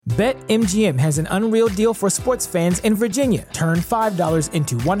BetMGM has an unreal deal for sports fans in Virginia. Turn $5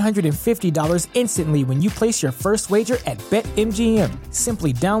 into $150 instantly when you place your first wager at BetMGM.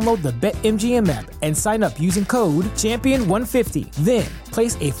 Simply download the BetMGM app and sign up using code Champion150. Then,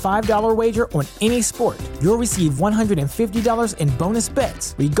 place a $5 wager on any sport. You'll receive $150 in bonus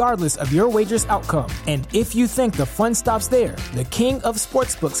bets, regardless of your wager's outcome. And if you think the fun stops there, the King of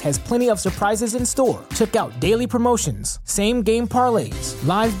Sportsbooks has plenty of surprises in store. Check out daily promotions, same-game parlays,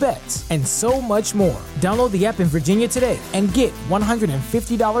 live bets, and so much more. Download the app in Virginia today and get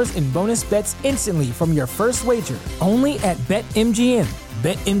 $150 in bonus bets instantly from your first wager. Only at BetMGM.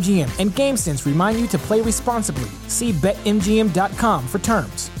 BetMGM and GameSense remind you to play responsibly. See BetMGM.com for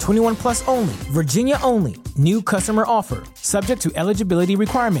terms. 21 plus only. Virginia only. New customer offer. Subject to eligibility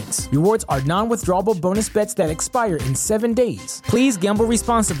requirements. Rewards are non-withdrawable bonus bets that expire in 7 days. Please gamble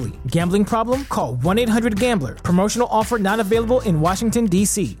responsibly. Gambling problem? Call 1-800-GAMBLER. Promotional offer not available in Washington,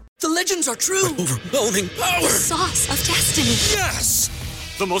 D.C. The legends are true. Overwhelming power! The sauce of destiny. Yes!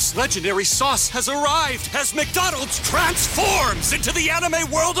 The most legendary sauce has arrived as McDonald's transforms into the anime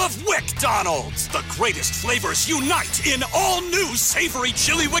world of WickDonald's. The greatest flavors unite in all new savory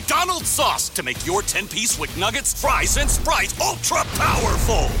chili McDonald's sauce to make your 10-piece Wick Nuggets, fries, and Sprite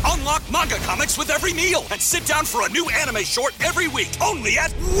ultra-powerful. Unlock manga comics with every meal and sit down for a new anime short every week only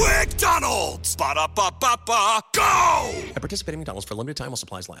at WickDonald's. Ba-da-ba-ba-ba, go! At participating McDonald's for a limited time while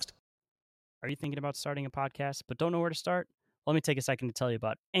supplies last. Are you thinking about starting a podcast but don't know where to start? Let me take a second to tell you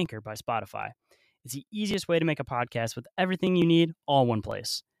about Anchor by Spotify. It's the easiest way to make a podcast with everything you need all in one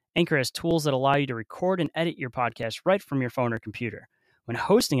place. Anchor has tools that allow you to record and edit your podcast right from your phone or computer. When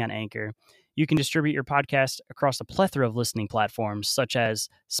hosting on Anchor, you can distribute your podcast across a plethora of listening platforms such as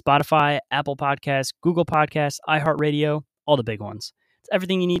Spotify, Apple Podcasts, Google Podcasts, iHeartRadio, all the big ones. It's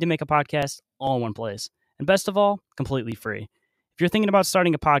everything you need to make a podcast all in one place. And best of all, completely free. If you're thinking about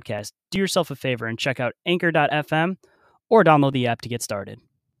starting a podcast, do yourself a favor and check out Anchor.fm or download the app to get started.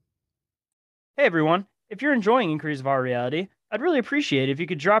 Hey everyone, if you're enjoying Inquiries of Our Reality, I'd really appreciate it if you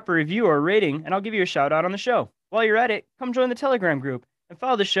could drop a review or a rating, and I'll give you a shout out on the show. While you're at it, come join the Telegram group and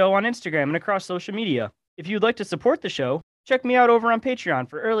follow the show on Instagram and across social media. If you'd like to support the show, check me out over on Patreon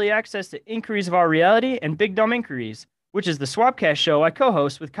for early access to Inquiries of Our Reality and Big Dumb Inquiries, which is the Swapcast show I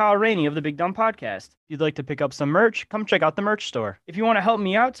co-host with Kyle Rainey of the Big Dumb Podcast. If you'd like to pick up some merch, come check out the merch store. If you want to help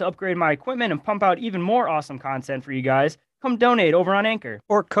me out to upgrade my equipment and pump out even more awesome content for you guys, come donate over on Anchor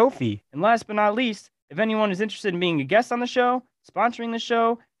or Ko-fi. And last but not least, if anyone is interested in being a guest on the show, sponsoring the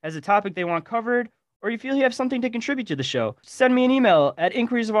show, has a topic they want covered, or you feel you have something to contribute to the show, send me an email at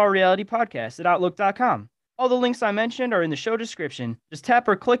inquiriesofourrealitypodcast@outlook.com. All the links I mentioned are in the show description. Just tap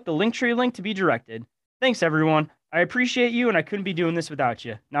or click the Linktree link to be directed. Thanks, everyone. I appreciate you, and I couldn't be doing this without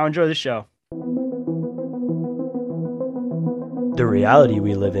you. Now enjoy the show. The reality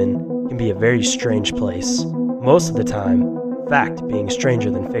we live in can be a very strange place. Most of the time, fact being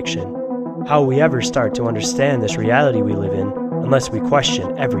stranger than fiction. How will we ever start to understand this reality we live in unless we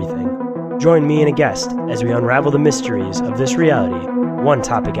question everything? Join me and a guest as we unravel the mysteries of this reality, one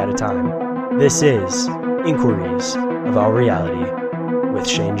topic at a time. This is Inquiries of Our Reality with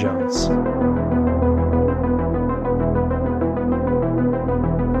Shane Jones.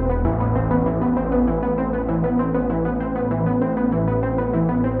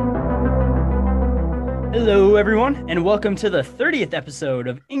 Hello, everyone, and welcome to the 30th episode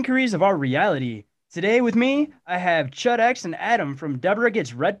of Inquiries of Our Reality. Today with me, I have Chud X and Adam from Deborah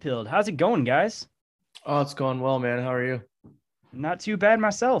Gets Red Pilled. How's it going, guys? Oh, it's going well, man. How are you? Not too bad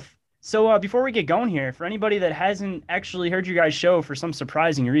myself. So before we get going here, for anybody that hasn't actually heard you guys' show for some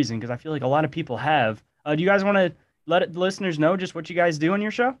surprising reason, because I feel like a lot of people have, do you guys want to let the listeners know just what you guys do on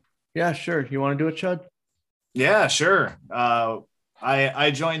your show? Yeah, sure. You want to do it, Chud? Yeah, sure. I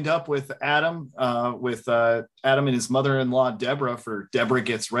joined up with Adam, Adam and his mother-in-law, Deborah, for Deborah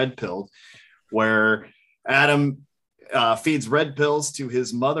Gets Red Pilled, where Adam feeds red pills to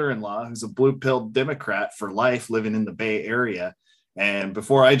his mother-in-law, who's a blue-pilled Democrat for life living in the Bay Area. And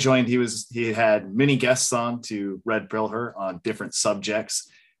before I joined, he had many guests on to red pill her on different subjects,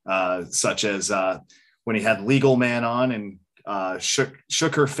 such as when he had Legal Man on and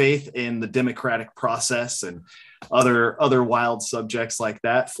shook her faith in the democratic process and other wild subjects like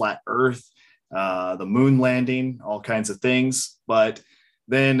that, flat earth, the moon landing, all kinds of things. But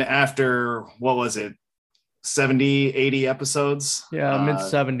then after, 70, 80 episodes? Yeah,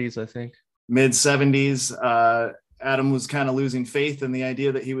 mid-70s, I think. Mid-70s, Adam was kind of losing faith in the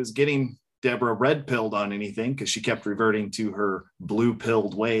idea that he was getting Deborah red-pilled on anything because she kept reverting to her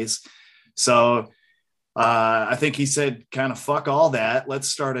blue-pilled ways. So I think he said, kind of fuck all that. Let's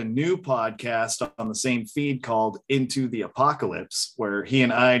start a new podcast on the same feed called Into the Apocalypse, where he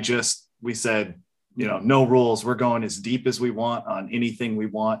and I we said, no rules. We're going as deep as we want on anything we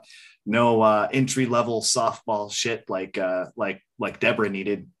want. No entry level softball shit like Deborah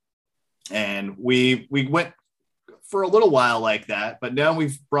needed. And we went for a little while like that, but now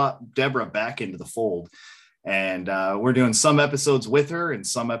we've brought Deborah back into the fold, and we're doing some episodes with her and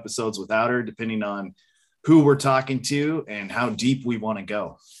some episodes without her, depending on who we're talking to and how deep we want to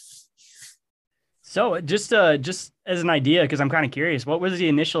go. So just as an idea, because I'm kind of curious, what was the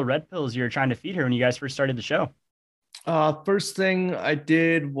initial red pills you were trying to feed her when you guys first started the show? First thing I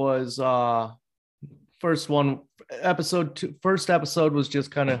did was first episode was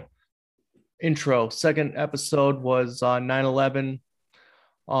just kind of intro. Second episode was 9/11.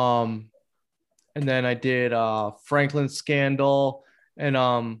 And then I did Franklin scandal,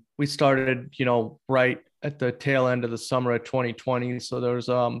 and we started, right at the tail end of the summer of 2020. So there was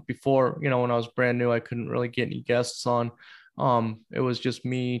before, when I was brand new, I couldn't really get any guests on. It was just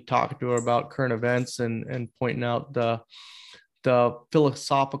me talking to her about current events and pointing out the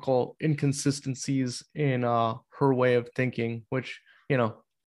philosophical inconsistencies in her way of thinking, which,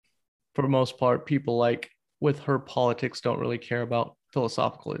 for the most part, people like with her politics don't really care about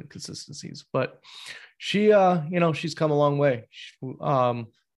philosophical inconsistencies. But she, she's come a long way.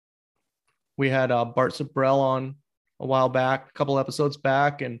 We had Bart Sabrell on a while back, a couple episodes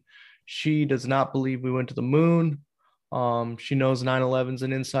back, and she does not believe we went to the moon. She knows 9/11's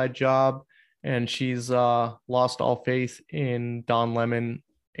an inside job, and she's lost all faith in Don Lemon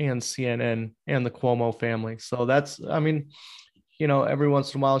and CNN and the Cuomo family. So that's, every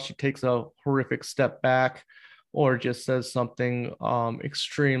once in a while she takes a horrific step back or just says something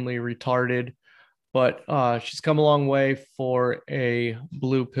extremely retarded. But she's come a long way for a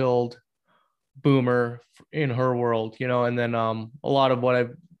blue-pilled boomer in her world, and then I've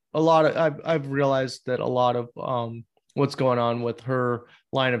realized that a lot of what's going on with her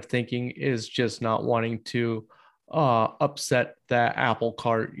line of thinking is just not wanting to upset that apple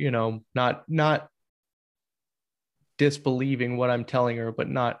cart, not disbelieving what I'm telling her, but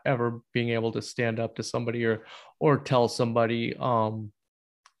not ever being able to stand up to somebody or tell somebody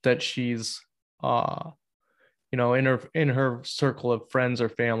that she's in her circle of friends or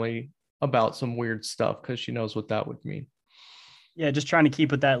family about some weird stuff, because she knows what that would mean. Yeah, just trying to keep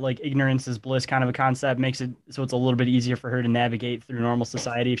with that, like, ignorance is bliss kind of a concept makes it so it's a little bit easier for her to navigate through normal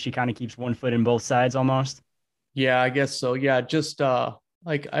society if she kind of keeps one foot in both sides almost. Yeah, I guess so. Yeah, just I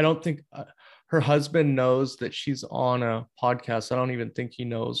don't think her husband knows that she's on a podcast. I don't even think he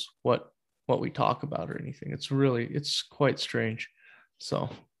knows what we talk about or anything. It's quite strange. So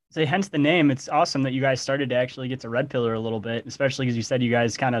hence the name. It's awesome that you guys started to actually get to red pill her a little bit, especially because you said you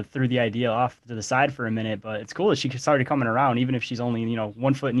guys kind of threw the idea off to the side for a minute. But it's cool that she started coming around, even if she's only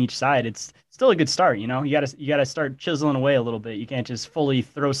 1 foot in each side. It's still a good start. You gotta start chiseling away a little bit. You can't just fully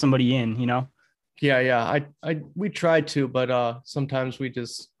throw somebody in. Yeah. We try to, but sometimes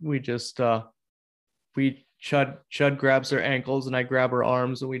Chud grabs her ankles and I grab her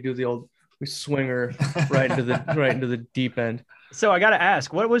arms and we swing her right into the deep end. So I got to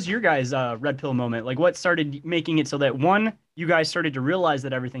ask, what was your guys' red pill moment? Like, what started making it so that, one, you guys started to realize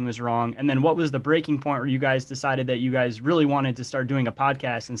that everything was wrong? And then what was the breaking point where you guys decided that you guys really wanted to start doing a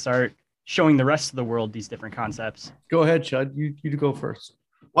podcast and start showing the rest of the world these different concepts? Go ahead, Chud. You go first.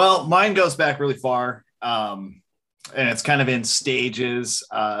 Well, mine goes back really far. And it's kind of in stages.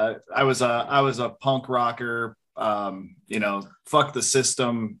 I was a punk rocker, fuck the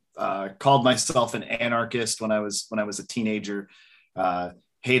system, called myself an anarchist when I was a teenager,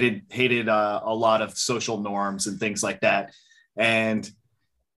 hated a lot of social norms and things like that. And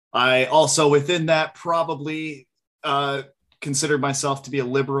I also within that probably considered myself to be a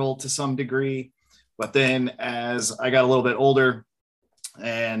liberal to some degree. But then as I got a little bit older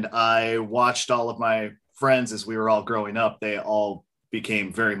and I watched all of my friends as we were all growing up, they all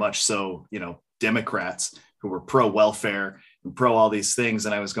became very much so, Democrats who were pro welfare and pro all these things.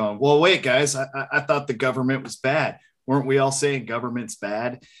 And I was going, well, wait, guys, I thought the government was bad. Weren't we all saying government's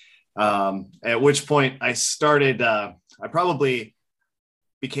bad? At which point I started, I probably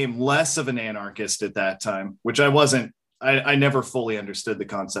became less of an anarchist at that time, which I wasn't. I never fully understood the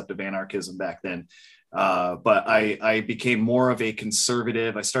concept of anarchism back then. But I became more of a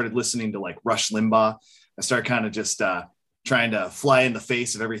conservative. I started listening to like Rush Limbaugh. I started kind of just trying to fly in the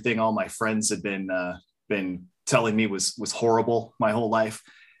face of everything all my friends had been telling me was horrible my whole life.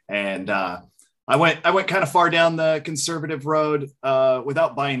 And I went kind of far down the conservative road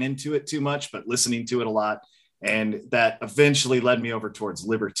without buying into it too much, but listening to it a lot. And that eventually led me over towards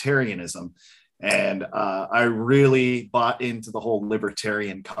libertarianism. And I really bought into the whole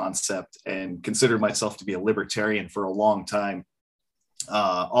libertarian concept and considered myself to be a libertarian for a long time,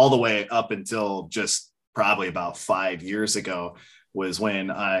 all the way up until just probably about 5 years ago was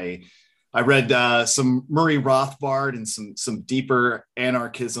when I read some Murray Rothbard and some deeper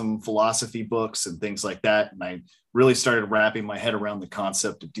anarchism philosophy books and things like that. And I really started wrapping my head around the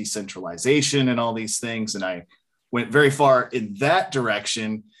concept of decentralization and all these things. And I went very far in that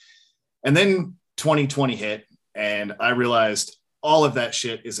direction. And then 2020 hit, and I realized all of that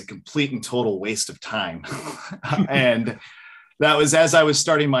shit is a complete and total waste of time. And that was as I was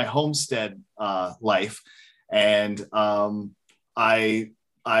starting my homestead life. And I've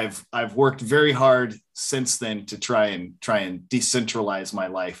worked very hard since then to try and decentralize my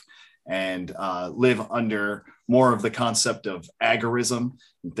life and live under more of the concept of agorism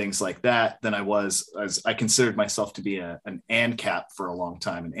and things like that than I was, as I considered myself to be an ANCAP for a long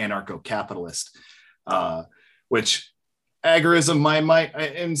time, an anarcho-capitalist, which agorism might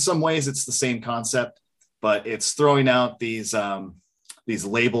in some ways it's the same concept, but it's throwing out these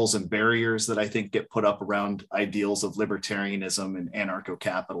labels and barriers that I think get put up around ideals of libertarianism and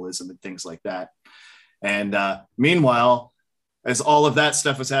anarcho-capitalism and things like that. And meanwhile, as all of that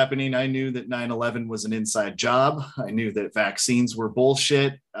stuff was happening, I knew that 9/11 was an inside job. I knew that vaccines were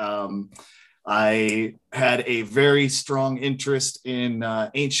bullshit. I had a very strong interest in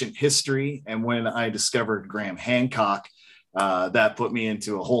ancient history. And when I discovered Graham Hancock, that put me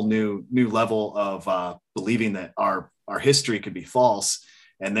into a whole new level of believing that our history could be false.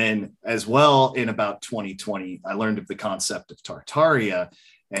 And then as well, in about 2020, I learned of the concept of Tartaria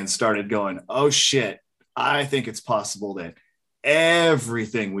and started going, oh shit, I think it's possible that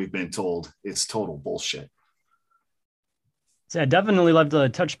everything we've been told is total bullshit. So I'd definitely love to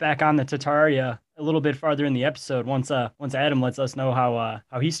touch back on the Tartaria a little bit farther in the episode once Adam lets us know how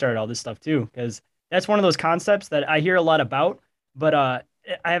he started all this stuff too, because that's one of those concepts that I hear a lot about, but I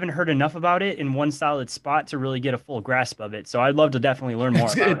haven't heard enough about it in one solid spot to really get a full grasp of it. So I'd love to definitely learn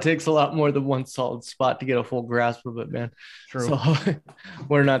more about it. It takes a lot more than one solid spot to get a full grasp of it, man. True. So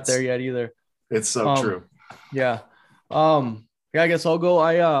we're not there yet either. It's so true. Yeah. Yeah, I guess I'll go.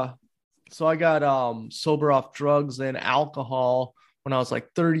 I got sober off drugs and alcohol when I was like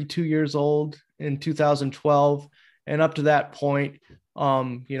 32 years old in 2012. And up to that point,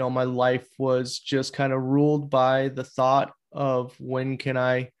 my life was just kind of ruled by the thought of when can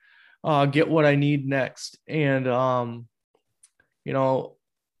I get what I need next. And,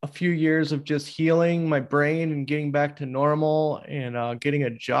 a few years of just healing my brain and getting back to normal and getting a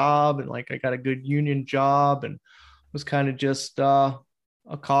job. And like, I got a good union job and was kind of just a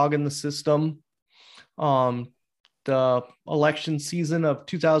cog in the system. The election season of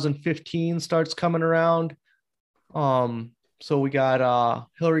 2015 starts coming around. So we got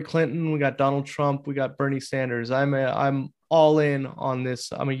Hillary Clinton, we got Donald Trump, we got Bernie Sanders. I'm all in on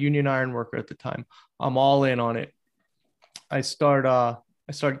this. I'm a union iron worker at the time. I'm all in on it. I start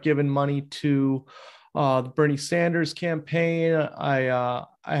giving money to the Bernie Sanders campaign. I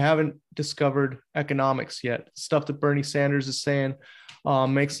haven't discovered economics yet. Stuff that Bernie Sanders is saying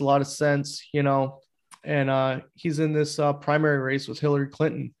makes a lot of sense, and he's in this primary race with Hillary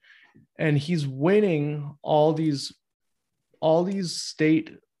Clinton, and he's winning all these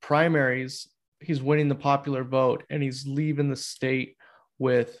state primaries. He's winning the popular vote, and he's leaving the state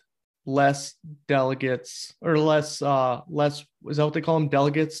with less delegates, or less, is that what they call them,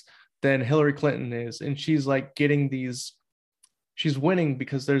 delegates, than Hillary Clinton is. And she's like she's winning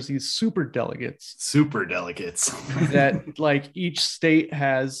because there's these super delegates that like each state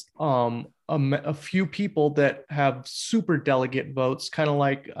has a few people that have super delegate votes, kind of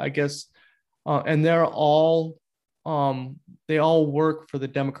like, I guess, and they're all they all work for the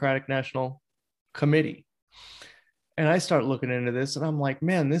Democratic National Committee. And I start looking into this and I'm like,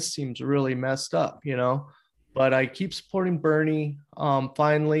 man, this seems really messed up, but I keep supporting Bernie.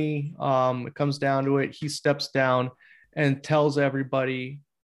 Finally, it comes down to it. He steps down and tells everybody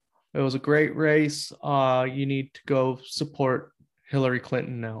it was a great race. You need to go support Hillary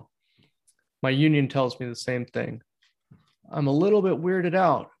Clinton now. My union tells me the same thing. I'm a little bit weirded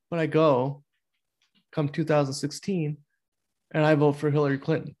out, but I go come 2016 and I vote for Hillary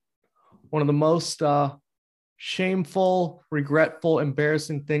Clinton. One of the most shameful, regretful,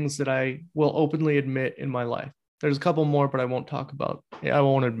 embarrassing things that I will openly admit in my life. There's a couple more, but I won't talk about. I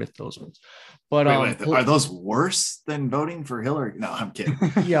won't admit those ones. But wait, are those worse than voting for Hillary? No, I'm kidding.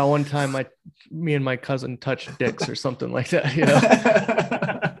 Yeah, one time me and my cousin touched dicks or something like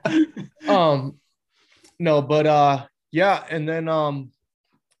that. No, but yeah, and then I'm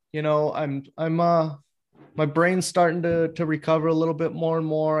my brain's starting to recover a little bit more and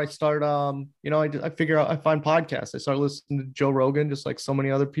more. I start, I figure out, I find podcasts. I start listening to Joe Rogan, just like so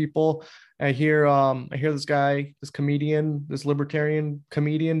many other people. I hear this guy, this comedian, this libertarian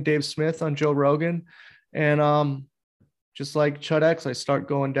comedian, Dave Smith on Joe Rogan. And just like Chud X, I start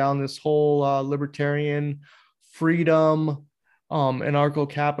going down this whole libertarian freedom,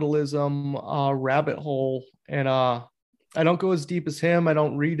 anarcho-capitalism rabbit hole. And I don't go as deep as him. I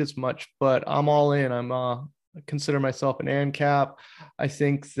don't read as much, but I'm all in. I consider myself an ANCAP. I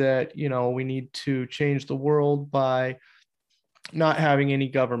think that, we need to change the world by not having any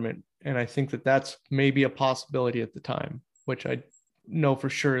government. And I think that that's maybe a possibility at the time, which I know for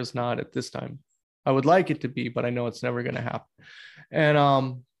sure is not at this time. I would like it to be, but I know it's never going to happen. And,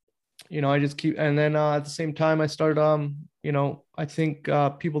 I just keep, and then at the same time, I start, I think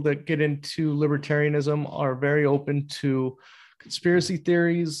people that get into libertarianism are very open to conspiracy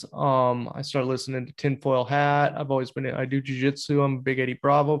theories. I started listening to Tinfoil Hat. I do jujitsu. I'm a big Eddie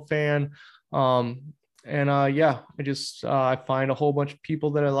Bravo fan. I find a whole bunch of people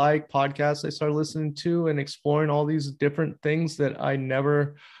that I like, podcasts I start listening to and exploring all these different things that I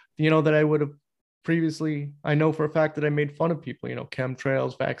never, that I would have previously. I know for a fact that I made fun of people,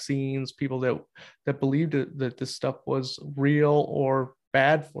 chemtrails, vaccines, people that believed that this stuff was real or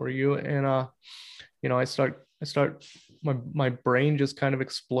bad for you. And, I start my brain just kind of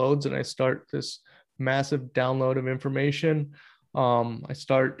explodes and I start this massive download of information. I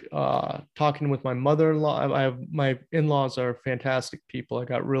start talking with my mother-in-law. My in-laws are fantastic people. I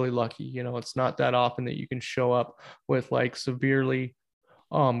got really lucky. It's not that often that you can show up with like severely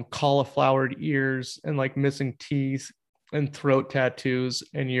cauliflowered ears and like missing teeth and throat tattoos,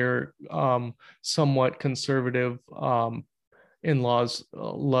 and your somewhat conservative in-laws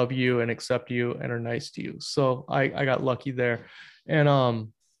love you and accept you and are nice to you. So I got lucky there. And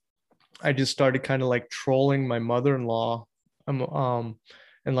I just started kind of like trolling my mother-in-law and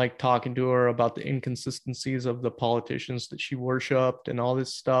like talking to her about the inconsistencies of the politicians that she worshiped and all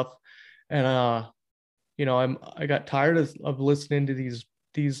this stuff. And I got tired of listening to these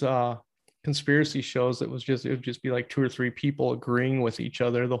conspiracy shows. It would just be like two or three people agreeing with each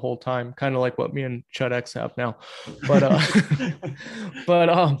other the whole time, kind of like what me and Chud X have now. But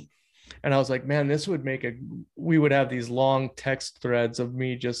and I was like, man, this would we would have these long text threads of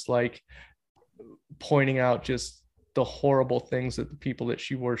me just like pointing out just the horrible things that the people that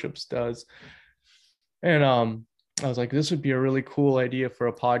she worships does. And I was like, this would be a really cool idea for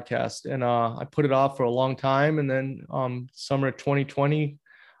a podcast. And I put it off for a long time. And then summer of 2020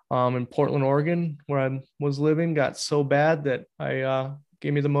 in Portland, Oregon, where I was living, got so bad that I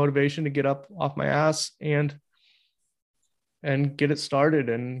gave me the motivation to get up off my ass and get it started.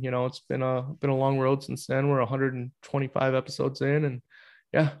 And, it's been a long road since then. We're 125 episodes in, and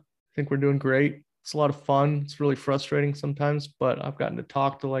yeah, I think we're doing great. It's a lot of fun. It's really frustrating sometimes, but I've gotten to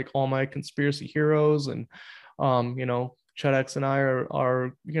talk to like all my conspiracy heroes, and Chud X and I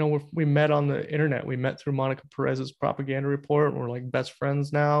are we met on the internet. We met through Monica Perez's propaganda report, and we're like best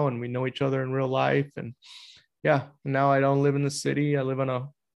friends now, and we know each other in real life. And yeah, now I don't live in the city. I live on a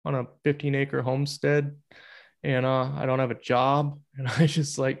 15-acre homestead, and I don't have a job, and I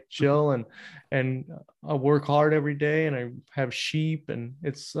just like chill and I work hard every day, and I have sheep, and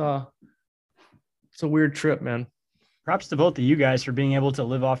it's a weird trip, man. Props to both of you guys for being able to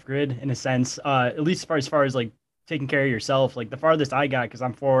live off grid in a sense, at least as far as like taking care of yourself. Like the farthest I got, because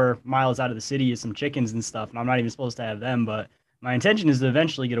I'm 4 miles out of the city, is some chickens and stuff, and I'm not even supposed to have them. But my intention is to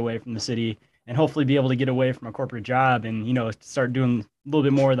eventually get away from the city and hopefully be able to get away from a corporate job and, start doing a little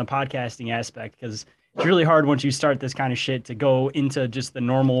bit more of the podcasting aspect, because it's really hard once you start this kind of shit to go into just the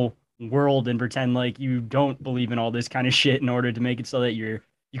normal world and pretend like you don't believe in all this kind of shit in order to make it so that you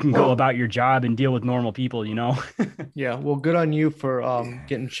can go about your job and deal with normal people, Yeah, well, good on you for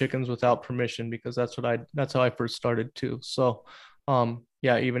getting chickens without permission, because that's how I first started too. So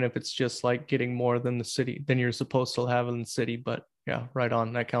yeah, even if it's just like getting more than you're supposed to have in the city, but yeah, right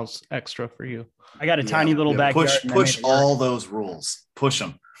on, that counts extra for you. I got a tiny little backyard. Push all those rules. Push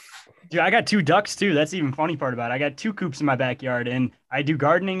them. Dude, I got 2 ducks too. That's the even funny part about it. I got 2 coops in my backyard, and I do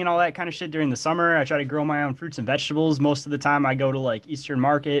gardening and all that kind of shit during the summer. I try to grow my own fruits and vegetables. Most of the time I go to like Eastern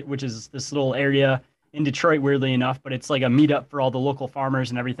Market, which is this little area in Detroit, weirdly enough, but it's like a meetup for all the local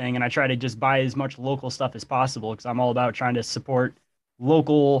farmers and everything. And I try to just buy as much local stuff as possible, because I'm all about trying to support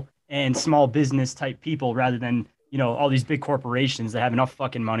local and small business type people rather than, all these big corporations that have enough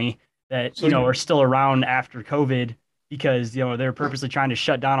fucking money that, are still around after COVID, because, they're purposely trying to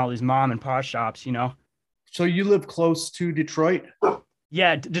shut down all these mom and pop shops, So you live close to Detroit?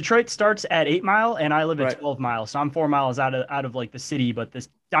 Yeah, Detroit starts at 8 Mile, and I live at Right. 12 miles, so I'm 4 miles out of like the city. But this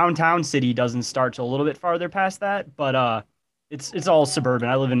downtown city doesn't start till a little bit farther past that. But it's all suburban.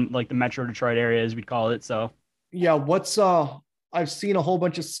 I live in like the Metro Detroit area, as we'd call it. So Yeah, I've seen a whole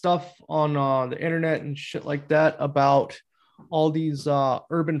bunch of stuff on the internet and shit like that about all these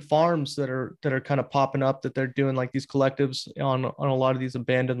urban farms that are kind of popping up, that they're doing like these collectives on a lot of these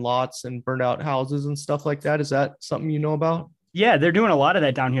abandoned lots and burned out houses and stuff like that. Is that something you know about? yeah, they're doing a lot of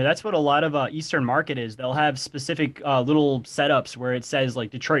that down here. That's what a lot of Eastern Market is. They'll have specific little setups where it says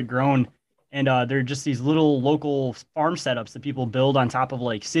like Detroit grown, and they're just these little local farm setups that people build on top of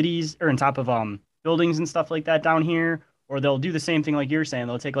like cities or on top of buildings and stuff like that down here. Or they'll do the same thing like you're saying.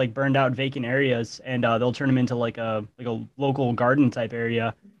 They'll take like burned out vacant areas and they'll turn them into like a local garden type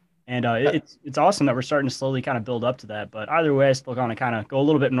area. And it's awesome that we're starting to slowly kind of build up to that. But either way, I still want to kind of go a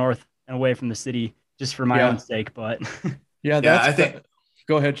little bit north and away from the city just for my own Yeah. sake. But Yeah, Yeah, I think.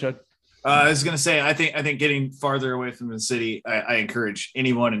 Go ahead, Chud. I was going to say, I think getting farther away from the city, I encourage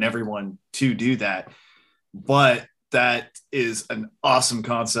anyone and everyone to do that. But that is an awesome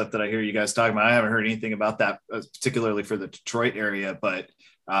concept that I hear you guys talking about. I haven't heard anything about that, particularly for the Detroit area. But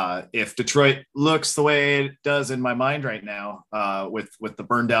if Detroit looks the way it does in my mind right now, with the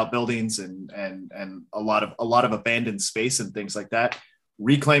burned out buildings and a lot of abandoned space and things like that,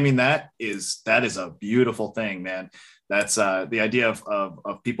 reclaiming that is a beautiful thing, man. That's the idea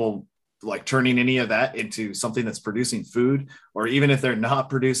of people like turning any of that into something that's producing food, or even if they're not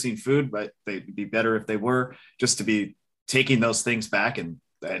producing food, but they'd be better if they were, just to be taking those things back and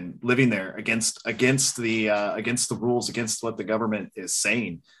living there against the rules, against what the government is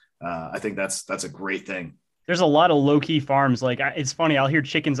saying. I think that's a great thing. there's a lot of low key farms. Like it's funny, I'll hear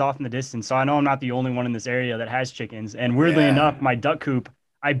chickens off in the distance, so I know I'm not the only one in this area that has chickens. And weirdly Yeah. enough, my duck coop,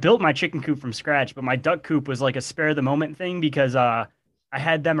 I built my chicken coop from scratch, but my duck coop was like a spare the moment thing because I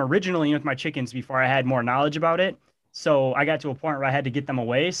had them originally with my chickens before I had more knowledge about it. So I got to a point where I had to get them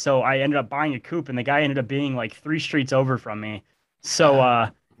away. So I ended up buying a coop, and the guy ended up being like 3 streets over from me. So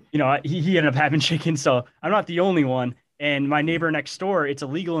he ended up having chickens. So I'm not the only one. And my neighbor next door, it's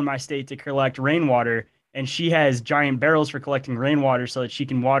illegal in my state to collect rainwater, and she has giant barrels for collecting rainwater so that she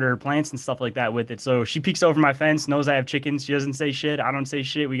can water her plants and stuff like that with it. So she peeks over my fence, knows I have chickens. She doesn't say shit. I don't say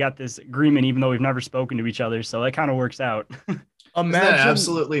shit. We got this agreement, even though we've never spoken to each other. So that kind of works out. Isn't that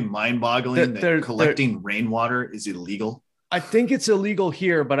absolutely mind-boggling that collecting rainwater is illegal? I think it's illegal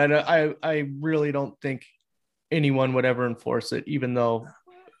here, but I really don't think anyone would ever enforce it, even though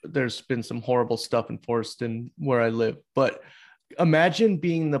there's been some horrible stuff enforced in where I live. But imagine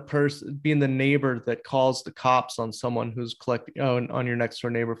being the neighbor that calls the cops on someone who's collecting on your next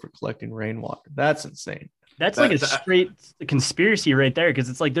door neighbor for collecting rainwater. That's insane. That's like a straight conspiracy right there, because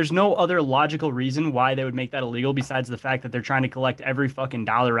it's like there's no other logical reason why they would make that illegal besides the fact that they're trying to collect every fucking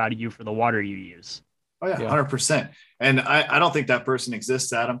dollar out of you for the water you use. Oh yeah, 100%. And I don't think that person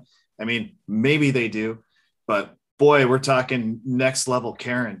exists, Adam. I mean, maybe they do, but boy, we're talking next level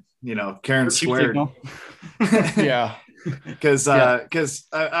Karen. Karen squared. Yeah. Because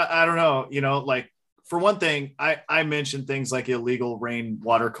I don't know, like for one thing, I mentioned things like illegal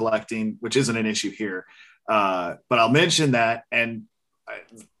rainwater collecting, which isn't an issue here. But I'll mention that, and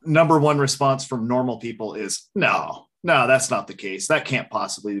number one response from normal people is no, that's not the case. That can't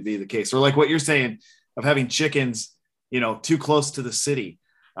possibly be the case. Or like what you're saying of having chickens, too close to the city.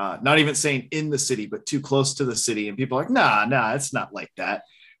 Not even saying in the city, but too close to the city. And people are like, nah, it's not like that.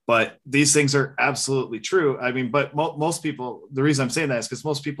 But these things are absolutely true. I mean, but most people, the reason I'm saying that is because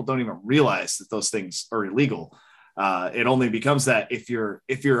most people don't even realize that those things are illegal. It only becomes that if you're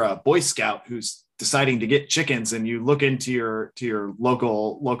a Boy Scout who's deciding to get chickens and you look into your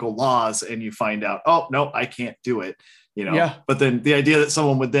local laws and you find out, oh no, I can't do it. Yeah. But then the idea that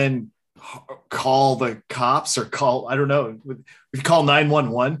someone would then call the cops or I don't know, we call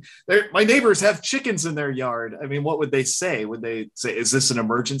 911. My neighbors have chickens in their yard. I mean, what would they say? Would they say, is this an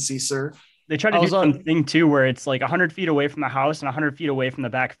emergency, sir? They try to do something too where it's like 100 feet away from the house and 100 feet away from the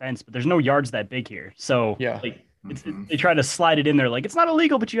back fence, but there's no yards that big here. So yeah, they try to slide it in there. Like, it's not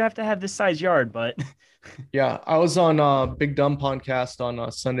illegal, but you have to have this size yard. But yeah, I was on Big Dumb podcast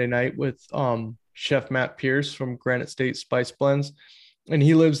on Sunday night with Chef Matt Pierce from Granite State Spice Blends. And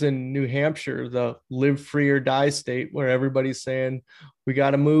he lives in New Hampshire, the live free or die state, where everybody's saying we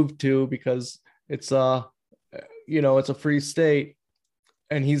got to move to because it's it's a free state,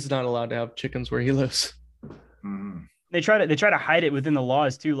 and he's not allowed to have chickens where he lives. Mm-hmm. They try to hide it within the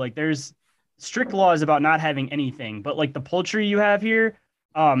laws too. Like there's strict laws about not having anything, but like the poultry you have here,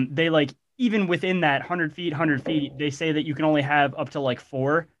 they like even within that 100 feet, they say that you can only have up to like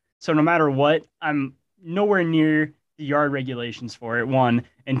 4. So no matter what, I'm nowhere near the yard regulations for it. One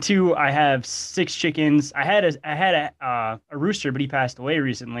and two, I have 6 chickens. I had a rooster, but he passed away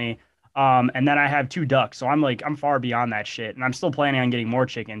recently. And then I have 2 ducks. So I'm far beyond that shit, and I'm still planning on getting more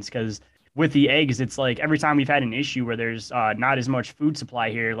chickens because with the eggs, it's like every time we've had an issue where there's not as much food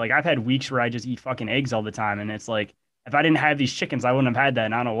supply here. Like I've had weeks where I just eat fucking eggs all the time, and it's like if I didn't have these chickens, I wouldn't have had that,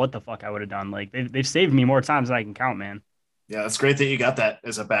 and I don't know what the fuck I would have done. Like they've saved me more times than I can count, man. Yeah, it's great that you got that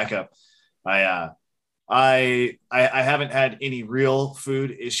as a backup. I haven't had any real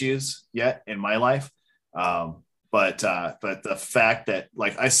food issues yet in my life. But the fact that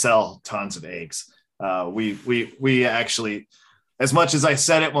like I sell tons of eggs, we actually, as much as I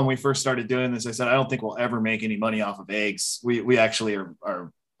said it when we first started doing this, I said I don't think we'll ever make any money off of eggs. We actually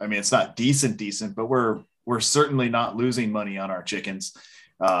are. I mean, it's not decent, but we're certainly not losing money on our chickens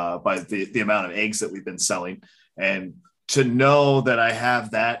by the amount of eggs that we've been selling. And to know that I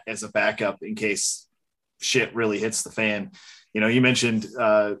have that as a backup in case shit really hits the fan. You know, you mentioned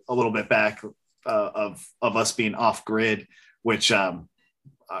a little bit back of us being off grid, which I'm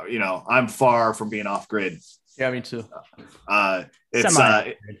far from being off grid. Yeah, me too. It's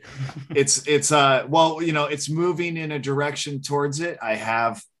moving in a direction towards it. I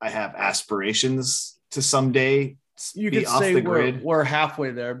have aspirations to someday You be could off say the grid. we're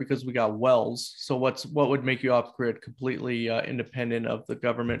halfway there because we got wells. So what would make you off grid? Completely independent of the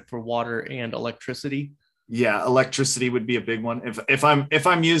government for water and electricity. Yeah, electricity would be a big one. If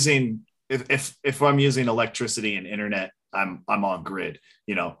I'm using electricity and internet, I'm on grid,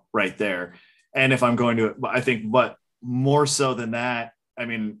 right there. And if I'm going to, I think, but more so than that, I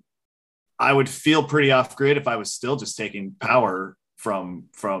mean, I would feel pretty off grid if I was still just taking power from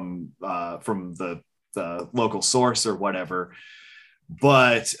the local source or whatever.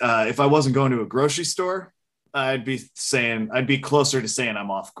 But if I wasn't going to a grocery store, I'd be closer to saying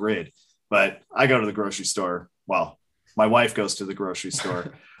I'm off grid. But I go to the grocery store. Well, my wife goes to the grocery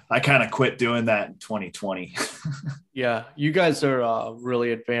store. I kind of quit doing that in 2020. Yeah, you guys are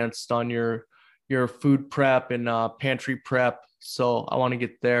really advanced on your food prep and pantry prep. So I want to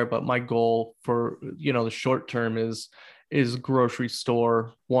get there, but my goal for the short term is grocery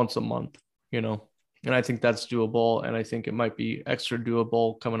store once a month. And I think that's doable, and I think it might be extra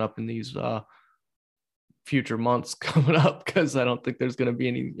doable coming up in these future months coming up, because I don't think there's going to be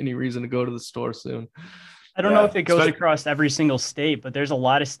any reason to go to the store soon. I don't know if it goes across every single state, but there's a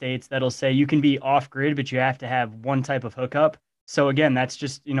lot of states that'll say you can be off grid, but you have to have one type of hookup. So again, that's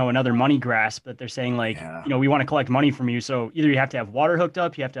just, another money grasp that they're saying we want to collect money from you. So either you have to have water hooked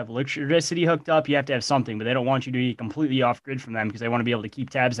up, you have to have electricity hooked up, you have to have something, but they don't want you to be completely off grid from them because they want to be able to keep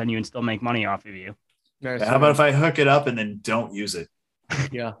tabs on you and still make money off of you. Nice. How about if I hook it up and then don't use it?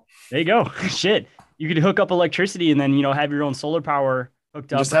 Yeah. There you go. Shit. You could hook up electricity and then, have your own solar power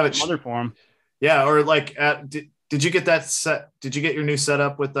hooked up. Just have it some other form. Yeah. Or did you get that set? Did you get your new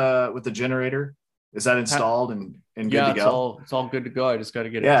setup with the generator? Is that installed and good to go? It's all good to go. I just got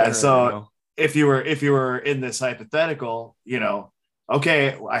to get it. Yeah. So if you were in this hypothetical,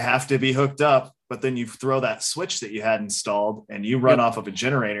 okay, I have to be hooked up, but then you throw that switch that you had installed and you run off of a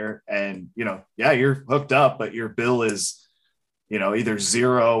generator and, you're hooked up, but your bill is, either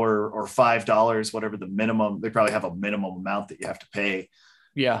 $0 or $5, whatever the minimum. They probably have a minimum amount that you have to pay.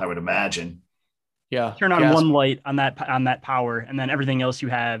 Yeah. I would imagine. Yeah. Turn on one light on that power, and then everything else you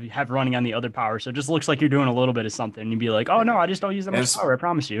have running on the other power. So it just looks like you're doing a little bit of something. You'd be like, oh no, I just don't use that much power. I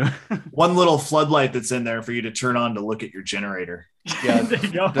promise you. One little floodlight that's in there for you to turn on to look at your generator. Yeah.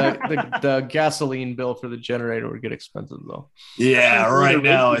 the gasoline bill for the generator would get expensive though. Yeah. Right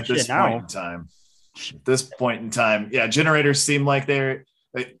now at this point in time. Yeah. Generators seem like they're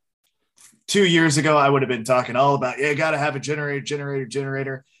 2 years ago, I would have been talking all about, you got to have a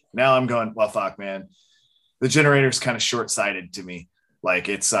generator. Now I'm going, well, fuck, man. The generator's kind of short-sighted to me. Like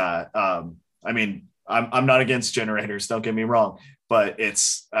it's, I mean, I'm not against generators. Don't get me wrong, but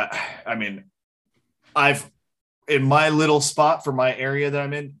it's, in my little spot for my area that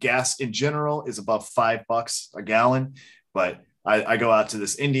I'm in, gas in general is above $5 a gallon. But I go out to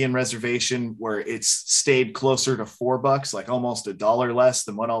this Indian reservation where it's stayed closer to $4, like almost $1 less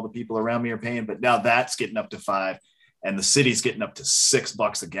than what all the people around me are paying. But now that's getting up to $5. And the city's getting up to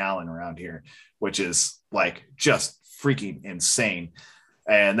 $6 a gallon around here, which is like just freaking insane.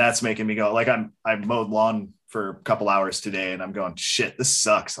 And that's making me go, like, I mowed lawn for a couple hours today and I'm going, shit, this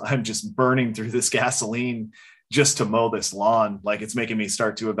sucks. I'm just burning through this gasoline just to mow this lawn. Like, it's making me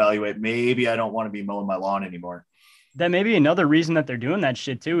start to evaluate, maybe I don't want to be mowing my lawn anymore. That may be another reason that they're doing that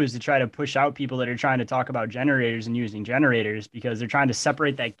shit too, is to try to push out people that are trying to talk about generators and using generators, because they're trying to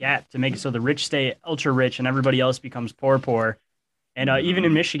separate that gap to make it so the rich stay ultra rich and everybody else becomes poor. And even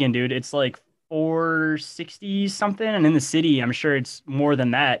in Michigan, dude, it's like 4.60 something, and in the city, I'm sure it's more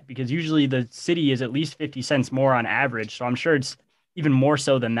than that because usually the city is at least 50 cents more on average. So I'm sure it's even more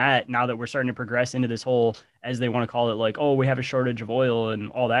so than that now that we're starting to progress into this whole, as they want to call it, like, oh, we have a shortage of oil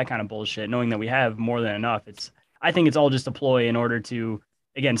and all that kind of bullshit, knowing that we have more than enough. I think it's all just a ploy in order to,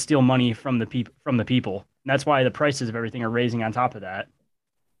 again, steal money from the people. And that's why the prices of everything are raising on top of that.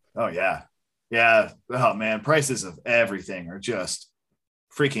 Oh yeah. Yeah. Oh man, prices of everything are just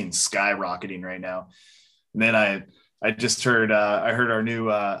freaking skyrocketing right now. And then I just heard I heard our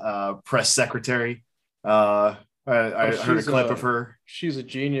new press secretary. I heard a clip of her. She's a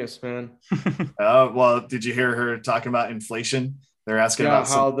genius, man. Well, did you hear her talking about inflation? They're asking about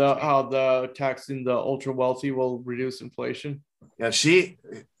how the taxing the ultra wealthy will reduce inflation. Yeah,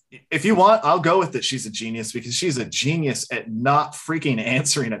 if you want, I'll go with it. She's a genius because she's a genius at not freaking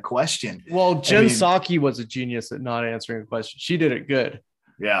answering a question. Well, Jen Psaki was a genius at not answering a question. She did it good.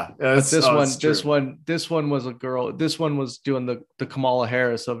 Yeah. But this one was a girl. This one was doing the Kamala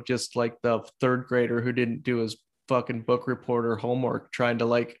Harris of just like the third grader who didn't do his fucking book reporter homework, trying to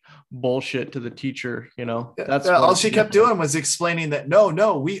like bullshit to the teacher. That's all she kept doing was explaining that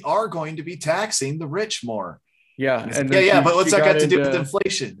no, we are going to be taxing the rich more. Yeah. And but what's that got to do with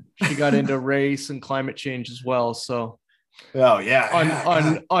inflation? She got into race and climate change as well. So oh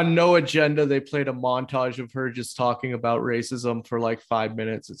yeah. On no agenda, they played a montage of her just talking about racism for like 5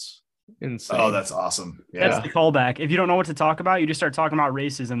 minutes. It's insane. Oh, that's awesome. Yeah. That's the callback. If you don't know what to talk about, you just start talking about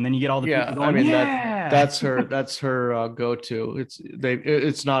racism. Then you get all the people going, I mean, that's her go-to.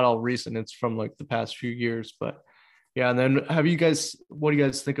 It's not all recent. It's from like the past few years, but yeah. And then what do you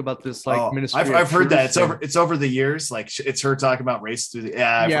guys think about this? Like ministry? I've heard that it's over the years. Like it's her talking about race through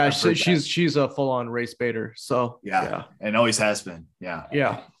the, she's a full-on race baiter. So yeah. And always has been. Yeah.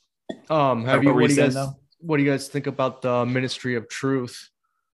 Yeah. What do you guys think about the Ministry of Truth?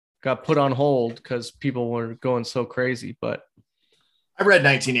 Got put on hold because people were going so crazy, but I read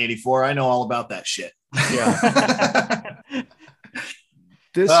 1984. I know all about that shit. Yeah.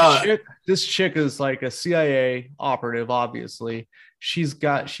 This chick is like a CIA operative, obviously. She's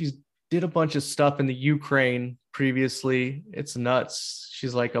did a bunch of stuff in the Ukraine previously. It's nuts.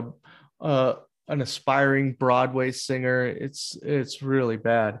 She's like an aspiring Broadway singer. It's really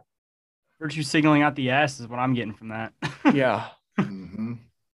bad. Virtue signaling out the ass is what I'm getting from that. Yeah. Mm-hmm.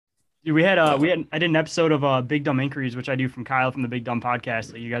 Dude, I did an episode of Big Dumb Inquiries, which I do from Kyle from the Big Dumb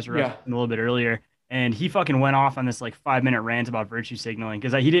podcast that you guys were referencing a little bit earlier. And he fucking went off on this like 5-minute rant about virtue signaling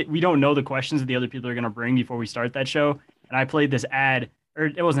because we don't know the questions that the other people are going to bring before we start that show. And I played this ad, or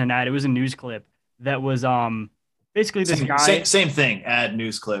it wasn't an ad, it was a news clip that was basically this guy. Same thing, ad,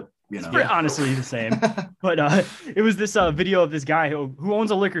 news clip. It's honestly the same. But it was this video of this guy who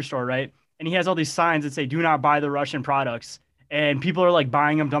owns a liquor store, right? And he has all these signs that say, "Do not buy the Russian products." And people are like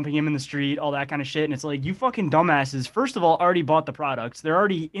buying them, dumping them in the street, all that kind of shit. And it's like, you fucking dumbasses, first of all, already bought the products. They're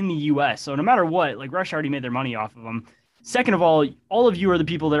already in the US. So no matter what, like Russia already made their money off of them. Second of all of you are the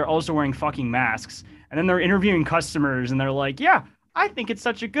people that are also wearing fucking masks. And then they're interviewing customers and they're like, yeah, I think it's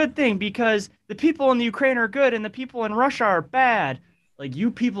such a good thing because the people in the Ukraine are good and the people in Russia are bad. Like, you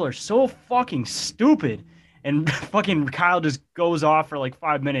people are so fucking stupid. And fucking Kyle just goes off for like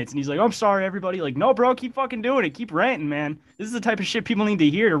 5 minutes and he's like, I'm sorry, everybody. Like, no, bro, keep fucking doing it. Keep ranting, man. This is the type of shit people need to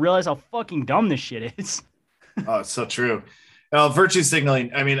hear to realize how fucking dumb this shit is. Oh, it's so true. Virtue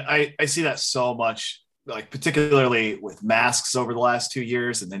signaling. I mean, I see that so much, like particularly with masks over the last 2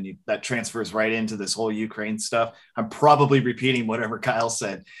 years. And then that transfers right into this whole Ukraine stuff. I'm probably repeating whatever Kyle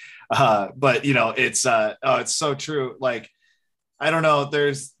said. But it's so true. Like, I don't know.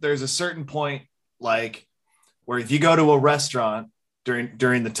 There's a certain point, like, where if you go to a restaurant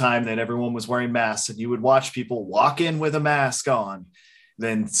during the time that everyone was wearing masks and you would watch people walk in with a mask on,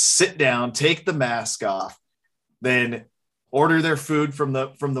 then sit down, take the mask off, then order their food from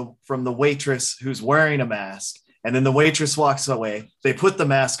the waitress who's wearing a mask. And then the waitress walks away. They put the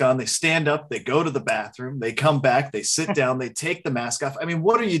mask on, they stand up, they go to the bathroom, they come back, they sit down, they take the mask off. I mean,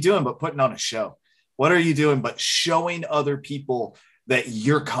 what are you doing but putting on a show? What are you doing but showing other people that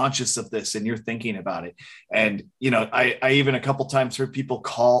you're conscious of this and you're thinking about it? And, I even a couple times heard people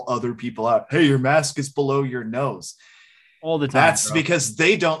call other people out. Hey, your mask is below your nose. All the time. That's because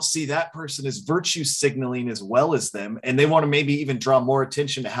they don't see that person as virtue signaling as well as them. And they want to maybe even draw more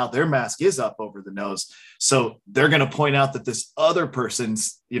attention to how their mask is up over the nose. So they're going to point out that this other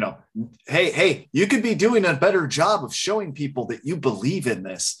person's, hey, you could be doing a better job of showing people that you believe in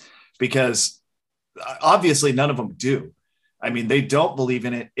this, because obviously none of them do. I mean, they don't believe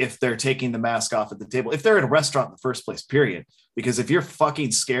in it if they're taking the mask off at the table, if they're at a restaurant in the first place, period. Because if you're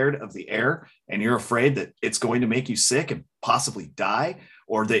fucking scared of the air and you're afraid that it's going to make you sick and possibly die,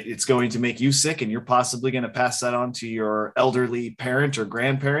 or that it's going to make you sick and you're possibly going to pass that on to your elderly parent or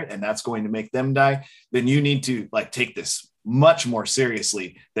grandparent, and that's going to make them die, then you need to like take this much more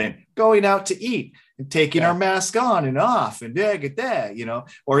seriously than going out to eat and taking our mask on and off and get that, you know,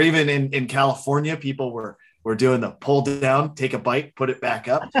 or even in California, people were doing the pull down, take a bite, put it back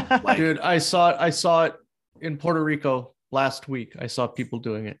up. Like, dude, I saw it in Puerto Rico last week. I saw people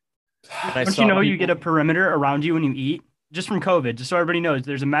doing it. Don't you know you get a perimeter around you when you eat? Just from COVID, just so everybody knows,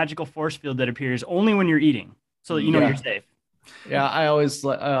 there's a magical force field that appears only when you're eating, so that you know you're safe. Yeah, I always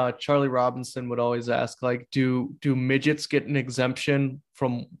Charlie Robinson would always ask, like, do midgets get an exemption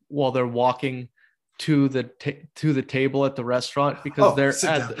from while they're walking to the table at the restaurant because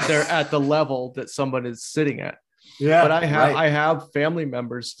they're at the level that someone is sitting at. Yeah, but I have family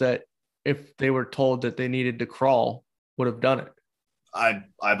members that if they were told that they needed to crawl would have done it.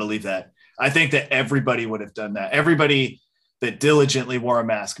 I believe that. I think that everybody would have done that. Everybody that diligently wore a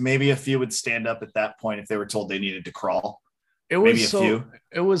mask, maybe a few would stand up at that point if they were told they needed to crawl. It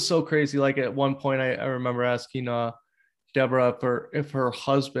was so crazy. Like at one point I remember asking Deborah if her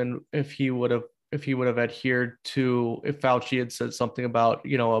husband, if he would have adhered to, if Fauci had said something about,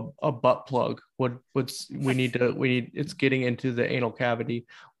 you know, a butt plug, we need it's getting into the anal cavity.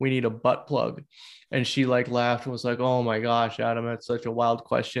 We need a butt plug. And she like laughed and was like, oh my gosh, Adam, that's such a wild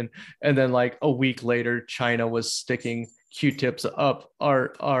question. And then like a week later, China was sticking Q-tips up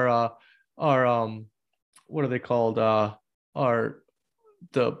our what are they called?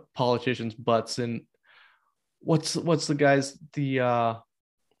 The politicians' butts. And what's the guys, I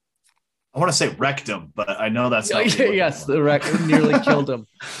want to say rectum, but I know that's not yes, the rectum nearly killed him.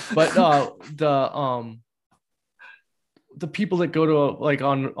 But the people that go to like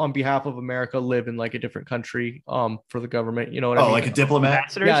on behalf of America live in like a different country for the government. You know what I mean? Like a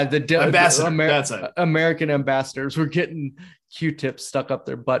diplomat? Yeah, ambassador. American ambassadors were getting Q-tips stuck up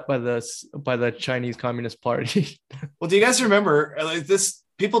their butt by the Chinese Communist Party. Well, do you guys remember this?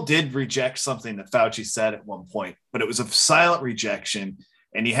 People did reject something that Fauci said at one point, but it was a silent rejection.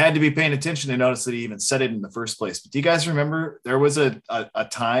 And he had to be paying attention to notice that he even said it in the first place. But do you guys remember there was a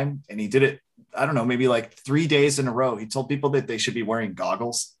time, and he did it, I don't know, maybe like 3 days in a row. He told people that they should be wearing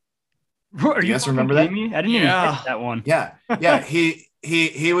goggles. Do you guys remember that? Me? I didn't even catch that one. Yeah. Yeah.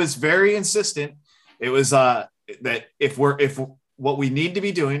 He was very insistent. It was that if what we need to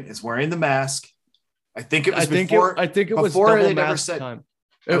be doing is wearing the mask. I think it was before double mask time.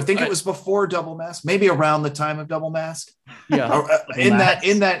 I think it was before double mask, maybe around the time of double mask. Yeah. in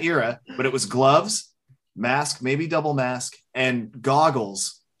that era, but it was gloves, mask, maybe double mask, and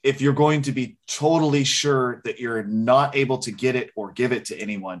goggles if you're going to be totally sure that you're not able to get it or give it to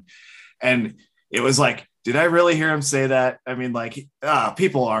anyone. And it was like, did I really hear him say that? I mean, like,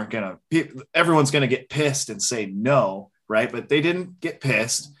 everyone's going to get pissed and say no, right? But they didn't get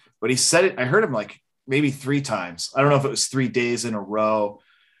pissed, but he said it. I heard him like maybe 3 times. I don't know if it was 3 days in a row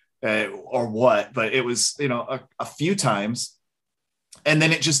or what, but it was, you know, a few times. And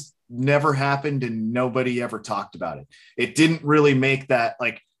then it just never happened and nobody ever talked about it. It didn't really make that,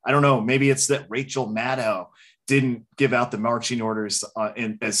 like, I don't know, maybe it's that Rachel Maddow didn't give out the marching orders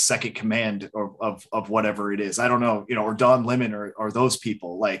as second command of whatever it is. I don't know, you know, or Don Lemon or those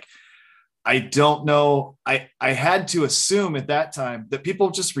people. Like, I don't know. I had to assume at that time that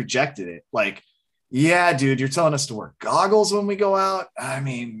people just rejected it. Like, yeah, dude, you're telling us to wear goggles when we go out. I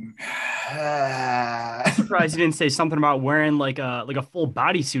mean, I'm surprised you didn't say something about wearing like a full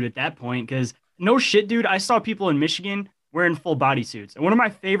bodysuit at that point. Because no shit, dude, I saw people in Michigan wearing full bodysuits. And one of my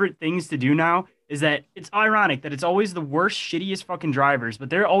favorite things to do now is that it's ironic that it's always the worst, shittiest fucking drivers, but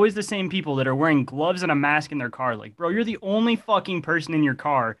they're always the same people that are wearing gloves and a mask in their car. Like, bro, you're the only fucking person in your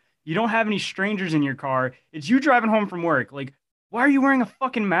car. You don't have any strangers in your car. It's you driving home from work. Like, why are you wearing a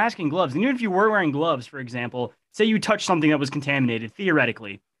fucking mask and gloves? And even if you were wearing gloves, for example, say you touched something that was contaminated,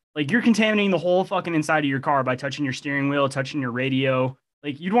 theoretically, like you're contaminating the whole fucking inside of your car by touching your steering wheel, touching your radio.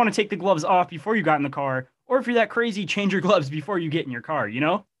 Like, you'd want to take the gloves off before you got in the car, or if you're that crazy, change your gloves before you get in your car, you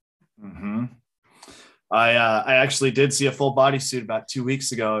know? Mm-hmm. I actually did see a full bodysuit about 2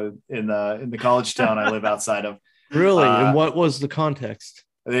 weeks ago in the college town I live outside of. Really? And what was the context?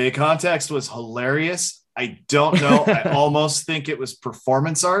 The context was hilarious. I don't know. I almost think it was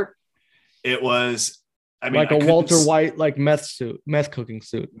performance art. It was, I mean, like a Walter White, like meth cooking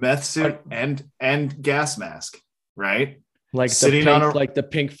suit, and gas mask, right? Like sitting on like the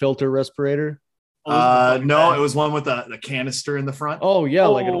pink filter respirator. No, it was one with the canister in the front. Oh yeah,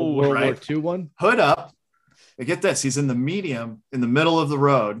 like a World War II one. Hood up. And get this, he's in the medium in the middle of the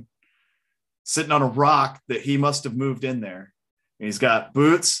road, sitting on a rock that he must have moved in there. And he's got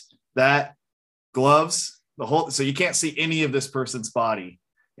boots, gloves, the whole, so you can't see any of this person's body.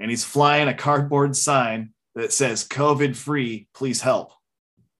 And he's flying a cardboard sign that says COVID free, please help.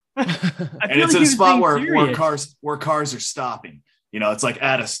 And it's in a spot where cars are stopping. It's like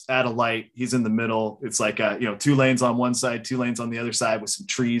at a light. He's in the middle. It's like 2 lanes on one side, 2 lanes on the other side with some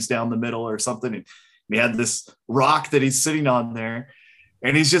trees down the middle or something. And he had this rock that he's sitting on there,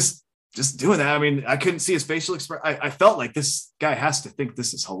 and he's just doing that. I mean, I couldn't see his facial expression. I felt like this guy has to think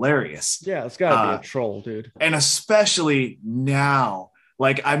this is hilarious. Yeah, it's got to be a troll, dude. And especially now,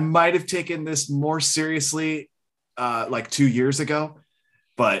 like I might have taken this more seriously like 2 years ago,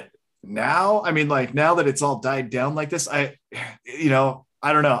 but now, I mean, like now that it's all died down like this, I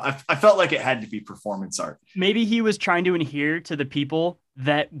don't know. I felt like it had to be performance art. Maybe he was trying to adhere to the people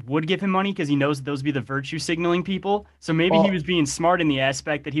that would give him money because he knows those would be the virtue signaling people. So maybe he was being smart in the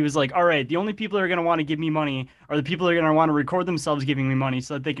aspect that he was like, all right, the only people that are going to want to give me money are the people that are going to want to record themselves giving me money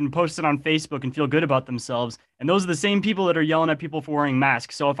so that they can post it on Facebook and feel good about themselves. And those are the same people that are yelling at people for wearing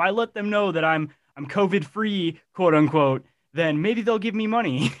masks. So if I let them know that I'm COVID free, quote unquote, then maybe they'll give me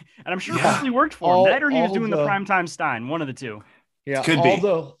money. And I'm sure it probably worked for him. That or he was doing the primetime Stein, one of the two. Yeah,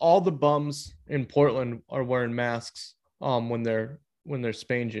 all the bums in Portland are wearing masks when they're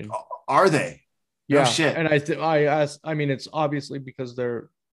spanging. Are they? Yeah. No shit. And I asked, I mean, it's obviously because they're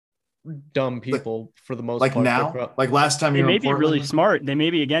dumb people for the most part. Like last time they may be really smart. They may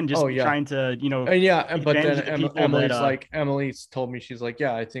be again just trying to, but then Emily's told me, she's like,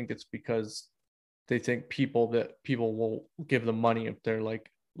 yeah, I think it's because they think people will give them money if they're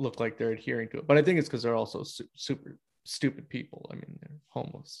like look like they're adhering to it. But I think it's because they're also super stupid people. I mean, they're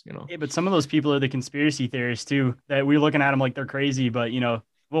homeless, Yeah, but some of those people are the conspiracy theorists too, that we're looking at them like they're crazy, but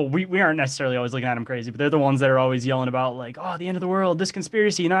well, we aren't necessarily always looking at them crazy, but they're the ones that are always yelling about like, oh, the end of the world, this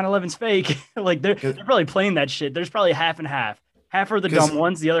conspiracy, 9/11's fake. Like they're probably playing that shit. There's probably half and half. Half are the dumb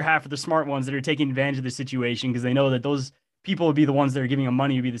ones, the other half are the smart ones that are taking advantage of the situation because they know that those people would be the ones that are giving them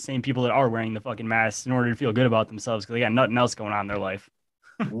money, would be the same people that are wearing the fucking masks in order to feel good about themselves because they got nothing else going on in their life.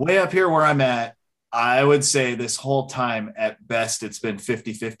 Way up here where I'm at, I would say this whole time, at best, it's been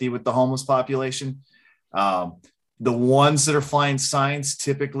 50-50 with the homeless population. The ones that are flying signs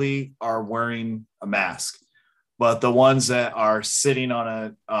typically are wearing a mask, but the ones that are sitting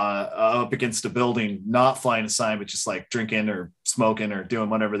on up against a building, not flying a sign, but just like drinking or smoking or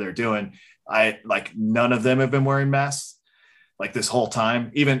doing whatever they're doing, none of them have been wearing masks like this whole time.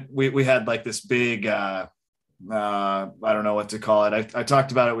 Even we had like this big, I don't know what to call it. I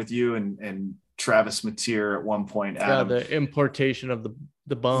talked about it with you and Travis Mateer at one point. Adam. Yeah, the importation of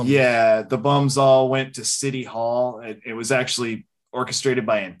the bums. Yeah, the bums all went to City Hall. It was actually orchestrated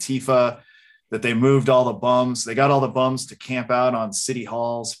by Antifa that they moved all the bums. They got all the bums to camp out on City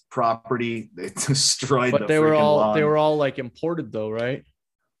Hall's property. They destroyed. But they were all like imported though, right?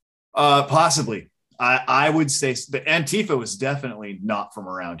 Possibly. I would say the Antifa was definitely not from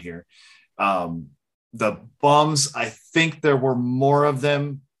around here. The bums, I think there were more of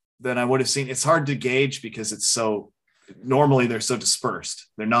them than I would have seen. It's hard to gauge because normally they're so dispersed.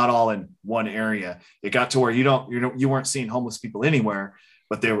 They're not all in one area. It got to where you weren't seeing homeless people anywhere,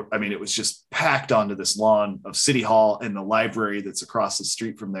 but it was just packed onto this lawn of City Hall and the library that's across the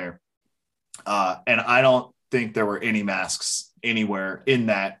street from there. And I don't think there were any masks anywhere in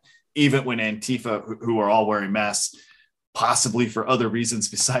that, even when Antifa, who are all wearing masks, possibly for other reasons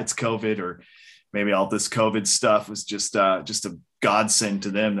besides COVID, or maybe all this COVID stuff was just a godsend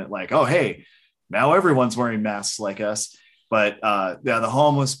to them that like, oh, hey, now everyone's wearing masks like us. But the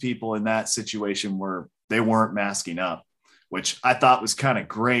homeless people in that situation they weren't masking up, which I thought was kind of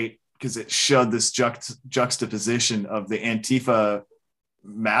great because it showed this juxtaposition of the Antifa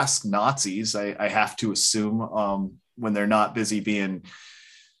mask Nazis. I have to assume when they're not busy being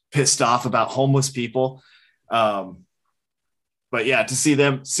pissed off about homeless people. But yeah, to see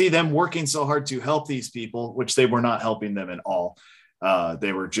them working so hard to help these people, which they were not helping them at all.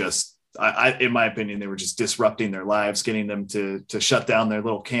 They were just, in my opinion, they were just disrupting their lives, getting them to shut down their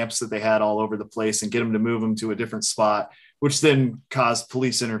little camps that they had all over the place and get them to move them to a different spot, which then caused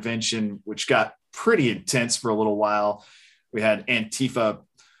police intervention, which got pretty intense for a little while. We had Antifa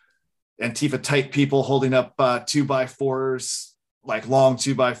type people holding up 2x4s, like long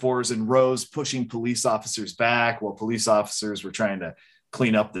 2x4s in rows, pushing police officers back while police officers were trying to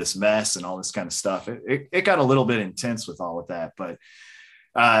clean up this mess and all this kind of stuff. It got a little bit intense with all of that, but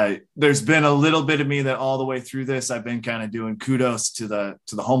there's been a little bit of me that all the way through this, I've been kind of doing kudos to the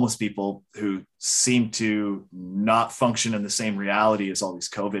homeless people who seem to not function in the same reality as all these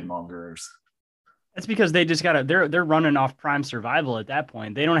COVID mongers. That's because they just gotta they're running off prime survival at that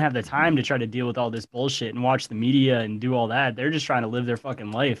point. They don't have the time to try to deal with all this bullshit and watch the media and do all that. They're just trying to live their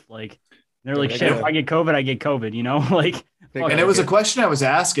fucking life. Like they're Yeah, like, they shit, if gotta- I get COVID, I get COVID, you know? Like They fuck And gotta it was a get- question I was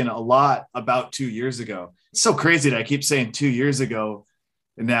asking a lot about 2 years ago. It's so crazy that I keep saying 2 years ago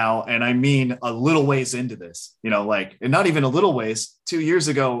now, and I mean a little ways into this, like, and not even a little ways. 2 years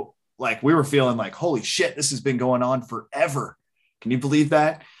ago, like we were feeling like, holy shit, this has been going on forever. Can you believe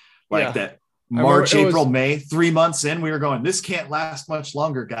that? Like Yeah. that I remember March, it was- April, May, 3 months in, we were going, this can't last much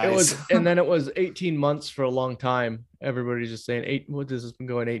longer, guys. It was, and then it was 18 months for a long time. Everybody's just saying this has been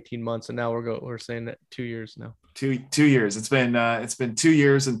going 18 months, and now we're saying that 2 years now. 2 years. It's been 2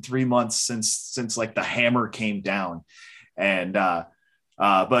 years and 3 months since like the hammer came down. And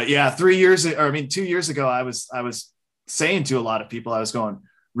but yeah, 2 years ago, I was saying to a lot of people, I was going,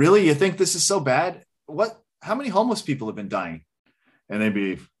 really, you think this is so bad? How many homeless people have been dying? And they'd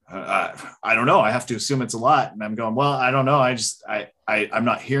be, I don't know. I have to assume it's a lot. And I'm going, well, I don't know. I'm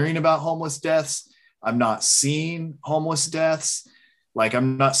not hearing about homeless deaths. I'm not seeing homeless deaths. Like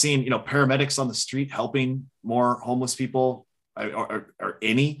I'm not seeing, paramedics on the street helping more homeless people or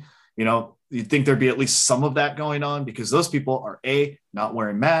any, you'd think there'd be at least some of that going on because those people are A, not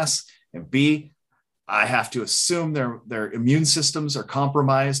wearing masks, and B, I have to assume their immune systems are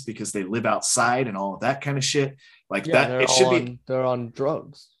compromised because they live outside and all of that kind of shit. Like that, it should be. They're on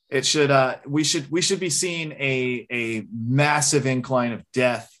drugs. It should. We should be seeing a massive incline of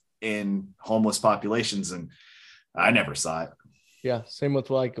death in homeless populations, and I never saw it. Yeah, same with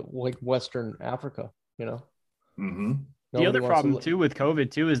like Western Africa. Mm-hmm. the other problem too with COVID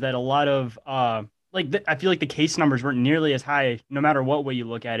too is that a lot of I feel like the case numbers weren't nearly as high no matter what way you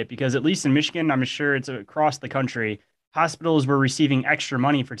look at it, because at least in Michigan, I'm sure it's across the country, hospitals were receiving extra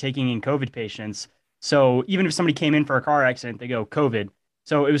money for taking in COVID patients. So even if somebody came in for a car accident, they go COVID.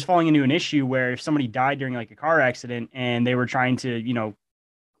 So it was falling into an issue where if somebody died during like a car accident and they were trying to,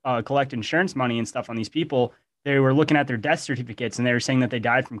 collect insurance money and stuff on these people, they were looking at their death certificates and they were saying that they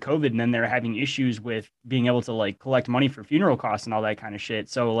died from COVID, and then they're having issues with being able to like collect money for funeral costs and all that kind of shit.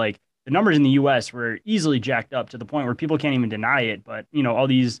 So like the numbers in the US were easily jacked up to the point where people can't even deny it. But, all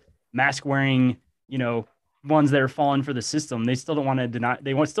these mask wearing, ones that are falling for the system, they still don't want to deny,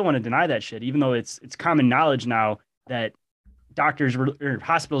 still want to deny that shit, even though it's common knowledge now that doctors or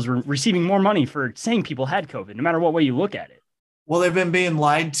hospitals were receiving more money for saying people had COVID, no matter what way you look at it. Well, they've been being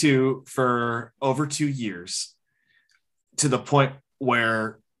lied to for over 2 years, to the point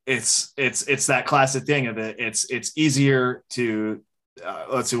where it's that classic thing of it. It's easier to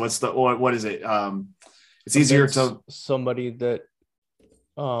let's see, what is it? It's easier to somebody that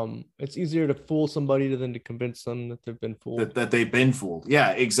it's easier to fool somebody than to convince them that they've been fooled. that they've been fooled.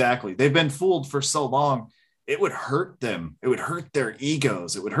 Yeah, exactly. They've been fooled for so long. It would hurt them. It would hurt their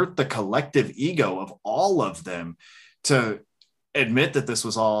egos. It would hurt the collective ego of all of them to admit that this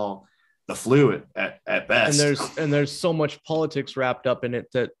was all the flu at best. And there's so much politics wrapped up in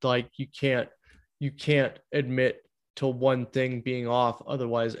it that like you can't admit to one thing being off,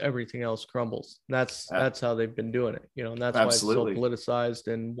 otherwise everything else crumbles. That's how they've been doing it, and that's Absolutely. why it's so politicized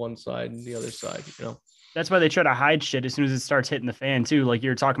in one side and the other side, That's why they try to hide shit as soon as it starts hitting the fan too. Like you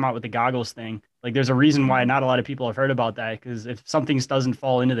were talking about with the goggles thing. Like there's a reason why not a lot of people have heard about that, because if something doesn't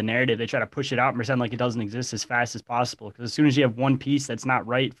fall into the narrative, they try to push it out and pretend like it doesn't exist as fast as possible. Because as soon as you have one piece that's not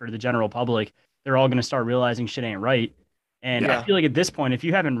right for the general public, they're all going to start realizing shit ain't right. And I feel like at this point, if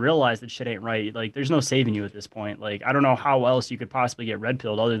you haven't realized that shit ain't right, like there's no saving you at this point. Like I don't know how else you could possibly get red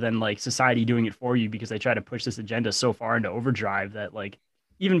pilled other than like society doing it for you, because they try to push this agenda so far into overdrive that like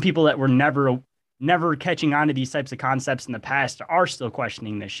even people that were never catching on to these types of concepts in the past are still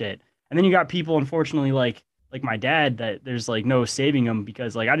questioning this shit. And then you got people, unfortunately, like my dad, that there's like no saving him,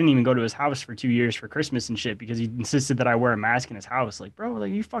 because like I didn't even go to his house for 2 years for Christmas and shit because he insisted that I wear a mask in his house. Like, bro,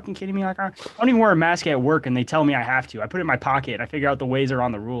 like, are you fucking kidding me? Like, I don't even wear a mask at work and they tell me I have to. I put it in my pocket. I figure out the ways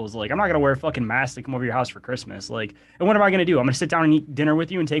around the rules. Like, I'm not going to wear a fucking mask to come over your house for Christmas. Like, and what am I going to do? I'm going to sit down and eat dinner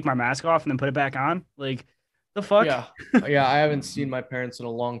with you and take my mask off and then put it back on? Like, the fuck? Yeah. I haven't seen my parents in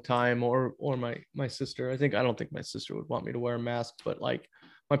a long time, or my sister. I don't think my sister would want me to wear a mask, but like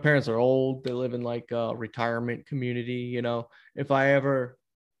my parents are old. They live in like a retirement community. If I ever,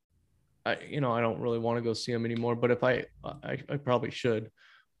 I don't really want to go see them anymore, but if I probably should.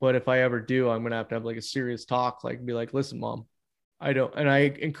 But if I ever do, I'm going to have like a serious talk, like be like, listen, mom, I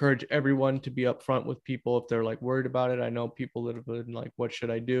encourage everyone to be upfront with people if they're like worried about it. I know people that have been like, what should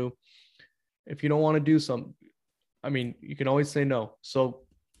I do? If you don't want to do something, you can always say no. So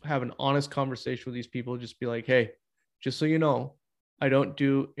have an honest conversation with these people. Just be like, hey, just so you know, I don't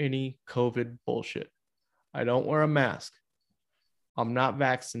do any COVID bullshit. I don't wear a mask. I'm not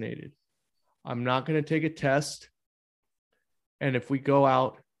vaccinated. I'm not going to take a test. And if we go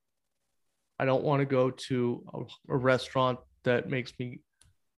out, I don't want to go to a restaurant that makes me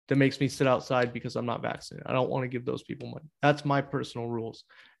sit outside because I'm not vaccinated. I don't want to give those people money. That's my personal rules.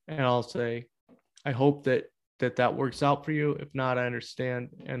 And I'll say, I hope that works out for you. If not, I understand,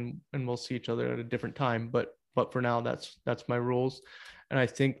 and we'll see each other at a different time. But for now, that's my rules. And I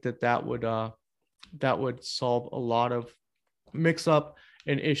think that would solve a lot of mix up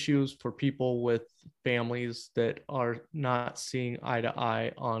and issues for people with families that are not seeing eye to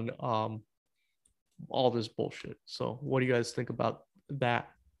eye on all this bullshit. So what do you guys think about that?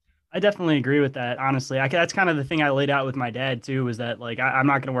 I definitely agree with that. Honestly, that's kind of the thing I laid out with my dad too, was that like, I'm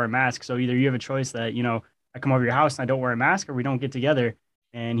not going to wear a mask. So either you have a choice that, I come over your house and I don't wear a mask, or we don't get together.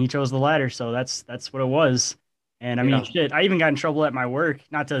 And he chose the latter. So that's what it was. And I mean, shit, I even got in trouble at my work,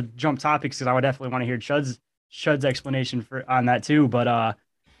 not to jump topics, because I would definitely want to hear Chud's explanation on that too. But,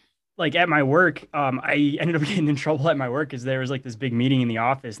 like at my work, I ended up getting in trouble at my work because there was like this big meeting in the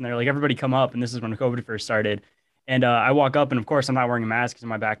office, and they're like, everybody come up. And this is when COVID first started. And I walk up, and of course I'm not wearing a mask. It's in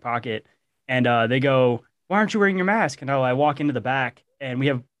my back pocket. And they go, why aren't you wearing your mask? And I walk into the back, and we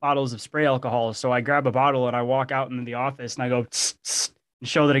have bottles of spray alcohol. So I grab a bottle and I walk out into the office, and I go, tss, tss, and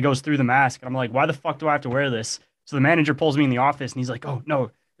show that it goes through the mask. And I'm like, why the fuck do I have to wear this? So the manager pulls me in the office, and he's like, oh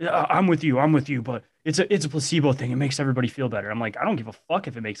no, I'm with you, but it's a placebo thing. It makes everybody feel better. I'm like, I don't give a fuck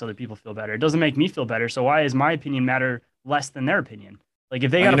if it makes other people feel better. It doesn't make me feel better. So why is my opinion matter less than their opinion? Like, if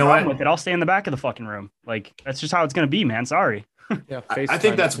they got a problem with it, I'll stay in the back of the fucking room. Like, that's just how it's going to be, man. Sorry. Yeah. I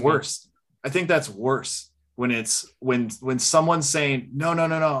think that's worse. I think that's worse when it's when someone's saying, no,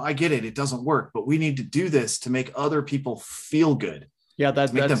 I get it. It doesn't work, but we need to do this to make other people feel good. Yeah.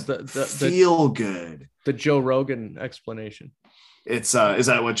 That's the feel good. The Joe Rogan explanation. It's is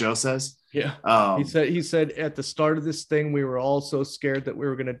that what Joe says? Yeah. He said at the start of this thing, we were all so scared that we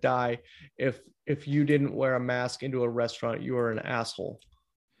were going to die. If you didn't wear a mask into a restaurant, you were an asshole.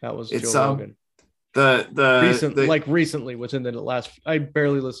 That was Joe Rogan. Recently within the last, I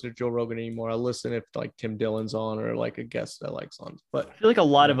barely listen to Joe Rogan anymore. I listen if like Tim Dillon's on, or like a guest I likes on. But I feel like a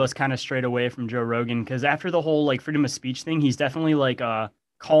lot of us kind of strayed away from Joe Rogan, because after the whole like freedom of speech thing, he's definitely like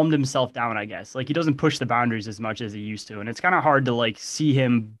calmed himself down, I guess. Like, he doesn't push the boundaries as much as he used to. And it's kind of hard to like see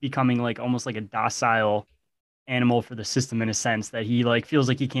him becoming like almost like a docile animal for the system, in a sense that he like feels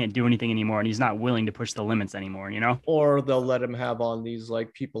like he can't do anything anymore, and he's not willing to push the limits anymore, Or they'll let him have on these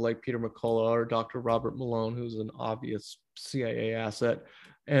like people like Peter McCullough or Dr. Robert Malone, who's an obvious CIA asset,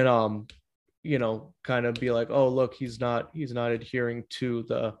 and kind of be like, oh look, he's not adhering to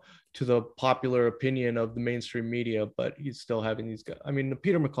the popular opinion of the mainstream media, but he's still having these guys. I mean,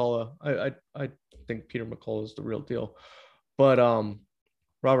 Peter McCullough, I think Peter McCullough is the real deal, but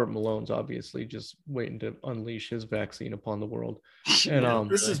Robert Malone's obviously just waiting to unleash his vaccine upon the world. And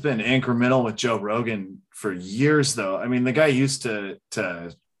this has been incremental with Joe Rogan for years, though. I mean, the guy used to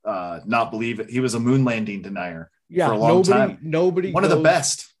not believe it. He was a moon landing denier for a long time. One of the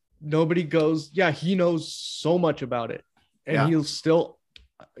best. Nobody goes, yeah, he knows so much about it, and he'll still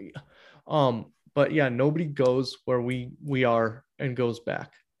but yeah, nobody goes where we are and goes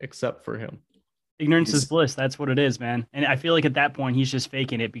back except for him. Ignorance is bliss. That's what it is, man. And I feel like at that point, he's just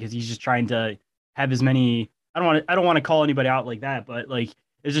faking it, because he's just trying to have as many. I don't want to call anybody out like that, but like,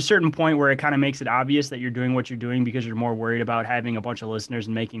 there's a certain point where it kind of makes it obvious that you're doing what you're doing because you're more worried about having a bunch of listeners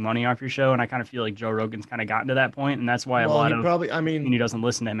and making money off your show. And I kind of feel like Joe Rogan's kind of gotten to that point, and that's why he doesn't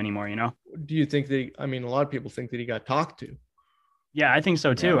listen to him anymore. Do you think that? A lot of people think that he got talked to. Yeah, I think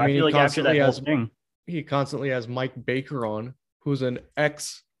so too. I feel like after that whole thing, he constantly has Mike Baker on, who's an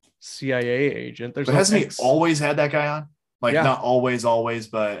ex-CIA agent. But hasn't he always had that guy on? Like, not always,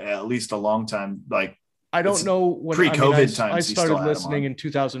 but at least a long time. Like, I don't know when pre-COVID times. I started listening in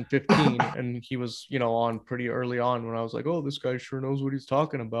 2015, and he was, on pretty early on, when I was like, oh, this guy sure knows what he's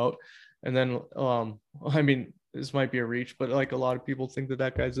talking about. And then, this might be a reach, but like a lot of people think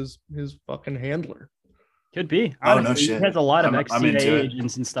that guy's his fucking handler. Could be. Honestly, oh, no shit. He has a lot of ex-CIA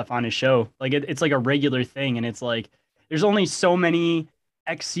agents and stuff on his show. Like, it's like a regular thing, and it's like there's only so many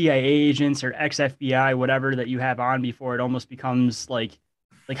ex-CIA agents or ex-FBI, whatever, that you have on before it almost becomes like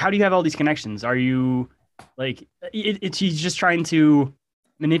how do you have all these connections? Are you like he's just trying to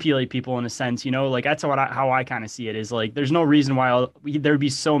manipulate people in a sense, like that's how I kind of see it, is like there's no reason why there'd be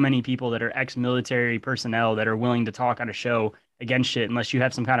so many people that are ex-military personnel that are willing to talk on a show against shit unless you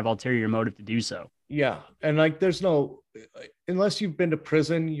have some kind of ulterior motive to do so. Yeah. And like, there's no, unless you've been to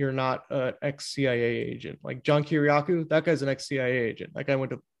prison, you're not an ex-CIA agent. Like John Kiriakou, that guy's an ex-CIA agent. That guy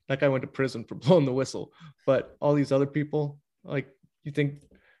went to prison for blowing the whistle. But all these other people, like, you think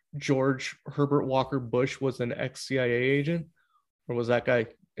George Herbert Walker Bush was an ex-CIA agent, or was that guy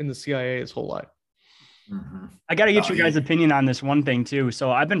in the CIA his whole life. I got to get your guys' opinion on this one thing too.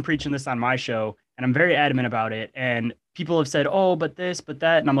 So I've been preaching this on my show and I'm very adamant about it. And people have said, oh, but this, but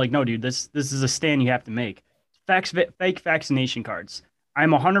that. And I'm like, no, dude, this is a stand you have to make. Fake vaccination cards.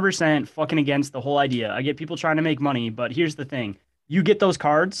 I'm 100% fucking against the whole idea. I get people trying to make money, but here's the thing. You get those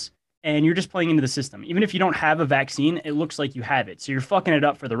cards and you're just playing into the system. Even if you don't have a vaccine, it looks like you have it. So you're fucking it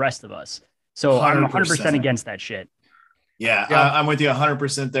up for the rest of us. So 100%. I'm 100% against that shit. Yeah, I'm with you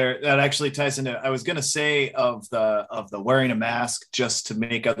 100% there. That actually ties into, I was going to say of the wearing a mask just to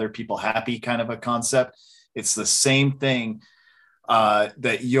make other people happy kind of a concept. It's the same thing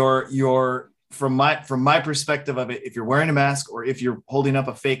that you're from my perspective of it. If you're wearing a mask or if you're holding up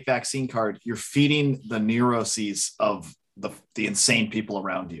a fake vaccine card, you're feeding the neuroses of the insane people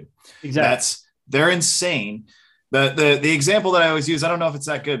around you. Exactly. They're insane. The example that I always use, I don't know if it's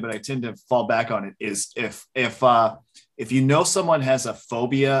that good, but I tend to fall back on it, is if you know someone has a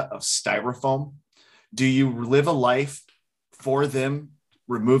phobia of styrofoam, do you live a life for them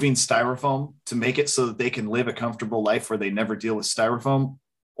removing styrofoam to make it so that they can live a comfortable life where they never deal with styrofoam?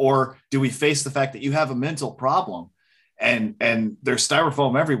 Or do we face the fact that you have a mental problem and there's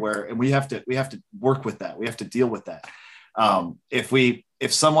styrofoam everywhere and we have to work with that. We have to deal with that.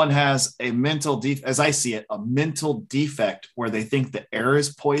 If someone has a mental as I see it, a mental defect where they think the air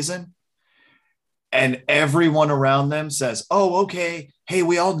is poison, and everyone around them says, oh, okay, hey,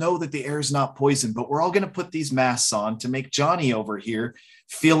 we all know that the air is not poison, but we're all going to put these masks on to make Johnny over here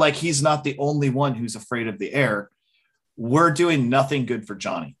feel like he's not the only one who's afraid of the air. We're doing nothing good for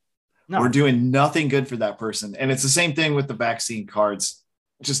Johnny. No. We're doing nothing good for that person. And it's the same thing with the vaccine cards,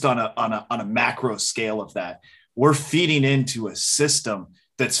 just on a macro scale of that. We're feeding into a system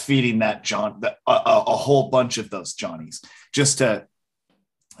that's feeding a whole bunch of those Johnnies just to,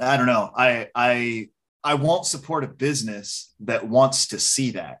 I don't know. I won't support a business that wants to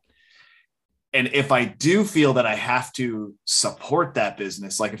see that. And if I do feel that I have to support that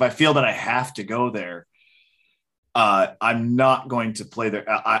business, like if I feel that I have to go there, I'm not going to play there.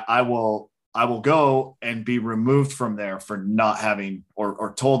 I will go and be removed from there for not having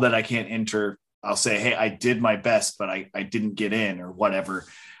or told that I can't enter. I'll say, hey, I did my best, but I didn't get in or whatever.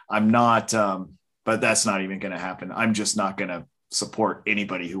 I'm not, but that's not even going to happen. I'm just not going to support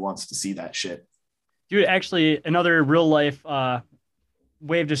anybody who wants to see that shit. Dude, actually, another real life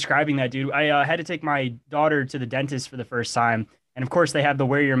way of describing that, dude. I had to take my daughter to the dentist for the first time. And of course, they have the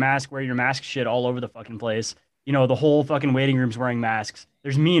wear your mask shit all over the fucking place. You know, the whole fucking waiting room's wearing masks.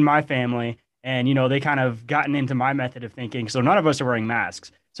 There's me and my family. And, you know, they kind of gotten into my method of thinking. So none of us are wearing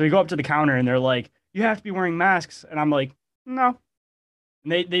masks. So we go up to the counter and they're like, you have to be wearing masks. And I'm like, no.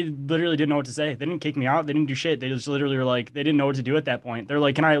 And they literally didn't know what to say. They didn't kick me out. They didn't do shit. They just literally were like, they didn't know what to do at that point. They're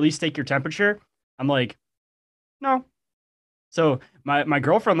like, can I at least take your temperature? I'm like, no. So my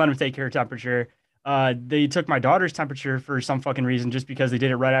girlfriend let him take her temperature. They took my daughter's temperature for some fucking reason just because they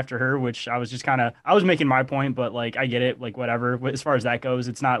did it right after her, which I was just I was making my point, but like, I get it, like whatever. As far as that goes,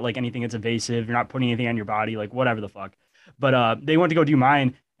 it's not like anything that's invasive. You're not putting anything on your body, like whatever the fuck. But they went to go do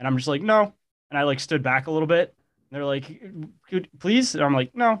mine and I'm just like, no. And I like stood back a little bit. They're like, please? And I'm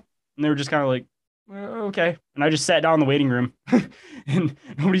like, no. And they were just kind of like, okay. And I just sat down in the waiting room and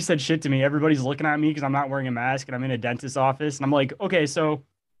nobody said shit to me. Everybody's looking at me because I'm not wearing a mask and I'm in a dentist's office. And I'm like, okay, so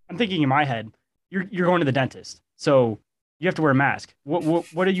I'm thinking in my head, you're going to the dentist. So you have to wear a mask.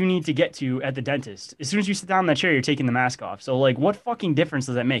 What do you need to get to at the dentist? As soon as you sit down in that chair, you're taking the mask off. So like, what fucking difference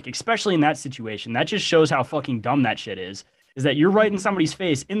does that make? Especially in that situation. That just shows how fucking dumb that shit is that you're right in somebody's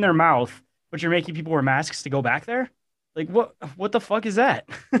face, in their mouth, but you're making people wear masks to go back there? Like, what the fuck is that?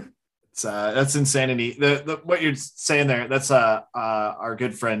 That's insanity. What you're saying there, that's our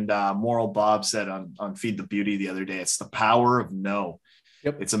good friend Moral Bob said on Feed the Beauty the other day. It's the power of no.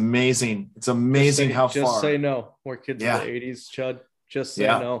 Yep. It's amazing. It's amazing how far. Just say no. We're kids in the 80s, Chud. Just say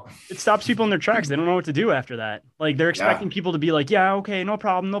no. It stops people in their tracks. They don't know what to do after that. Like, they're expecting people to be like, yeah, okay, no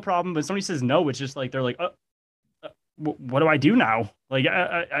problem. But somebody says no, it's just like, they're like, what do I do now? Like,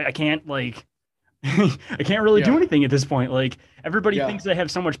 I can't, like, I can't really do anything at this point. Like, everybody thinks they have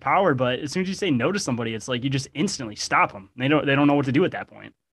so much power, but as soon as you say no to somebody, it's like you just instantly stop them. They don't know what to do at that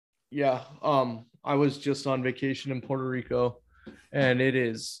point. Yeah. I was just on vacation in Puerto Rico, and it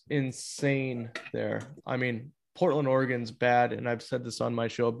is insane there. I mean, Portland, Oregon's bad, and I've said this on my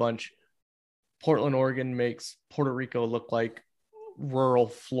show a bunch. Portland, Oregon makes Puerto Rico look like rural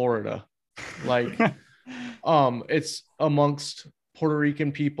Florida. Like, it's amongst Puerto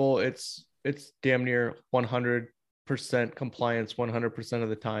Rican people. It's damn near 100% compliance 100% of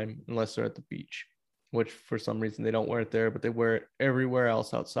the time, unless they're at the beach, which for some reason they don't wear it there, but they wear it everywhere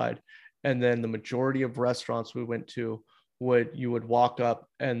else outside. And then the majority of restaurants we went to you would walk up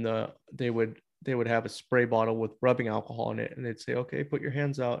and they would have a spray bottle with rubbing alcohol in it, and they'd say, okay, put your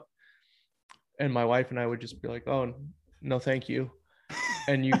hands out. And my wife and I would just be like, oh, no, thank you.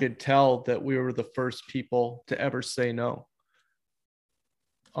 And you could tell that we were the first people to ever say no.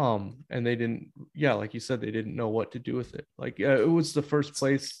 And they didn't, like you said, they didn't know what to do with it. Like, it was the first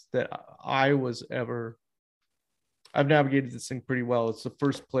place that I've navigated this thing pretty well. It's the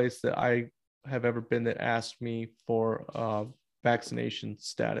first place that I have ever been that asked me for vaccination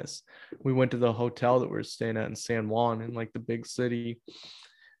status. We went to the hotel that we were staying at in San Juan, in like the big city,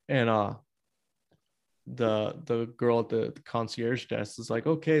 and the girl at the concierge desk is like,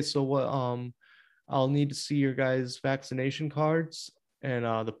 okay, so what, I'll need to see your guys' vaccination cards. And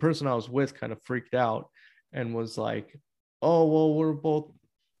the person I was with kind of freaked out and was like, oh, well, we're both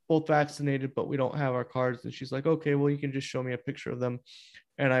vaccinated, but we don't have our cards. And she's like, okay, well, you can just show me a picture of them.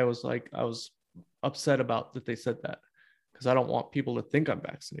 And I was upset about that they said that, because I don't want people to think I'm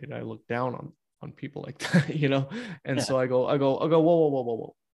vaccinated. I look down on people like that, you know? And so I go,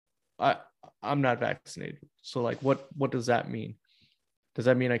 whoa. I'm not vaccinated. So like, what does that mean? Does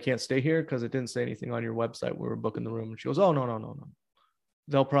that mean I can't stay here? Because it didn't say anything on your website. We were booking the room. And she goes, oh, no.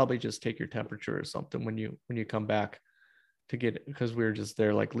 They'll probably just take your temperature or something when you come back to get it, because we were just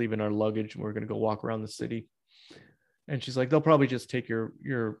there like leaving our luggage and we're going to go walk around the city. And she's like, they'll probably just take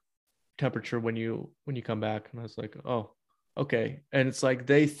your temperature when you come back. And I was like, oh, okay. And it's like,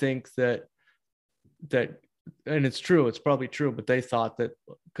 they think that, and it's true, it's probably true, but they thought that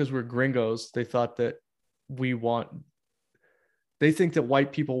because we're gringos, they thought that they think that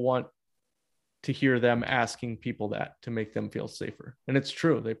white people want to hear them asking people that to make them feel safer. And it's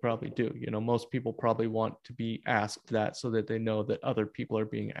true, they probably do. You know, most people probably want to be asked that so that they know that other people are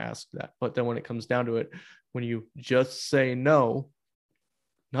being asked that. But then when it comes down to it, when you just say no,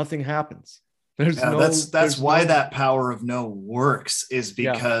 nothing happens. That's why that power of no works, is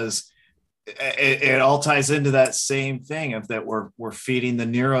because it all ties into that same thing of that we're feeding the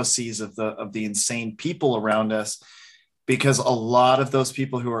neuroses of the insane people around us. Because a lot of those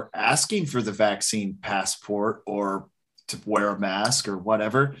people who are asking for the vaccine passport or to wear a mask or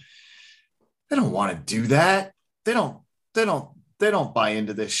whatever, they don't want to do that. They don't buy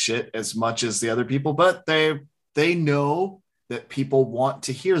into this shit as much as the other people, but they know that people want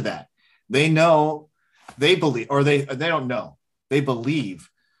to hear that. They know, they believe, or they don't know. They believe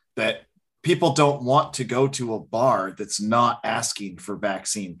that people don't want to go to a bar that's not asking for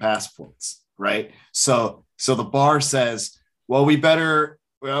vaccine passports, right? So the bar says, well, we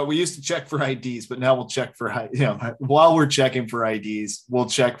used to check for IDs, but now we'll check for, while we're checking for IDs, we'll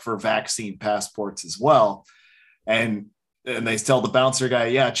check for vaccine passports as well. And they tell the bouncer guy,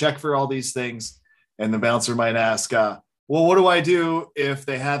 yeah, check for all these things. And the bouncer might ask, well, what do I do if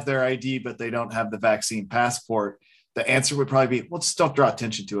they have their ID, but they don't have the vaccine passport? The answer would probably be, well, just don't draw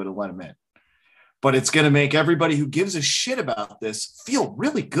attention to it and let them in. But it's going to make everybody who gives a shit about this feel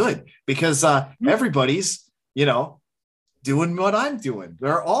really good, because everybody's, doing what I'm doing.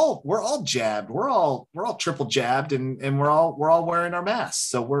 We're all jabbed. We're all triple jabbed, and we're all wearing our masks.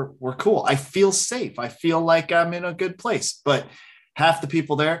 So we're cool. I feel safe. I feel like I'm in a good place. But half the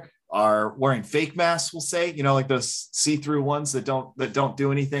people there are wearing fake masks, we'll say, like those see-through ones that don't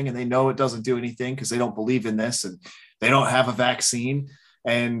do anything, and they know it doesn't do anything because they don't believe in this and they don't have a vaccine,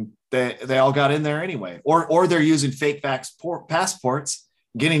 and they all got in there anyway. Or they're using fake passports,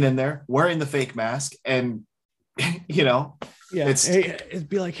 getting in there, wearing the fake mask, and it'd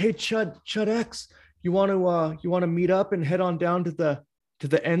be like, hey, Chud X, you want to meet up and head on down to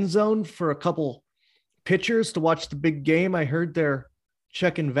the end zone for a couple pitchers to watch the big game? I heard they're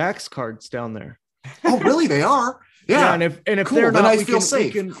checking vax cards down there. Oh, really? They are? Yeah. And if cool, they're not, I feel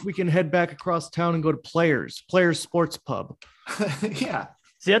safe. We can head back across town and go to Players Sports Pub. Yeah.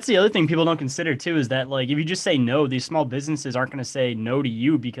 See, that's the other thing people don't consider too, is that like, if you just say no, these small businesses aren't going to say no to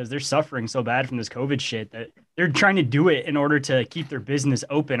you because they're suffering so bad from this COVID shit that they're trying to do it in order to keep their business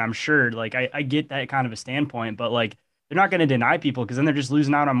open. I'm sure, like, I get that kind of a standpoint, but like, they're not going to deny people, because then they're just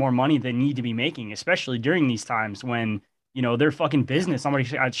losing out on more money they need to be making, especially during these times when, their fucking business, somebody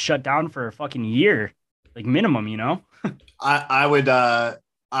got shut down for a fucking year, like minimum, I would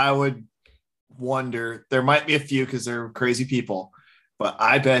wonder, there might be a few because they're crazy people, but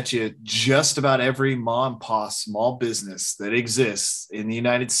I bet you just about every mom and pop small business that exists in the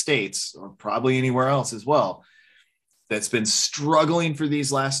United States, or probably anywhere else as well, that's been struggling for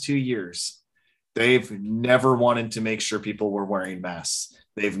these last 2 years, they've never wanted to make sure people were wearing masks.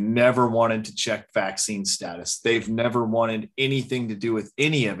 They've never wanted to check vaccine status. They've never wanted anything to do with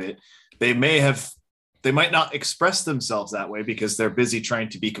any of it. They may have they might not express themselves that way because they're busy trying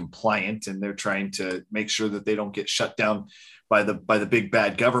to be compliant and they're trying to make sure that they don't get shut down by the big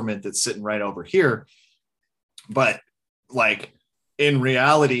bad government that's sitting right over here. But like in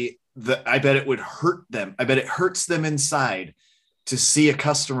reality, I bet it would hurt them. I bet it hurts them inside to see a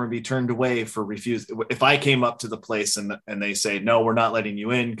customer be turned away for refuse. If I came up to the place and they say, no, we're not letting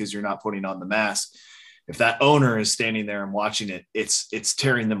you in because you're not putting on the mask. If that owner is standing there and watching it, it's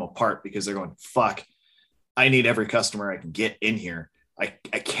tearing them apart because they're going, fuck, I need every customer I can get in here. I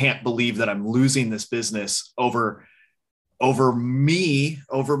can't believe that I'm losing this business over me,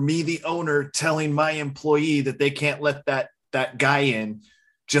 the owner, telling my employee that they can't let that guy in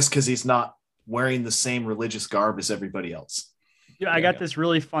just because he's not wearing the same religious garb as everybody else. Yeah, I got this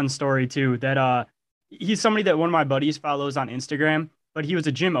really fun story too, that he's somebody that one of my buddies follows on Instagram, but he was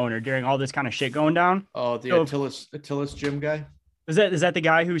a gym owner during all this kind of shit going down. Oh, the Attilis gym guy? Is that the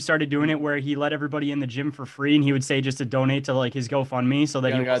guy who started doing it where he let everybody in the gym for free and he would say just to donate to like his GoFundMe so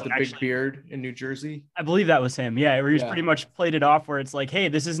that he got the big beard in New Jersey? I believe that was him. Yeah, where he's pretty much played it off where it's like, hey,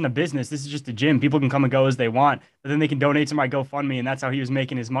 this isn't a business. This is just a gym. People can come and go as they want, but then they can donate to my GoFundMe. And that's how he was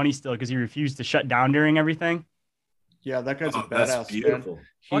making his money still because he refused to shut down during everything. Yeah, that guy's a badass. Beautiful.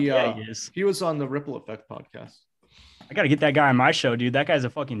 Man. He was on the Ripple Effect podcast. I got to get that guy on my show, dude. That guy's a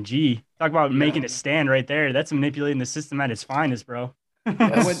fucking G. Talk about making a stand right there. That's manipulating the system at its finest, bro.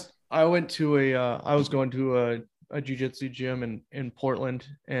 I went to I was going to a jiu-jitsu gym in Portland,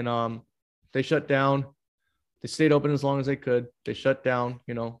 and they shut down. They stayed open as long as they could. They shut down,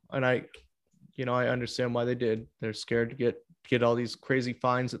 and I understand why they did. They're scared to get all these crazy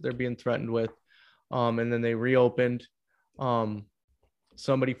fines that they're being threatened with. And then they reopened.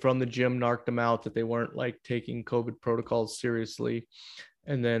 Somebody from the gym narked them out that they weren't like taking COVID protocols seriously.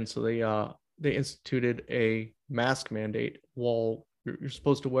 And then so they instituted a mask mandate while you're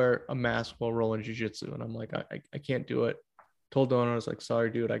supposed to wear a mask while rolling jiu-jitsu. And I'm like, I can't do it. Told the owner, I was like,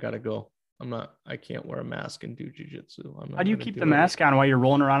 sorry, dude, I got to go. I can't wear a mask and do jiu-jitsu. How do you keep the mask on while you're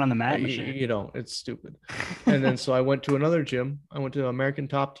rolling around on the mat? It's stupid. And then so I went to another gym. I went to American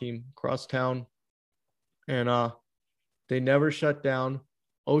Top Team across town, and they never shut down.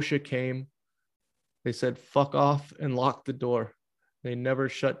 OSHA came. They said, fuck off, and locked the door. They never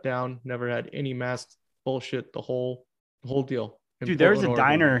shut down, never had any mask bullshit, the whole deal. Dude, there was a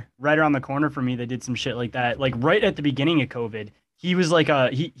diner right around the corner from me that did some shit like that. Like right at the beginning of COVID, he was like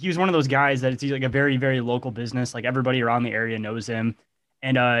he was one of those guys that it's like a very, very local business. Like everybody around the area knows him.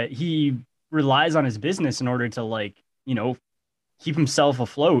 And he relies on his business in order to keep himself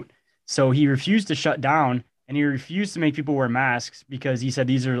afloat. So he refused to shut down, and he refused to make people wear masks because he said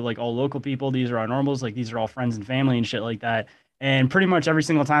these are like all local people. These are our normals. Like these are all friends and family and shit like that. And pretty much every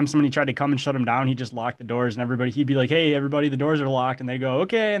single time somebody tried to come and shut him down, he just locked the doors, and he'd be like, hey, everybody, the doors are locked. And they go,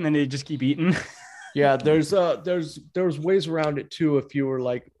 okay. And then they just keep eating. Yeah. There's ways around it too. If you were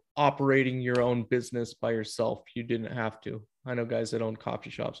like operating your own business by yourself, you didn't have to. I know guys that own coffee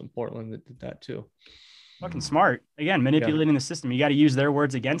shops in Portland that did that too. Fucking smart. Again, manipulating the system. You got to use their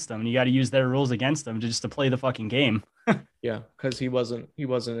words against them, and you got to use their rules against them just to play the fucking game. Yeah. Cause he wasn't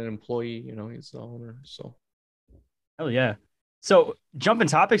an employee, he's the owner. So. Hell yeah. So jumping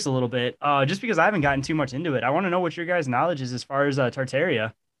topics a little bit, just because I haven't gotten too much into it, I want to know what your guys' knowledge is as far as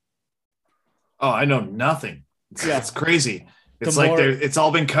Tartaria. Oh, I know nothing. It's crazy. It's it's all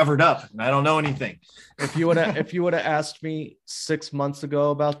been covered up, and I don't know anything. If you would have asked me 6 months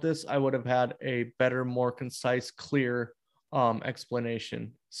ago about this, I would have had a better, more concise, clear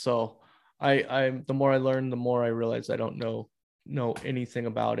explanation. So I the more I learn, the more I realize I don't know anything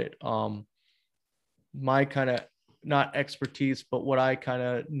about it. My kind of not expertise, but what I kind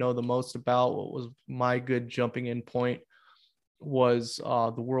of know the most about, what was my good jumping in point, was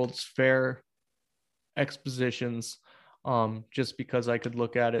the World's Fair expositions, just because I could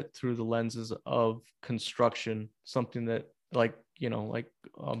look at it through the lenses of construction, something that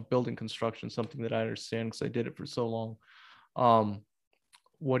building construction, something that I understand because I did it for so long.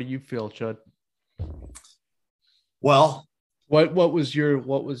 What do you feel, Chud? Well, what was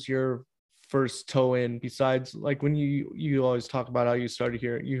your first toe in, besides like when you always talk about how you started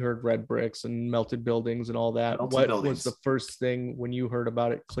here, you heard red bricks and melted buildings and all that. Was the first thing when you heard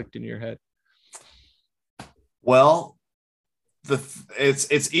about it clicked in your head? Well,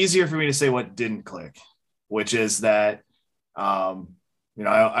 it's easier for me to say what didn't click, which is that I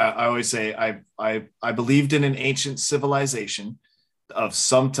always say I believed in an ancient civilization of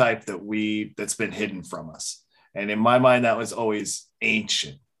some type that's been hidden from us, and in my mind that was always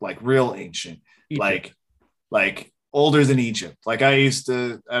ancient. Like real ancient, Egypt. like older than Egypt. Like I used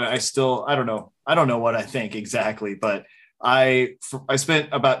to, and I don't know what I think exactly, but I spent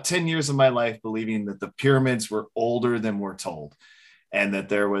about 10 years of my life believing that the pyramids were older than we're told, and that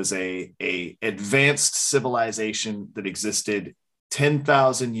there was a advanced civilization that existed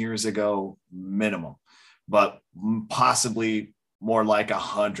 10,000 years ago minimum, but possibly more like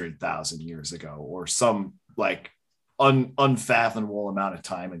 100,000 years ago, or some like unfathomable amount of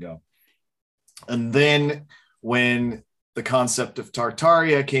time ago. And then when the concept of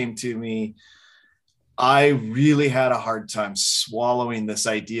Tartaria came to me, I really had a hard time swallowing this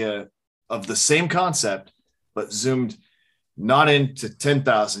idea of the same concept, but zoomed not into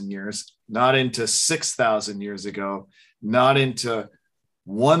 10,000 years, not into 6,000 years ago, not into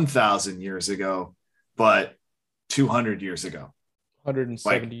 1,000 years ago, but 200 years ago.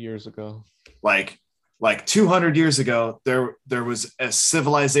 170 years ago. Like 200 years ago, there was a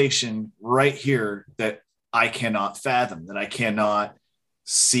civilization right here that I cannot fathom, that I cannot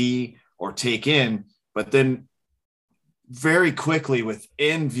see or take in. But then very quickly,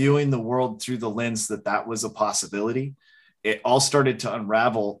 within viewing the world through the lens that was a possibility, it all started to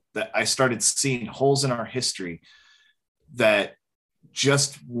unravel, that I started seeing holes in our history that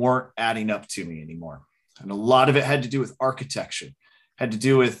just weren't adding up to me anymore. And a lot of it had to do with architecture, had to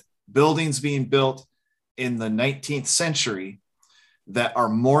do with buildings being built in the 19th century that are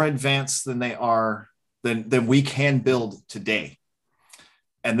more advanced than than we can build today.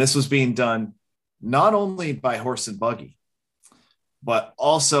 And this was being done not only by horse and buggy, but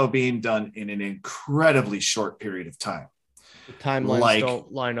also being done in an incredibly short period of time. The timelines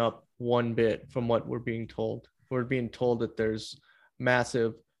don't line up one bit from what we're being told. We're being told that there's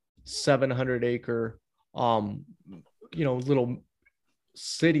massive 700-acre, little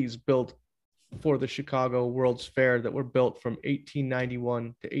cities built for the Chicago World's Fair that were built from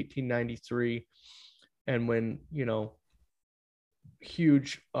 1891 to 1893. And when,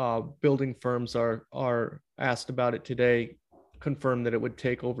 huge building firms are asked about it today, confirmed that it would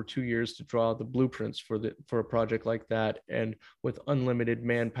take over 2 years to draw the blueprints for a project like that, and with unlimited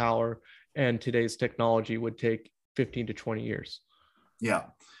manpower and today's technology would take 15 to 20 years. Yeah.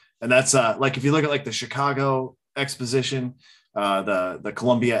 And that's like, if you look at like the Chicago Exposition, the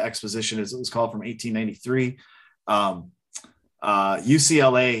Columbia Exposition, as it was called, from 1893,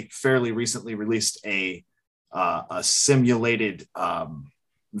 UCLA fairly recently released a simulated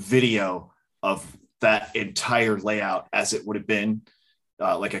video of that entire layout as it would have been,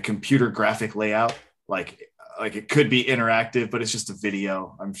 like a computer graphic layout. Like it could be interactive, but it's just a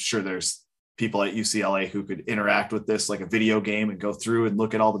video. I'm sure there's people at UCLA who could interact with this like a video game and go through and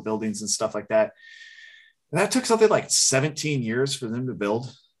look at all the buildings and stuff like that. And that took something like 17 years for them to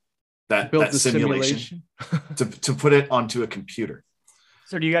build that simulation to put it onto a computer.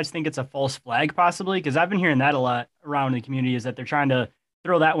 So do you guys think it's a false flag possibly? Because I've been hearing that a lot around the community, is that they're trying to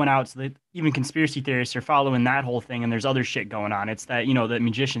throw that one out, so that even conspiracy theorists are following that whole thing, and there's other shit going on. It's that, the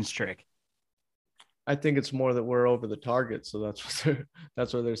magician's trick. I think it's more that we're over the target. So that's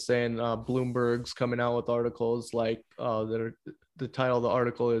what they're saying. Bloomberg's coming out with articles like the title of the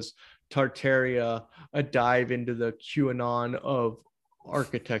article is Tartaria, a dive into the QAnon of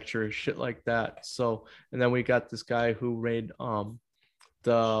architecture, shit like that. So, and then we got this guy who made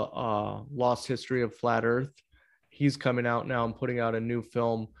the Lost History of Flat Earth. He's coming out now and putting out a new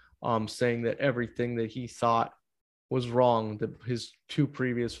film saying that everything that he thought was wrong, that his two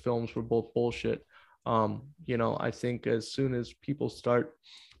previous films were both bullshit. I think as soon as people start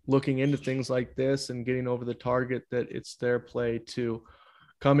looking into things like this and getting over the target, that it's their play to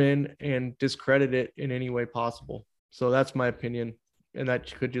come in and discredit it in any way possible. So that's my opinion. And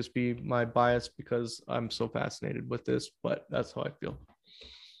that could just be my bias because I'm so fascinated with this, but that's how I feel.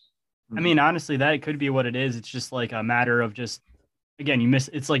 I mean, honestly, that could be what it is. It's just like a matter of just, again,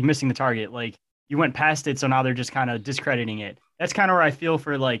 it's like missing the target. Like you went past it, so now they're just kind of discrediting it. That's kind of where I feel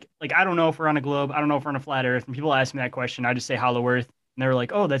for like I don't know if we're on a globe. I don't know if we're on a flat earth. And people ask me that question, I just say hollow earth. And they're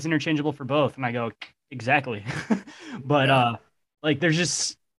like, oh, that's interchangeable for both. And I go, exactly. But like there's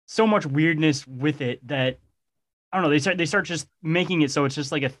just so much weirdness with it that, I don't know, they start just making it so it's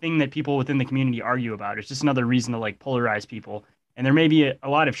just like a thing that people within the community argue about. It's just another reason to like polarize people. And there may be a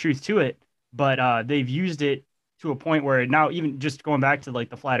lot of truth to it, but they've used it to a point where now, even just going back to like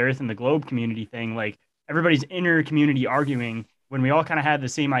the flat earth and the globe community thing, like everybody's inner community arguing when we all kind of had the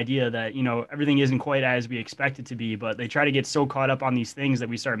same idea that, everything isn't quite as we expect it to be, but they try to get so caught up on these things that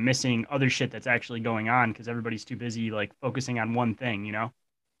we start missing other shit that's actually going on because everybody's too busy like focusing on one thing,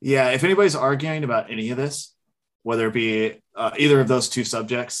 Yeah. If anybody's arguing about any of this, whether it be either of those two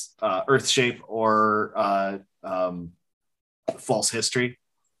subjects, earth shape or false history,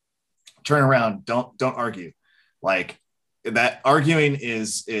 turn around, don't argue. Like that arguing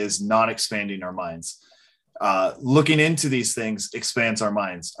is not expanding our minds. looking into these things expands our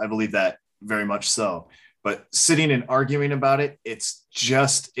minds. I believe that very much so. But sitting and arguing about it, it's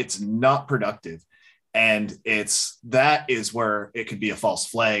not productive. And that is where it could be a false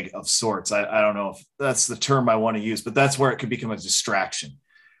flag of sorts. I don't know if that's the term I want to use, but that's where it could become a distraction,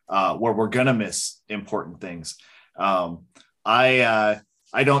 where we're going to miss important things. I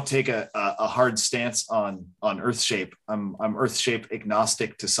don't take a hard stance on earth shape. I'm earth shape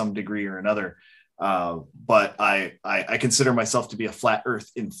agnostic to some degree or another. But I consider myself to be a flat earth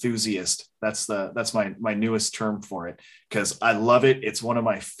enthusiast. That's my newest term for it, because I love it. It's one of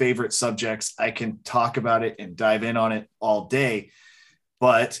my favorite subjects. I can talk about it and dive in on it all day.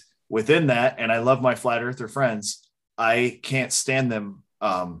 But within that, and I love my flat earther friends, I can't stand them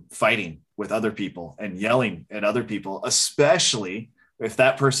fighting with other people and yelling at other people, especially if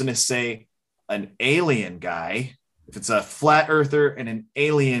that person is, say, an alien guy. If it's a flat earther and an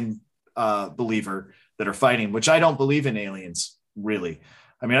alien believer that are fighting, which I don't believe in aliens, really.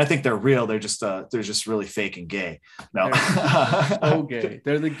 I mean, I think they're real. They're just really fake and gay. No, so gay.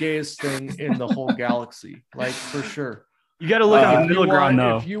 They're the gayest thing in the whole galaxy, like, for sure. You got to look at the middle ground,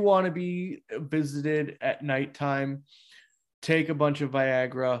 though. If you want to be visited at nighttime, take a bunch of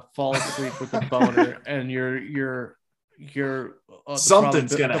Viagra, fall asleep with a boner, and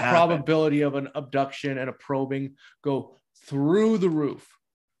something's gonna happen. The probability of an abduction and a probing go through the roof.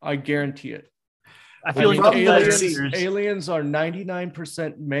 I guarantee it. I feel like aliens are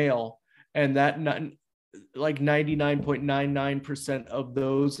 99% male, and that like 99.99% of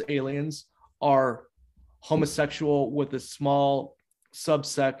those aliens are homosexual with a small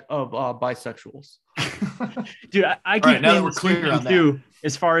subsect of bisexuals. Dude, I keep right, now that we're clear on too.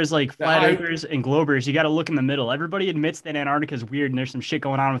 As far as like flat earthers and globers, you got to look in the middle. Everybody admits that Antarctica is weird and there's some shit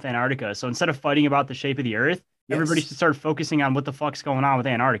going on with Antarctica. So instead of fighting about the shape of the Earth, everybody should start focusing on what the fuck's going on with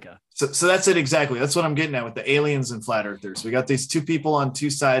Antarctica. So that's it exactly. That's what I'm getting at with the aliens and flat earthers. We got these two people on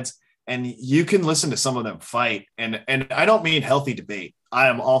two sides, and you can listen to some of them fight. And I don't mean healthy debate. I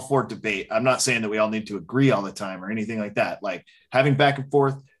am all for debate. I'm not saying that we all need to agree all the time or anything like that. Like, having back and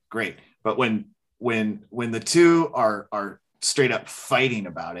forth, great. But when the two are straight up fighting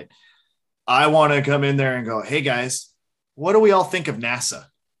about it, I want to come in there and go, hey guys, what do we all think of NASA?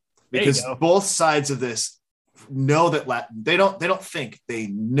 Because both sides of this know that they don't think, they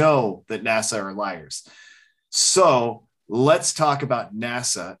know that NASA are liars. So let's talk about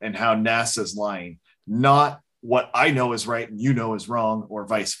NASA and how NASA's lying, not what I know is right and you know is wrong, or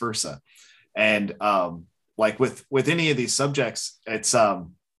vice versa. And like with any of these subjects, it's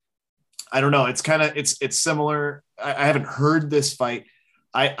I don't know, it's kind of it's similar. I haven't heard this fight.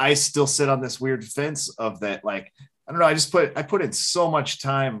 I still sit on this weird fence of that. Like, I don't know, I put in so much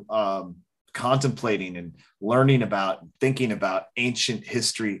time contemplating and learning about, thinking about ancient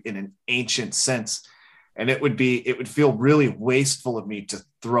history in an ancient sense. And it would feel really wasteful of me to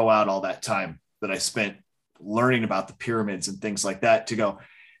throw out all that time that I spent learning about the pyramids and things like that to go,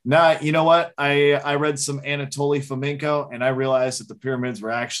 nah, you know what? I read some Anatoly Fomenko and I realized that the pyramids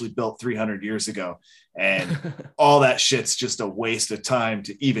were actually built 300 years ago. And all that shit's just a waste of time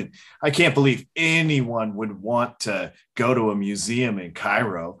to even, I can't believe anyone would want to go to a museum in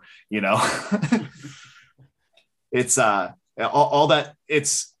Cairo, you know? It's all that,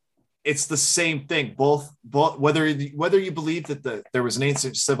 it's the same thing. Both whether you believe that there was an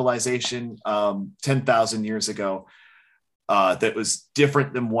ancient civilization 10,000 years ago that was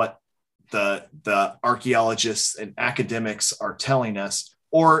different than what the archaeologists and academics are telling us,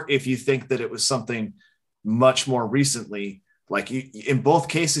 or if you think that it was something much more recently, like in both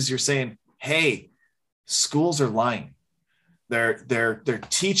cases, you're saying, hey, schools are lying. They're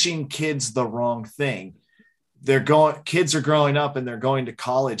teaching kids the wrong thing. Kids are growing up and they're going to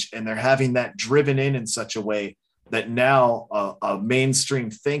college and they're having that driven in such a way that now a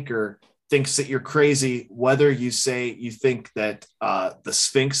mainstream thinker thinks that you're crazy, whether you say you think that the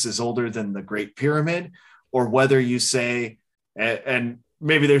Sphinx is older than the Great Pyramid, or whether you say, and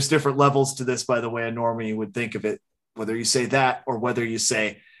maybe there's different levels to this, by the way, a normie would think of it, whether you say that, or whether you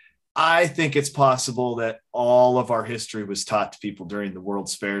say, I think it's possible that all of our history was taught to people during the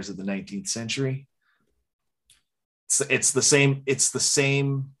World's Fairs of the 19th century. It's the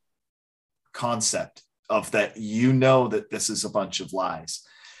same concept of that, that this is a bunch of lies.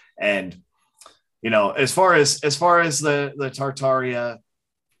 And, you know, as far as the Tartaria,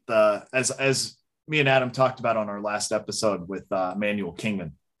 as me and Adam talked about on our last episode with Manuel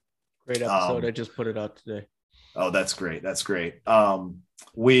Kingman. Great episode. I just put it out today. Oh, that's great. That's great.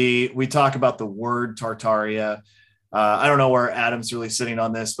 We talk about the word Tartaria. I don't know where Adam's really sitting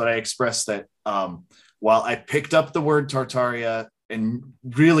on this, but I expressed that while I picked up the word Tartaria and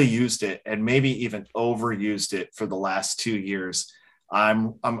really used it, and maybe even overused it for the last 2 years.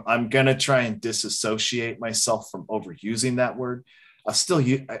 I'm going to try and disassociate myself from overusing that word.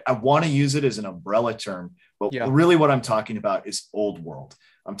 I want to use it as an umbrella term, but really what I'm talking about is old world.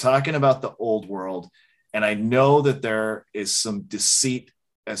 I'm talking about the old world. And I know that there is some deceit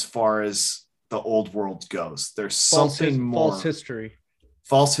as far as the old world goes. There's something more.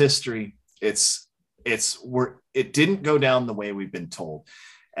 False history. It didn't go down the way we've been told.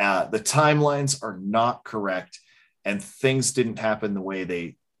 The timelines are not correct, and things didn't happen the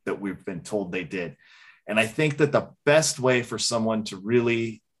way that we've been told they did. And I think that the best way for someone to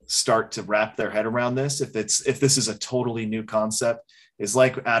really start to wrap their head around this, if this is a totally new concept, is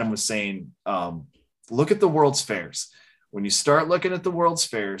like Adam was saying, look at the World's Fairs. When you start looking at the World's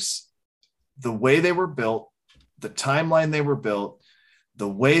Fairs, the way they were built, the timeline they were built, the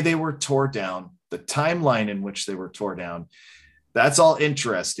way they were tore down, the timeline in which they were tore down, that's all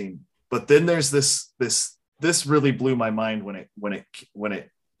interesting. But then there's this really blew my mind when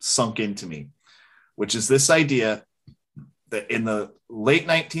it sunk into me, which is this idea that in the late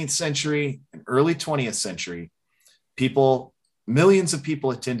 19th century and early 20th century, millions of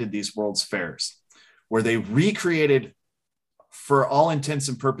people attended these World's Fairs, where they recreated, for all intents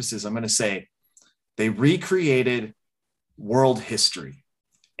and purposes, I'm going to say, they recreated world history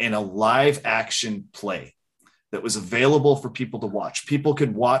in a live action play that was available for people to watch. People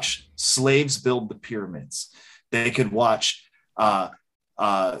could watch slaves build the pyramids. They could watch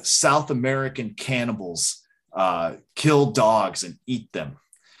South American cannibals kill dogs and eat them.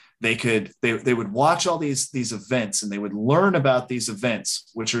 They would watch all these events, and they would learn about these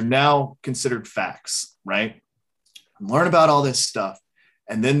events, which are now considered facts, right? Learn about all this stuff.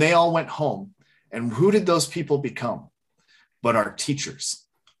 And then they all went home. And who did those people become? But our teachers,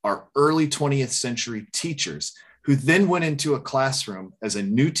 our early 20th century teachers, who then went into a classroom as a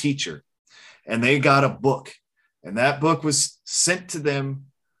new teacher, and they got a book. And that book was sent to them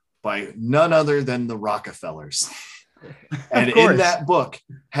by none other than the Rockefellers. And in that book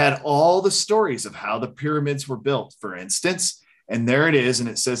had all the stories of how the pyramids were built, for instance. And there it is. And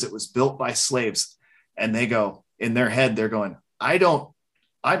it says it was built by slaves. And they go, in their head, they're going, I'm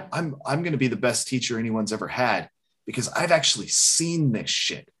going to be the best teacher anyone's ever had, because I've actually seen this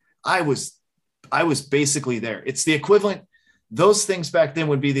shit. I was basically there. It's the equivalent. Those things back then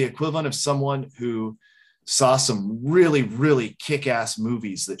would be the equivalent of someone who saw some really, really kick-ass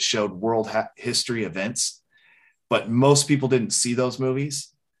movies that showed world history events, but most people didn't see those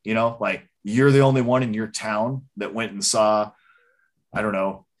movies. You know, like, you're the only one in your town that went and saw, I don't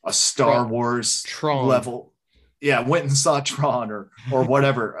know, a Star Wars level. Yeah, went and saw Tron or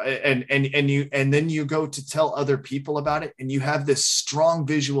whatever. and then you go to tell other people about it, and you have this strong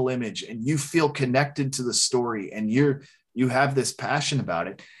visual image, and you feel connected to the story, and you have this passion about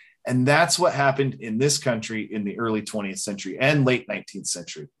it. And that's what happened in this country in the early 20th century and late 19th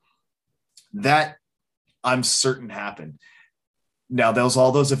century. That, I'm certain, happened. Now,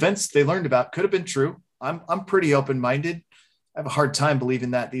 all those events they learned about could have been true. I'm pretty open-minded. I have a hard time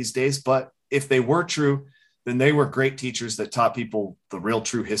believing that these days, but if they were true, then they were great teachers that taught people the real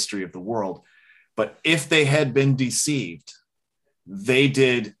true history of the world. But if they had been deceived, they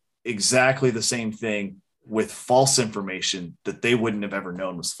did exactly the same thing with false information that they wouldn't have ever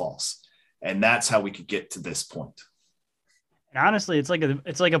known was false. And that's how we could get to this point. And honestly, it's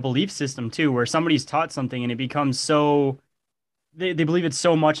like a belief system too, where somebody's taught something and it becomes so, they believe it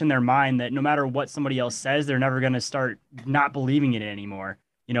so much in their mind that no matter what somebody else says, they're never going to start not believing it anymore.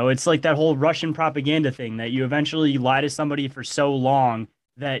 You know, it's like that whole Russian propaganda thing that you eventually lie to somebody for so long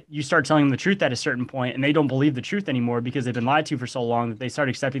that you start telling them the truth at a certain point, and they don't believe the truth anymore because they've been lied to for so long that they start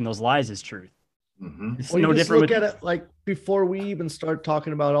accepting those lies as truth. Mm-hmm. It's no different. Look at it, like, before we even start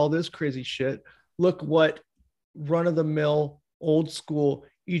talking about all this crazy shit, look what run-of-the-mill, old school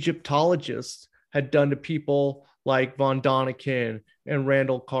Egyptologists had done to people like von Däniken and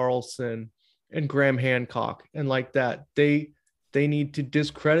Randall Carlson and Graham Hancock and like that. They need to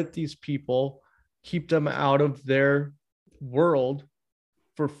discredit these people, keep them out of their world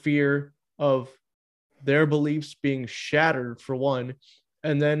for fear of their beliefs being shattered, for one,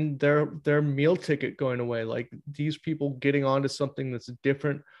 and then their meal ticket going away. Like, these people getting onto something that's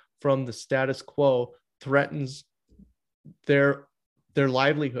different from the status quo threatens their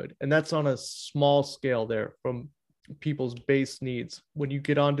livelihood. And that's on a small scale there, from people's base needs. When you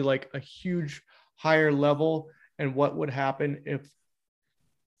get onto like a huge higher level, and what would happen if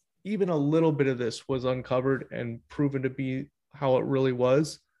even a little bit of this was uncovered and proven to be how it really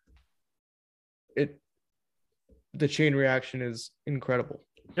was, the chain reaction is incredible.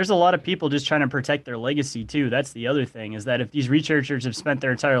 There's a lot of people just trying to protect their legacy too. That's the other thing, is that if these researchers have spent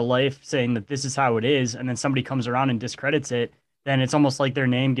their entire life saying that this is how it is, and then somebody comes around and discredits it, then it's almost like their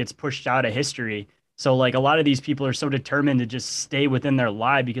name gets pushed out of history. So like a lot of these people are so determined to just stay within their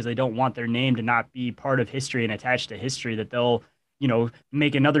lie because they don't want their name to not be part of history and attached to history, that they'll,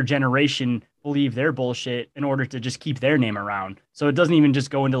 make another generation believe their bullshit in order to just keep their name around. So it doesn't even just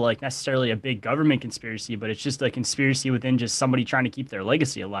go into like necessarily a big government conspiracy, but it's just a conspiracy within just somebody trying to keep their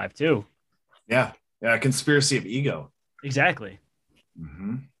legacy alive too. Yeah. Yeah. Conspiracy of ego. Exactly.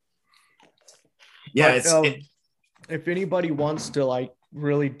 Mm-hmm. Yeah. But, if anybody wants to like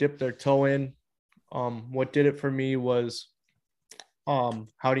really dip their toe in, what did it for me was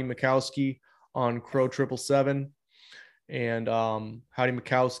Howdy Mikowski on Crow 777 and Howdy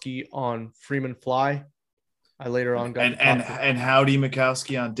Mikowski on Freeman Fly. I later on got and Howdy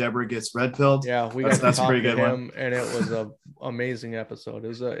Mikowski on Deborah Gets Red Pilled. Yeah, we got that's to a pretty talk good to him, one. and it was a amazing episode.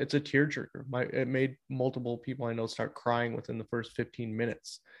 It's a tearjerker. It made multiple people I know start crying within the first 15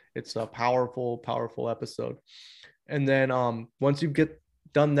 minutes. It's a powerful episode. And then once you get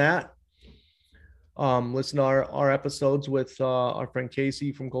done that, listen to our episodes with our friend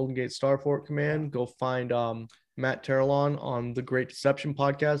Casey from Golden Gate Starfort Command. Go find Matt Terrellon on the Great Deception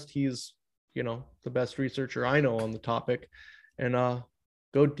podcast. He's the best researcher I know on the topic, and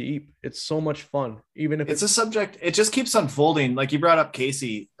go deep. It's so much fun. Even if it's a subject, it just keeps unfolding. Like you brought up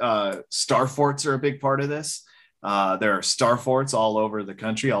Casey, star forts are a big part of this. There are star forts all over the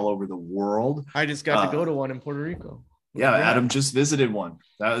country, all over the world. I just got to go to one in Puerto Rico. Yeah, Adam just visited one.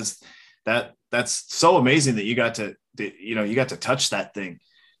 That's so amazing that you got to touch that thing.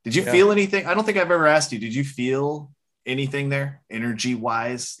 Did you feel anything? I don't think I've ever asked you. Did you feel anything there, energy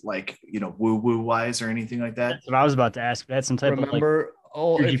wise, like woo woo wise or anything like that? That's what I was about to ask. That's some type of like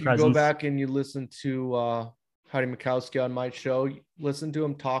if you presence. go back and you listen to Howdy Mikowski on my show, listen to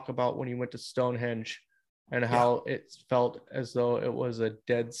him talk about when he went to Stonehenge and how it felt as though it was a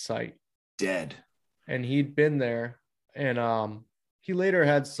dead site. Dead. And he'd been there, and he later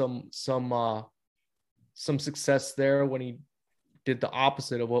had some success there when he did the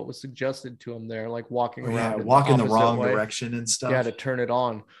opposite of what was suggested to him there, like walking around, walking the wrong direction and stuff. Yeah, to turn it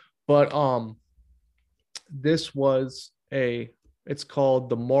on. But this was it's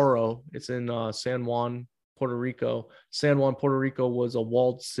called the Morro. It's in San Juan, Puerto Rico. San Juan, Puerto Rico was a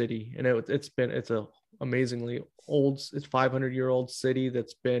walled city, and it's a amazingly old, it's 500-year-old city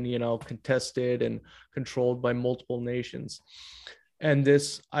that's been contested and controlled by multiple nations. And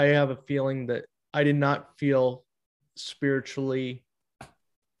this, I have a feeling that I did not feel spiritually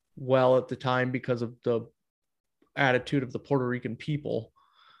well at the time because of the attitude of the Puerto Rican people.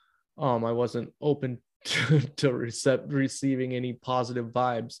 I wasn't open to receiving any positive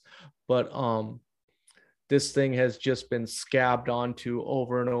vibes, but this thing has just been scabbed onto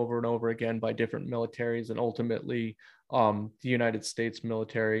over and over and over again by different militaries, and ultimately the United States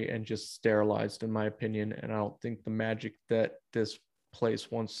military, and just sterilized, in my opinion. And I don't think the magic that this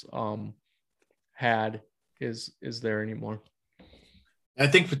place once had is there anymore. I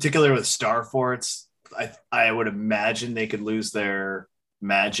think particularly with star forts, I would imagine they could lose their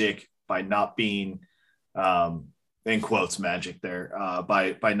magic by not being in quotes magic there,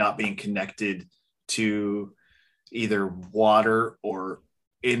 by not being connected to either water or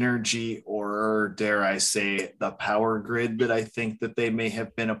energy, or dare I say the power grid that I think that they may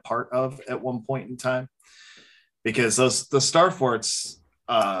have been a part of at one point in time. Because the star forts,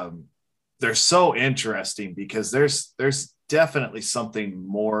 they're so interesting because there's definitely something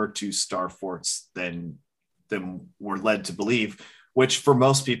more to star forts than we're led to believe, which for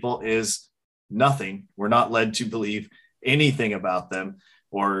most people is nothing. We're not led to believe anything about them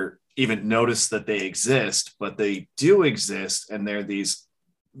or even notice that they exist, but they do exist. And they're these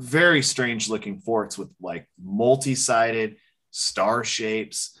very strange looking forts with like multi-sided star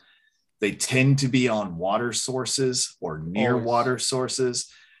shapes. They tend to be on water sources or near water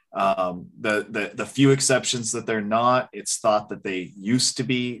sources. The few exceptions that they're not, it's thought that they used to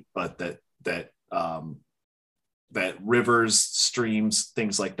be, but that rivers, streams,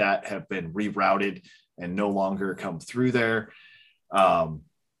 things like that have been rerouted and no longer come through there.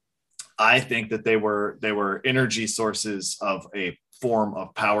 I think that they were energy sources of a form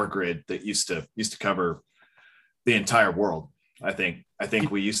of power grid that used to cover the entire world. I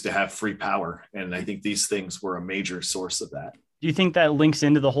think we used to have free power, and I think these things were a major source of that. Do you think that links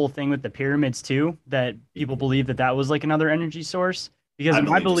into the whole thing with the pyramids too? That people believe that was like another energy source? Because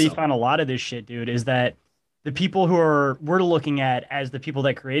my belief on a lot of this shit, dude, is that the people who we're looking at as the people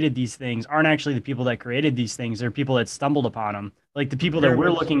that created these things aren't actually the people that created these things. They're people that stumbled upon them. Like the people that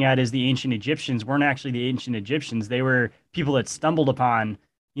we're looking at as the ancient Egyptians weren't actually the ancient Egyptians. They were people that stumbled upon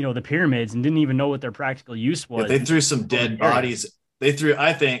the pyramids and didn't even know what their practical use was. Yeah, they threw some dead bodies.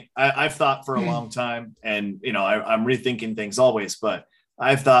 I've thought for a long time, and I'm rethinking things always, but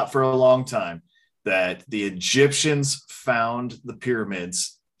I've thought for a long time that the Egyptians found the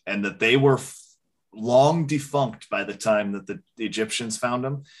pyramids and that they were long defunct by the time that the Egyptians found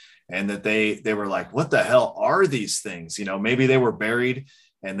them, and that they were like, what the hell are these things? Maybe they were buried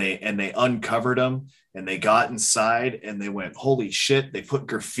and they uncovered them and they got inside and they went, holy shit. They put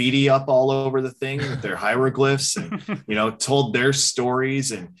graffiti up all over the thing with their hieroglyphs and, told their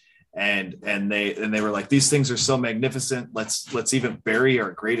stories and they were like, these things are so magnificent. Let's even bury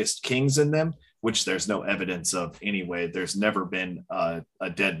our greatest kings in them, which there's no evidence of anyway. There's never been a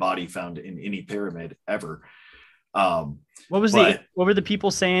dead body found in any pyramid ever. What were the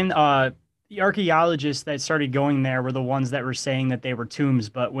people saying? The archaeologists that started going there were the ones that were saying that they were tombs.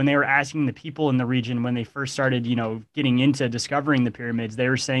 But when they were asking the people in the region, when they first started, getting into discovering the pyramids, they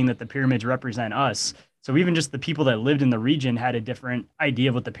were saying that the pyramids represent us. So even just the people that lived in the region had a different idea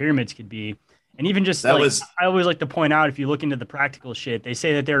of what the pyramids could be. And even just I always like to point out, if you look into the practical shit, they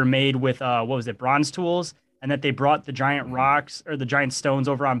say that they were made with, bronze tools, and that they brought the giant rocks or the giant stones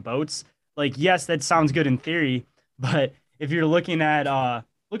over on boats. Like, yes, that sounds good in theory, but if you're looking at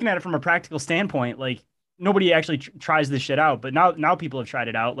it from a practical standpoint, like nobody actually tries this shit out, but now people have tried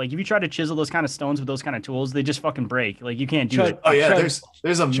it out. Like if you try to chisel those kind of stones with those kind of tools, they just fucking break. Like you can't do it. Oh yeah,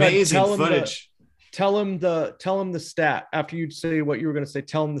 there's amazing footage. Tell him the stat after you say what you were going to say.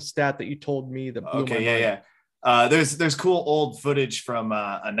 Tell him the stat that you told me that blew my mind. There's cool old footage from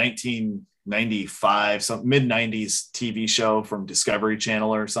a 1995, some mid 90s TV show from Discovery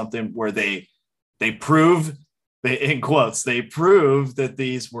Channel or something where they prove that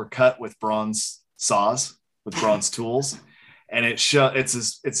these were cut with bronze saws, with bronze tools, and it's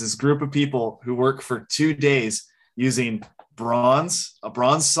this group of people who work for 2 days using a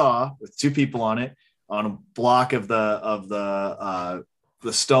bronze saw with two people on it on a block of the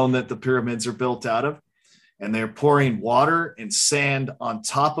stone that the pyramids are built out of, and they're pouring water and sand on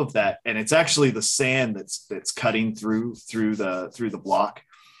top of that, and it's actually the sand that's cutting through the block.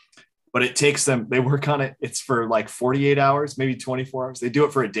 But it takes them, they work on it. It's for like 48 hours, maybe 24 hours. They do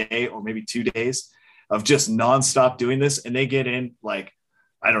it for a day or maybe 2 days of just nonstop doing this. And they get in like,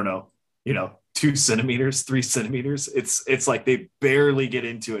 I don't know, 2 centimeters, 3 centimeters. It's like they barely get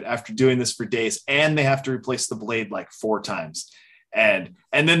into it after doing this for days. And they have to replace the blade like 4 times. And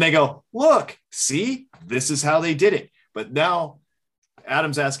then they go, look, see, this is how they did it. But now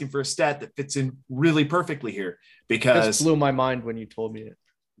Adam's asking for a stat that fits in really perfectly here, because that blew my mind when you told me it.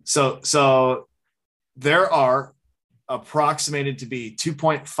 So there are approximated to be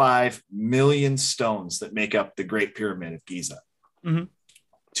 2.5 million stones that make up the Great Pyramid of Giza. Mm-hmm.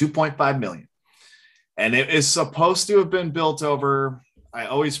 2.5 million. And it is supposed to have been built over, I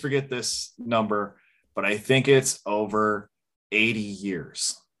always forget this number, but I think it's over 80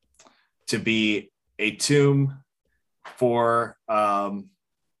 years to be a tomb for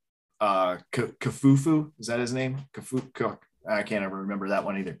Khufu. Is that his name? Khufu. I can't ever remember that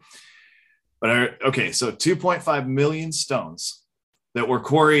one either. But okay, so 2.5 million stones that were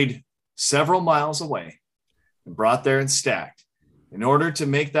quarried several miles away and brought there and stacked. In order to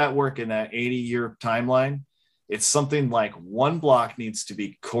make that work in that 80-year timeline, it's something like 1 block needs to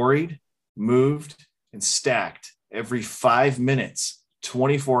be quarried, moved, and stacked every 5 minutes,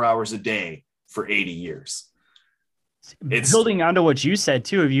 24 hours a day for 80 years. It's building onto what you said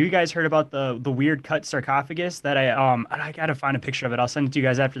too. Have you guys heard about the weird cut sarcophagus that I gotta find a picture of it. I'll send it to you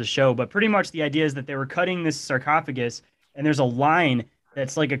guys after the show. But pretty much the idea is that they were cutting this sarcophagus and there's a line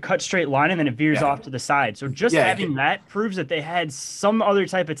that's like a cut straight line and then it veers off to the side. So just having that proves that they had some other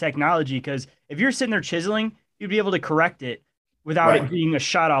type of technology, because if you're sitting there chiseling, you'd be able to correct it without it being a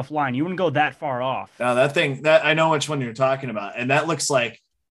shot off line. You wouldn't go that far off. Now that I know which one you're talking about, and that looks like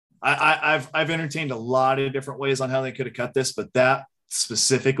I've entertained a lot of different ways on how they could have cut this, but that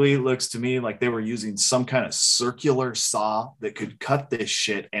specifically looks to me like they were using some kind of circular saw that could cut this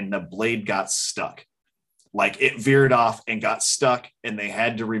shit, and the blade got stuck. Like it veered off and got stuck, and they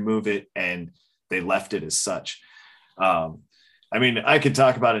had to remove it, and they left it as such. I mean, I could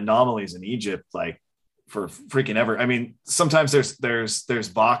talk about anomalies in Egypt like for freaking ever. I mean, sometimes there's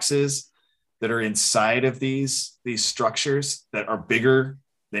boxes that are inside of these structures that are bigger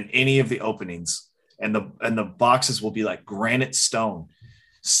than any of the openings, and the boxes will be like granite stone,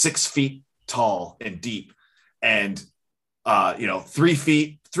 6 feet tall and deep, and 3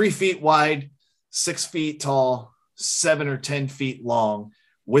 feet wide, 6 feet tall, 7 or 10 feet long,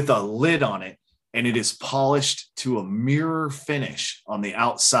 with a lid on it, and it is polished to a mirror finish on the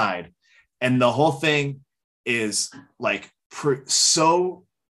outside, and the whole thing is like so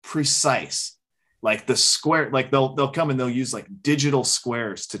precise. Like the square, like they'll come and they'll use like digital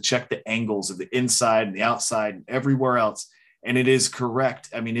squares to check the angles of the inside and the outside and everywhere else. And it is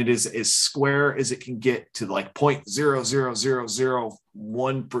correct. I mean, it is as square as it can get to like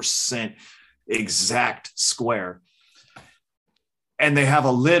 0.00001% exact square. And they have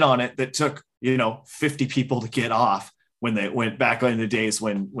a lid on it that took, 50 people to get off when they went back in the days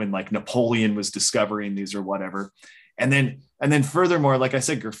when like Napoleon was discovering these or whatever. And then furthermore, like I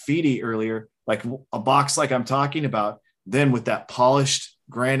said, graffiti earlier, like a box like I'm talking about, then with that polished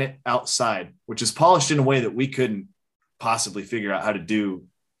granite outside, which is polished in a way that we couldn't possibly figure out how to do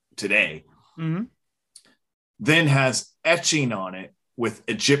today, then has etching on it with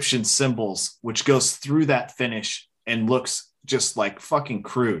Egyptian symbols, which goes through that finish and looks just like fucking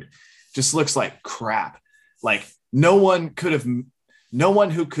crude, just looks like crap. Like no one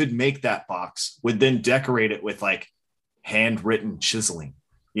who could make that box would then decorate it with like handwritten chiseling,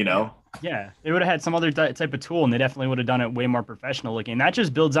 Yeah, they would have had some other type of tool, and they definitely would have done it way more professional looking. That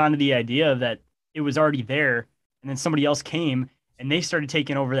just builds onto the idea that it was already there, and then somebody else came and they started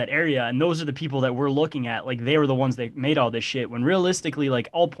taking over that area, and those are the people that we're looking at. Like they were the ones that made all this shit. When realistically, like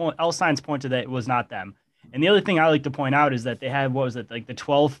all signs point to that it was not them. And the other thing I like to point out is that they had, what was it, like the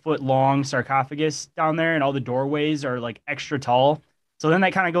 12-foot long sarcophagus down there, and all the doorways are like extra tall. So then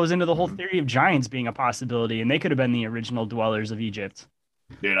that kind of goes into the whole theory of giants being a possibility, and they could have been the original dwellers of Egypt.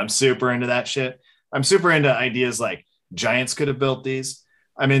 Dude, I'm super into that shit. I'm super into ideas like giants could have built these.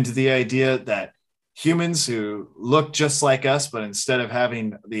 I'm into the idea that humans who look just like us, but instead of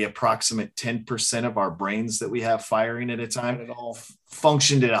having the approximate 10% of our brains that we have firing at a time,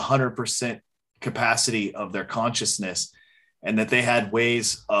 functioned at 100% capacity of their consciousness, and that they had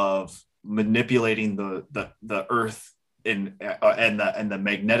ways of manipulating the earth and the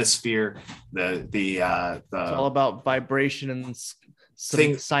magnetosphere, it's all about vibration and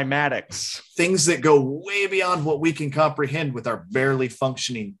cymatics, things that go way beyond what we can comprehend with our barely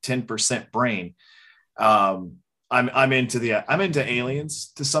functioning 10% brain. I'm into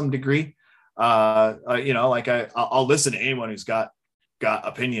aliens to some degree. I'll listen to anyone who's got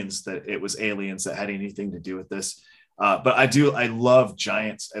opinions that it was aliens that had anything to do with this. But I love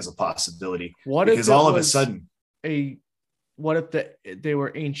giants as a possibility. What because if all of a sudden they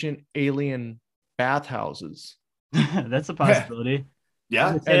were ancient alien bathhouses? That's a possibility.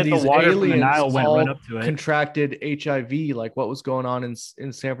 Yeah. And the water from the Nile went right up to it. Contracted HIV, like what was going on in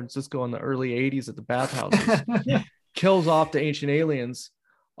San Francisco in the early 80s at the bathhouses. Kills off the ancient aliens,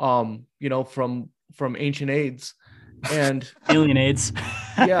 from ancient AIDS and alien AIDS.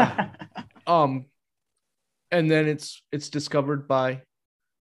 Yeah. And then it's discovered by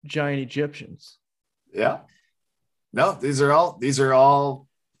giant Egyptians. Yeah. No, these are all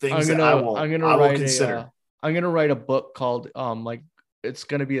things I will consider. I'm gonna write a book called it's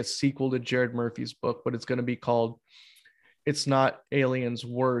gonna be a sequel to Jared Murphy's book, but it's gonna be called "It's Not Aliens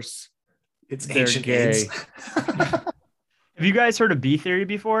Worse, It's They're Ancient Gay." AIDS. Have you guys heard of B theory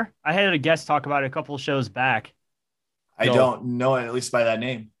before? I had a guest talk about it a couple of shows back. I don't know it, at least by that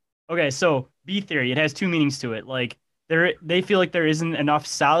name. Okay, so B theory, it has two meanings to it. Like they feel like there isn't enough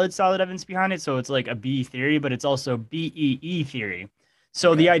solid evidence behind it, so it's like a B theory, but it's also BEE theory.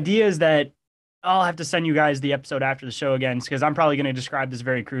 So the idea is that I'll have to send you guys the episode after the show again, because I'm probably going to describe this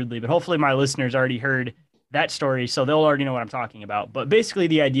very crudely, but hopefully my listeners already heard that story, so they'll already know what I'm talking about. But basically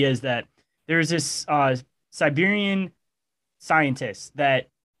the idea is that there's this Siberian scientist that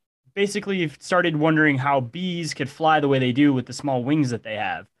basically started wondering how bees could fly the way they do with the small wings that they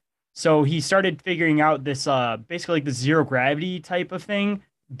have. So he started figuring out this basically like the zero gravity type of thing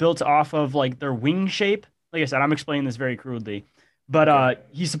built off of like their wing shape. Like I said, I'm explaining this very crudely. But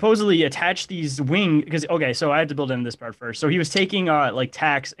he supposedly attached these so I had to build in this part first. So he was taking like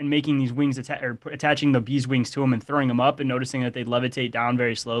tacks and making these wings attaching the bee's wings to them and throwing them up and noticing that they'd levitate down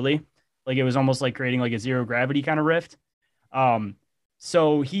very slowly. Like it was almost like creating like a zero gravity kind of rift.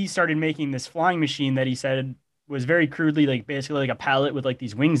 So he started making this flying machine that he said was very crudely like basically like a pallet with like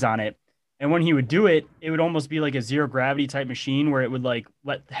these wings on it. And when he would do it, it would almost be like a zero gravity type machine where it would like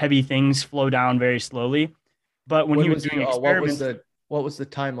let heavy things flow down very slowly. But when he was doing experiments, what was the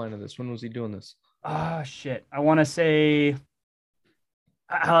timeline of this? When was he doing this? Shit. I want to say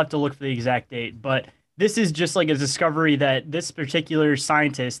I'll have to look for the exact date, but this is just like a discovery that this particular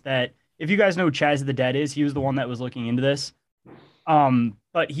scientist that, if you guys know who Chaz the Dead is, he was the one that was looking into this.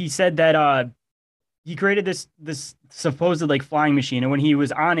 But he said that he created this supposed like flying machine, and when he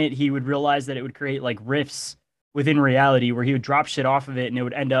was on it, he would realize that it would create like rifts within reality where he would drop shit off of it, and it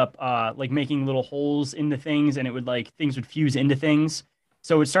would end up like making little holes into things, and it would like things would fuse into things,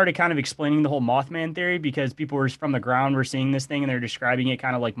 So it started kind of explaining the whole Mothman theory, because people were from the ground were seeing this thing and they're describing it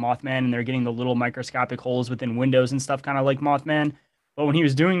kind of like Mothman, and they're getting the little microscopic holes within windows and stuff kind of like Mothman. But when he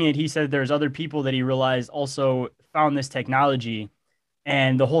was doing it, he said there's other people that he realized also found this technology.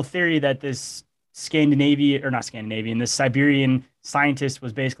 And the whole theory that this Scandinavian, or not Scandinavian, this Siberian scientist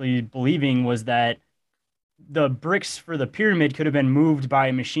was basically believing was that the bricks for the pyramid could have been moved by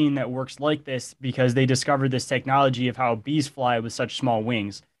a machine that works like this, because they discovered this technology of how bees fly with such small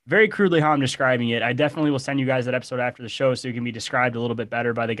wings. Very crudely how I'm describing it. I definitely will send you guys that episode after the show so it can be described a little bit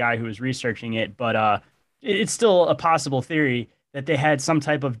better by the guy who was researching it. But it's still a possible theory that they had some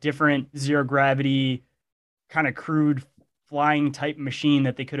type of different zero gravity, kind of crude flying type machine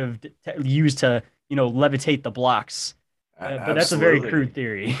that they could have used to, levitate the blocks. But that's a very crude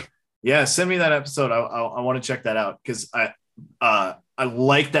theory. Yeah, send me that episode. I want to check that out, because I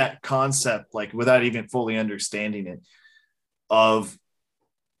like that concept, like without even fully understanding it, of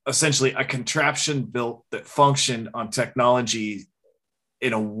essentially a contraption built that functioned on technology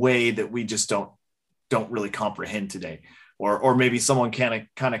in a way that we just don't really comprehend today, or maybe someone kind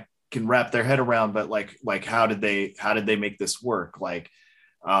of can wrap their head around. But like how did they make this work? Like,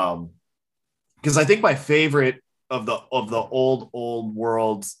 because I think my favorite of the old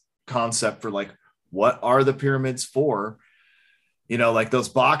world concept for like, what are the pyramids for, like those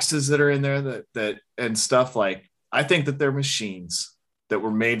boxes that are in there that and stuff, like I think that they're machines that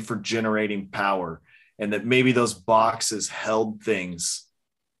were made for generating power, and that maybe those boxes held things,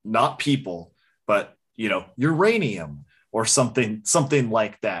 not people, but uranium or something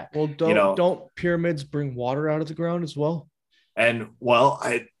like that. Well, don't pyramids bring water out of the ground as well? And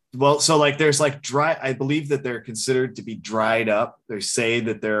so like there's like I believe that they're considered to be dried up. They say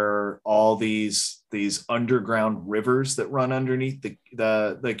that there are all these underground rivers that run underneath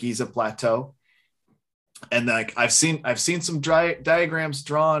the Giza plateau. And like I've seen some diagrams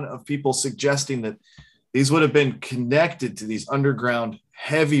drawn of people suggesting that these would have been connected to these underground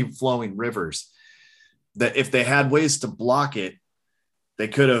heavy flowing rivers, that if they had ways to block it, they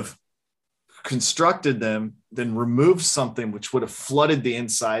could have constructed them, then removed something which would have flooded the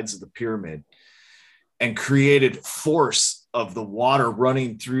insides of the pyramid and created force of the water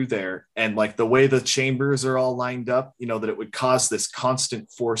running through there. And like the way the chambers are all lined up, that it would cause this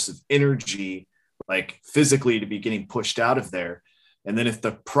constant force of energy, like physically, to be getting pushed out of there. And then if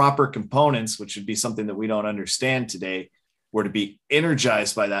the proper components, which would be something that we don't understand today, were to be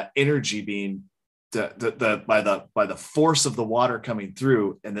energized by that energy being by the force of the water coming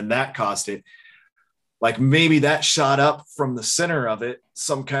through, and then that caused it, like maybe that shot up from the center of it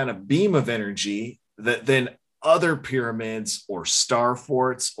some kind of beam of energy that then other pyramids or star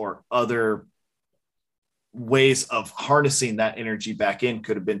forts or other ways of harnessing that energy back in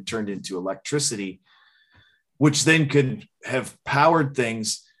could have been turned into electricity, which then could have powered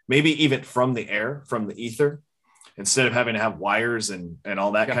things, maybe even from the air, from the ether, instead of having to have wires and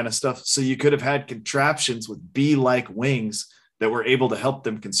all that kind of stuff. So you could have had contraptions with bee-like wings that were able to help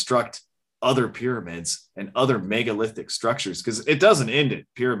them construct other pyramids and other megalithic structures, because it doesn't end at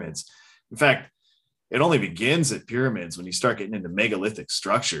pyramids. In fact, it only begins at pyramids when you start getting into megalithic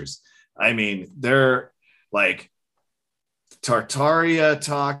structures. I mean, they're like Tartaria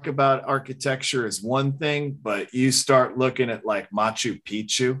talk about architecture is one thing, but you start looking at like Machu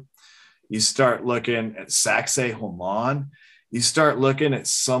Picchu, you start looking at Sacsayhuaman, you start looking at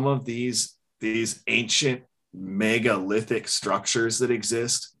some of these ancient megalithic structures that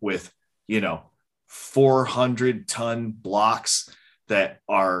exist with 400-ton blocks that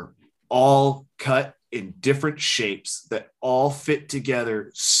are all cut in different shapes, that all fit together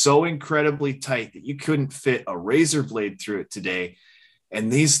so incredibly tight that you couldn't fit a razor blade through it today.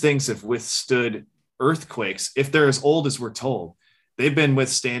 And these things have withstood earthquakes. If they're as old as we're told, they've been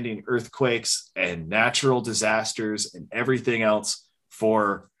withstanding earthquakes and natural disasters and everything else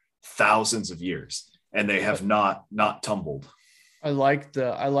for thousands of years, and they have not tumbled. I like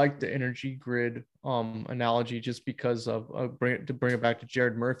the energy grid analogy, just because of to bring it back to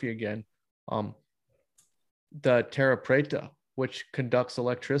Jared Murphy again. The Terra Preta, which conducts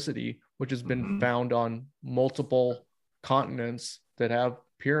electricity, which has been found on multiple continents that have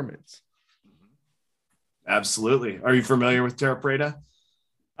pyramids. Absolutely. Are you familiar with Terra Preta?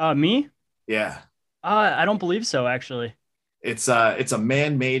 Me? Yeah. I don't believe so, actually. It's a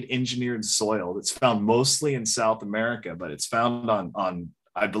man-made engineered soil that's found mostly in South America, but it's found on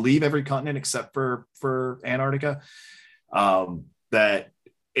I believe every continent except for Antarctica. That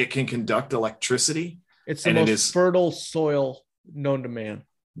it can conduct electricity. It's the most fertile soil known to man.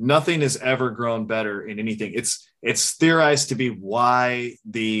 Nothing has ever grown better in anything. It's theorized to be why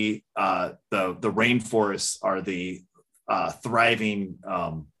the rainforests are the thriving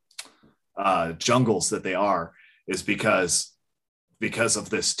jungles that they are is because of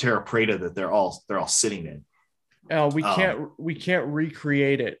this terra preta that they're all sitting in. We can't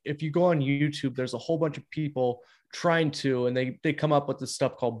recreate it. If you go on YouTube, there's a whole bunch of people trying to, and they come up with this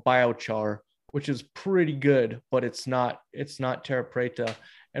stuff called biochar, which is pretty good, but it's not terra preta.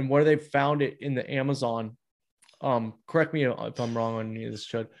 And where they found it in the Amazon, correct me if I'm wrong on any of this,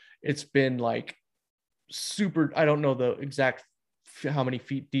 Chud, it's been like super, I don't know the exact how many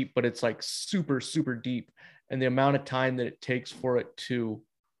feet deep, but it's like super, super deep. And the amount of time that it takes for it to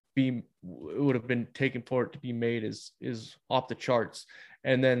be, it would have been taken for it to be made is off the charts.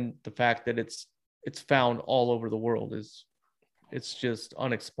 And then the fact that it's found all over the world it's just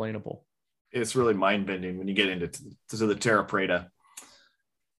unexplainable. It's really mind bending when you get into the terra preta.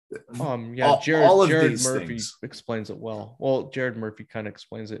 Jared Murphy explains it well. Well, Jared Murphy kind of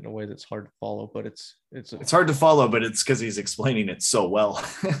explains it in a way that's hard to follow, but it's hard to follow, but it's because he's explaining it so well.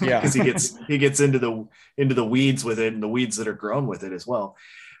 Yeah, because he gets into the weeds with it and the weeds that are grown with it as well.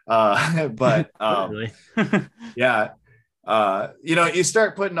 But really? Yeah, you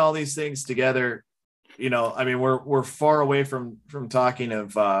start putting all these things together. I mean, we're far away from talking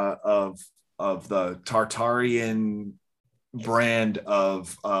of the Tartarian brand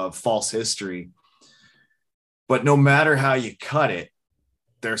of false history, but no matter how you cut it,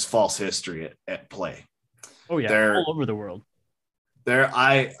 there's false history at play. Oh yeah, all over the world.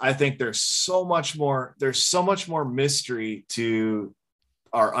 I think there's so much more mystery to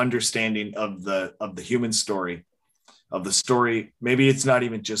our understanding of the human story, of the story. Maybe it's not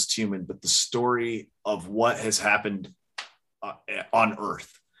even just human, but the story of what has happened on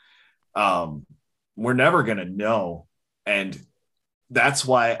Earth. We're never going to know. And that's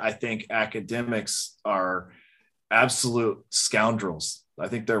why I think academics are absolute scoundrels. I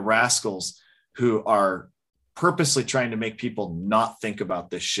think they're rascals who are purposely trying to make people not think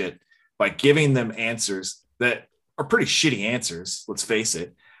about this shit by giving them answers that are pretty shitty answers, let's face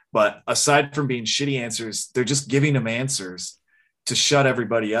it. But aside from being shitty answers, they're just giving them answers to shut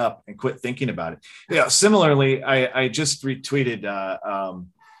everybody up and quit thinking about it. Yeah. Similarly, I just retweeted Neil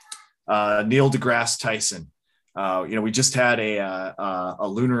deGrasse Tyson. We just had a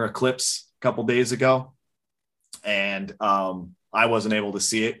lunar eclipse a couple days ago, and I wasn't able to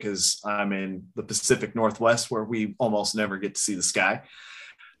see it because I'm in the Pacific Northwest, where we almost never get to see the sky.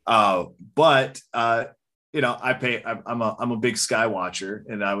 But I'm a big sky watcher,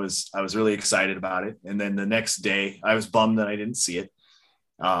 and I was really excited about it. And then the next day, I was bummed that I didn't see it.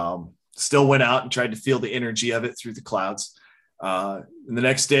 Still went out and tried to feel the energy of it through the clouds. And the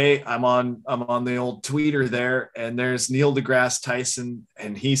next day I'm on the old tweeter there, and there's Neil deGrasse Tyson,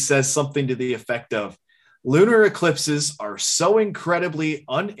 and he says something to the effect of, lunar eclipses are so incredibly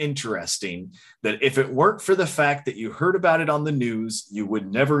uninteresting that if it weren't for the fact that you heard about it on the news, you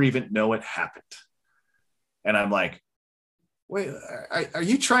would never even know it happened. And I'm like, wait, are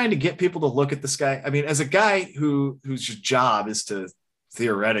you trying to get people to look at the sky? I mean, as a guy whose job is to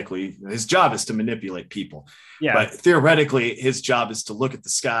his job is to manipulate people. Yeah. But theoretically, his job is to look at the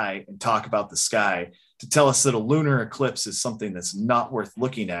sky and talk about the sky, to tell us that a lunar eclipse is something that's not worth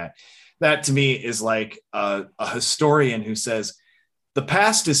looking at. That to me is like a historian who says the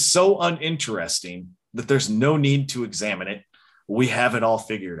past is so uninteresting that there's no need to examine it. We have it all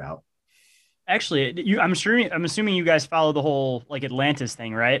figured out. Actually, I'm assuming you guys follow the whole like Atlantis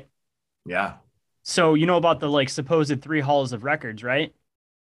thing, right? Yeah. So you know about the like supposed 3 halls of records, right?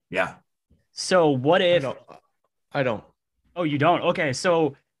 Yeah. So what if I don't. Oh, you don't? Okay.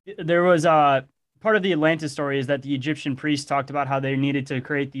 So there was part of the Atlantis story is that the Egyptian priests talked about how they needed to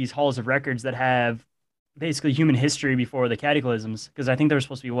create these halls of records that have basically human history before the cataclysms. Because I think there were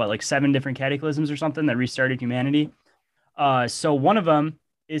supposed to be like 7 different cataclysms or something that restarted humanity. So one of them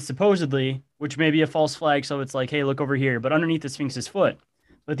is supposedly, which may be a false flag. So it's like, hey, look over here, but underneath the Sphinx's foot.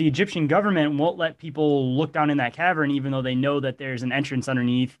 But the Egyptian government won't let people look down in that cavern, even though they know that there's an entrance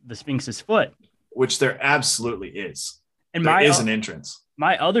underneath the Sphinx's foot. Which there absolutely is. And there is an entrance.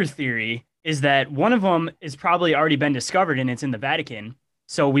 My other theory is that one of them is probably already been discovered, and it's in the Vatican.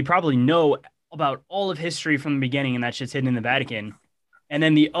 So we probably know about all of history from the beginning, and that shit's hidden in the Vatican. And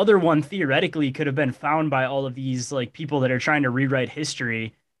then the other one theoretically could have been found by all of these like people that are trying to rewrite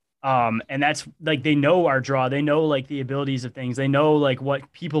history. And that's like, they know our draw, they know like the abilities of things, they know like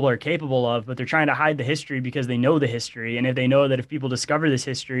what people are capable of, but they're trying to hide the history because they know the history. And if they know that if people discover this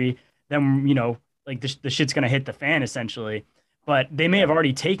history, then, like the shit's going to hit the fan essentially. But they may have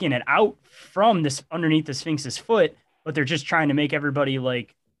already taken it out from this underneath the Sphinx's foot, but they're just trying to make everybody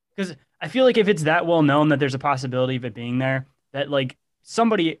like, because I feel like if it's that well known that there's a possibility of it being there, that like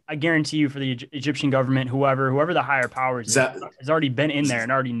somebody, I guarantee you, for the Egyptian government, whoever the higher powers is, has already been in there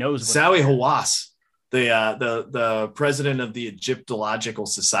and already knows. Zawi Hawass, the president of the Egyptological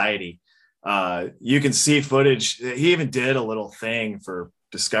Society. You can see footage. He even did a little thing for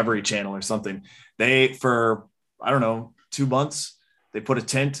Discovery Channel or something. For I don't know, 2 months, they put a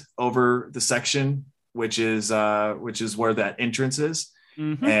tent over the section, which is where that entrance is.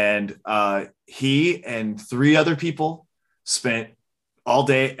 Mm-hmm. And he and 3 other people spent all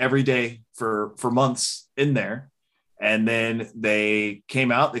day, every day for months in there. And then they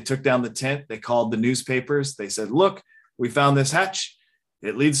came out, they took down the tent, they called the newspapers. They said, look, we found this hatch.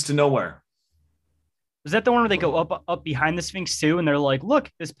 It leads to nowhere. Was that the one where they go up behind the Sphinx too? And they're like, look,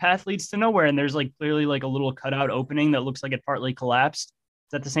 this path leads to nowhere. And there's like clearly like a little cutout opening that looks like it partly collapsed.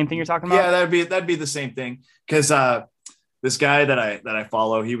 Is that the same thing you're talking about? Yeah, that'd be the same thing. Cause this guy that I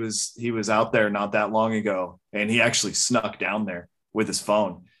follow, he was out there not that long ago, and he actually snuck down there with his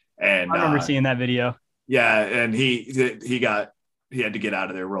phone. And I remember seeing that video. Yeah, and he had to get out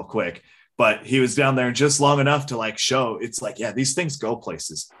of there real quick, but he was down there just long enough to like show it's like, yeah, these things go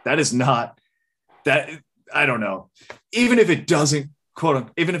places. That is not that, I don't know. Even if it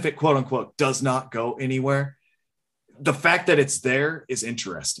quote unquote does not go anywhere, the fact that it's there is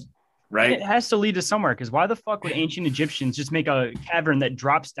interesting, right? It has to lead to somewhere, because why the fuck would ancient Egyptians just make a cavern that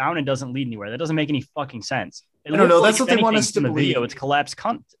drops down and doesn't lead anywhere? That doesn't make any fucking sense. I don't know. That's what they want us to believe. Video, it's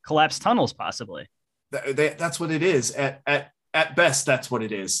collapsed tunnels, possibly. That's what it is. At best, that's what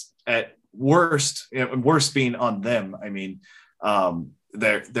it is. At worst, worst being on them. I mean,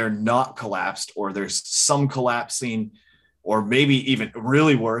 they're not collapsed, or there's some collapsing, or maybe even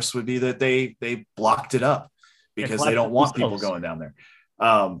really worse would be that they blocked it up because they don't want people going down there.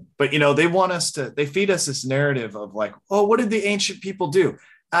 But they feed us this narrative of like, oh, what did the ancient people do?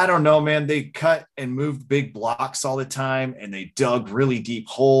 I don't know, man. They cut and moved big blocks all the time, and they dug really deep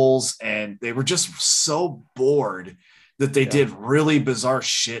holes, and they were just so bored that they did really bizarre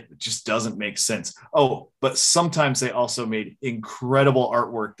shit that just doesn't make sense. Oh, but sometimes they also made incredible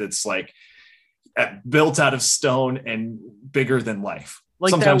artwork that's like built out of stone and bigger than life.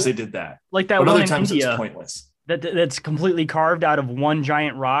 Like sometimes they did that. Like that but one other in times India, it's pointless. That's completely carved out of one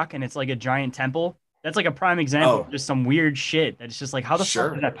giant rock, and it's like a giant temple. That's like a prime example of just some weird shit. That's just like, how the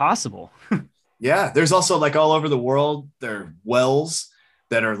fuck is that possible? Yeah. There's also like all over the world, there are wells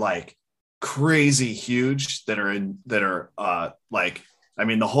that are like crazy huge that are like, I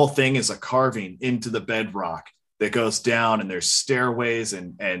mean, the whole thing is a carving into the bedrock that goes down, and there's stairways,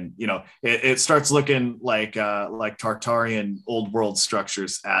 and it starts looking like Tartarian old world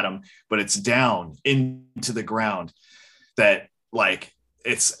structures, Adam, but it's down into the ground that like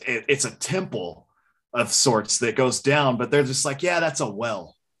it's a temple of sorts that goes down, but they're just like, yeah, that's a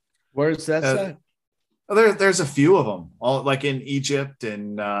well. Where's that at? There's a few of them, all like in Egypt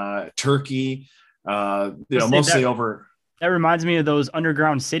and Turkey, mostly over. That reminds me of those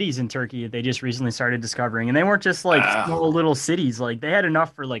underground cities in Turkey that they just recently started discovering. And they weren't just like small little cities. Like they had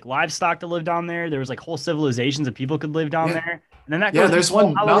enough for like livestock to live down there. There was like whole civilizations of people could live down there. And then there's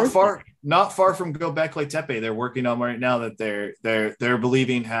one not far from Göbekli Tepe. They're working on right now that they're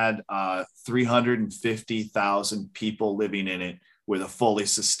believing had 350,000 people living in it, with a fully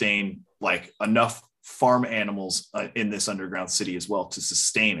sustained, like enough farm animals in this underground city as well to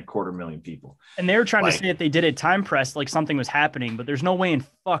sustain 250,000 people. And they were trying to say that they did it time pressed, like something was happening, but there's no way in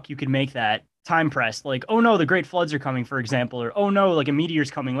fuck you could make that time pressed. Like, oh no, the great floods are coming, for example, or oh no, like a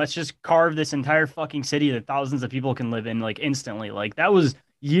meteor's coming. Let's just carve this entire fucking city that thousands of people can live in like instantly. Like that was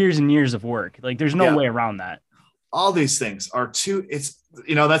years and years of work. Like there's no way around that. All these things are that's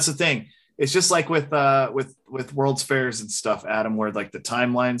the thing. It's just like with World's Fairs and stuff, Adam, where like the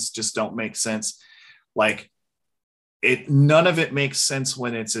timelines just don't make sense. Like none of it makes sense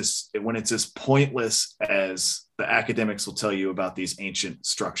when it's as pointless as the academics will tell you about these ancient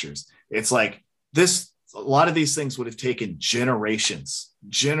structures. It's like this, a lot of these things would have taken generations,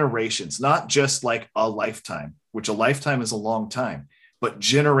 not just like a lifetime, which a lifetime is a long time, but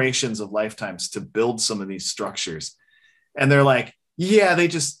generations of lifetimes to build some of these structures. And they're like, yeah, they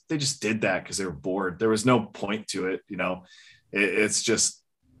just did that because they were bored. There was no point to it. It's just,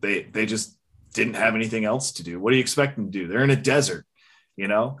 they just didn't have anything else to do. What do you expect them to do? They're in a desert,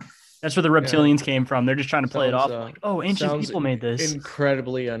 That's where the reptilians came from. They're just trying to play it off like, oh, ancient people made this.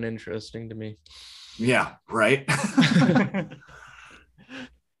 Incredibly uninteresting to me. Yeah, right.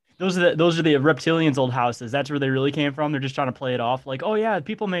 Those are the reptilians' old houses. That's where they really came from. They're just trying to play it off like, oh yeah,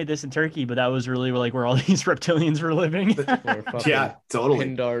 people made this in Turkey, but that was really like where all these reptilians were living. Yeah, totally.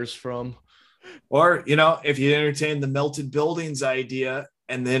 Pindar's from. Or, if you entertain the melted buildings idea,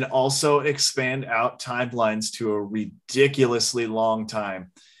 and then also expand out timelines to a ridiculously long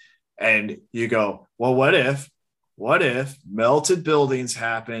time. And you go, well, what if melted buildings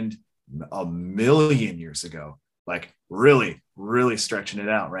happened a million years ago? Like really, really stretching it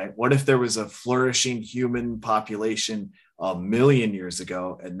out, right? What if there was a flourishing human population a million years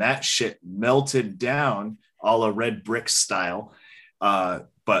ago and that shit melted down a la red brick style,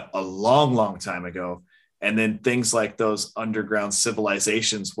 but a long, long time ago? And then things like those underground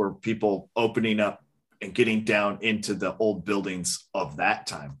civilizations were people opening up and getting down into the old buildings of that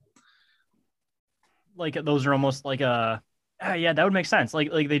time. Like those are almost like a yeah, that would make sense.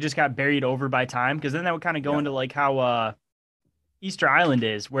 Like they just got buried over by time, because then that would kind of go into like how Easter Island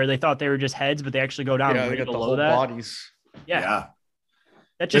is, where they thought they were just heads, but they actually go down way below that. Bodies. Yeah.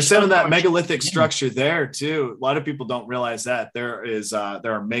 That just there's some of that megalithic structure there too. A lot of people don't realize that there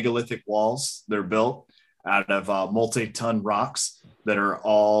are megalithic walls that are built out of multi-ton rocks that are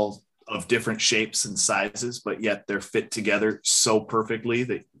all of different shapes and sizes, but yet they're fit together so perfectly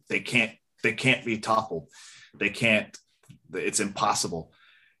that they can't be toppled. They can't. It's impossible.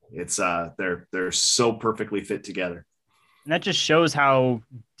 It's they're so perfectly fit together. And that just shows how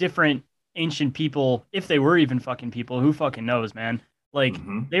different ancient people, if they were even fucking people, who fucking knows, man. Like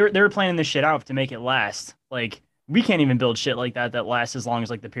they were planning this shit out to make it last. Like we can't even build shit like that lasts as long as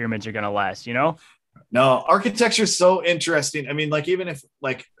like the pyramids are gonna last, you know? No, architecture is so interesting. I mean, like even if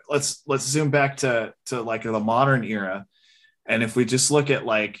like let's zoom back to like the modern era, and if we just look at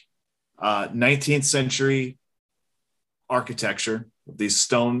like 19th century architecture, these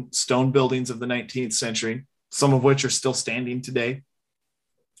stone buildings of the 19th century, some of which are still standing today,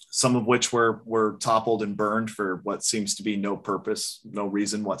 some of which were toppled and burned for what seems to be no purpose, no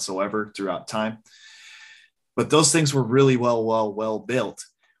reason whatsoever throughout time. But those things were really well built.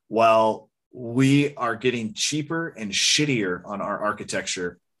 While we are getting cheaper and shittier on our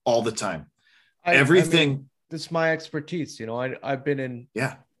architecture all the time. Everything. I mean, this is my expertise. You know, I've been in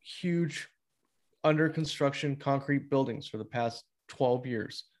huge under construction concrete buildings for the past 12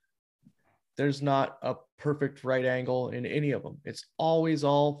 years. There's not a perfect right angle in any of them. It's always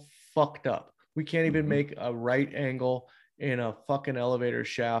all fucked up. We can't even make a right angle in a fucking elevator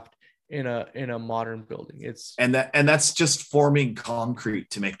shaft in a modern building. And that's just forming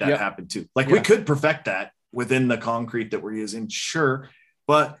concrete to make that happen too. Like we could perfect that within the concrete that we're using, sure,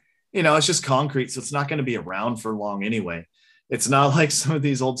 but you know, it's just concrete, so it's not going to be around for long anyway. It's not like some of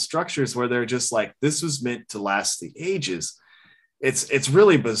these old structures where they're just like, this was meant to last the ages. It's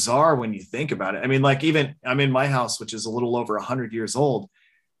really bizarre when you think about it. I mean, like even I'm in my house, which is a little over 100 years old,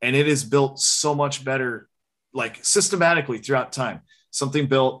 and it is built so much better, like systematically throughout time. Something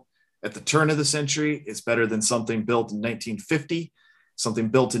built at the turn of the century is better than something built in 1950. Something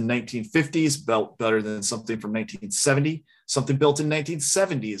built in 1950 is built better than something from 1970. Something built in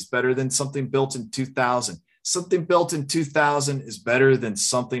 1970 is better than something built in 2000. Something built in 2000 is better than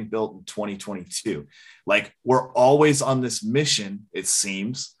something built in 2022. Like we're always on this mission, it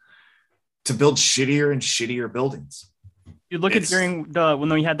seems, to build shittier and shittier buildings. You look at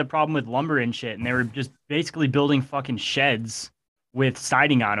when we had the problem with lumber and shit, and they were just basically building fucking sheds with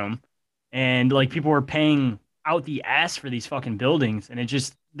siding on them, and like people were paying out the ass for these fucking buildings, and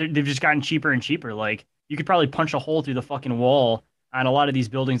they've just gotten cheaper and cheaper. Like you could probably punch a hole through the fucking wall on a lot of these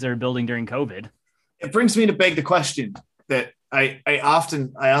buildings they were building during COVID. It brings me to beg the question that I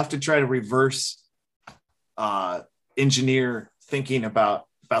often try to reverse engineer thinking about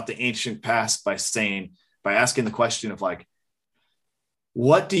the ancient past by asking the question of like,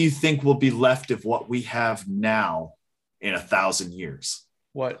 what do you think will be left of what we have now in 1,000 years?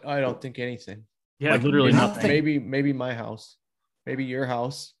 What? I don't think anything. Yeah, like, literally nothing. Maybe my house, maybe your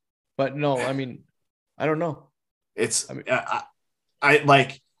house, but no, I mean, I don't know. I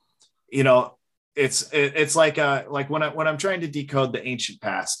like, you know, it's like when I'm trying to decode the ancient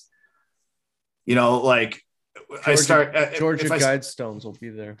past, you know, like Georgia Guidestones will be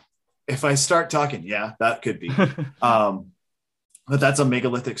there. If I start talking, yeah, that could be. But that's a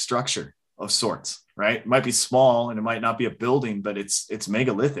megalithic structure of sorts, right? It might be small and it might not be a building, but it's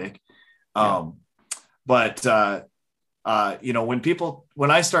megalithic. But you know,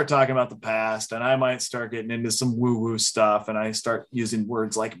 when I start talking about the past, and I might start getting into some woo-woo stuff, and I start using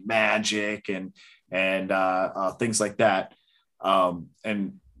words like magic and things like that,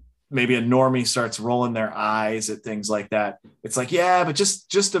 and maybe a normie starts rolling their eyes at things like that. It's like, yeah, but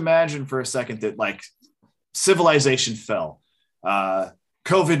just imagine for a second that like civilization fell.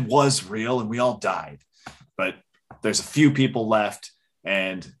 COVID was real and we all died, but there's a few people left,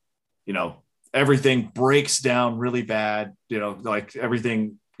 and you know, everything breaks down really bad, you know, like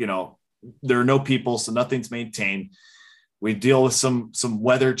everything, you know, there are no people, so nothing's maintained. We deal with some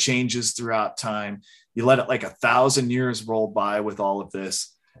weather changes throughout time. You let it like 1,000 years roll by with all of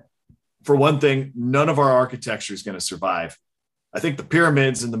this. For one thing, none of our architecture is going to survive. I think the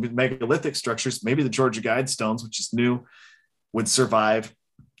pyramids and the megalithic structures, maybe the Georgia Guidestones, which is new, would survive.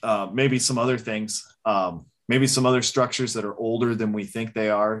 Maybe some other things, maybe some other structures that are older than we think they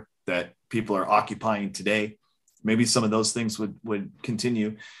are, that people are occupying today. Maybe some of those things would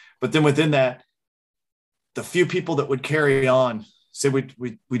continue. But then within that, the few people that would carry on say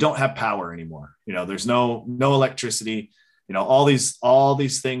we don't have power anymore. There's no electricity. All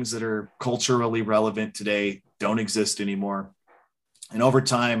these things that are culturally relevant today don't exist anymore. And over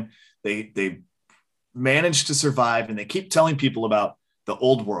time, they manage to survive, and they keep telling people about the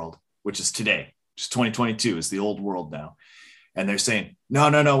old world, which is today, just 2022 is the old world now. And they're saying,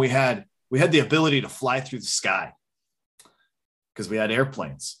 no, we had the ability to fly through the sky because we had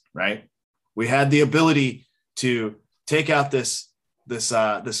airplanes, right? We had the ability to take out this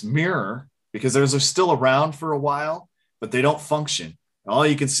mirror, because those are still around for a while, but they don't function. All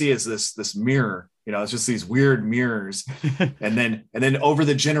you can see is this mirror. It's just these weird mirrors. and then over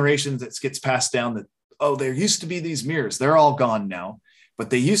the generations, it gets passed down that, oh, there used to be these mirrors. They're all gone now, but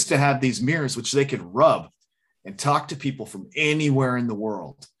they used to have these mirrors which they could rub and talk to people from anywhere in the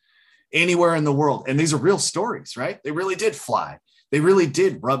world. And these are real stories, right? They really did fly. They really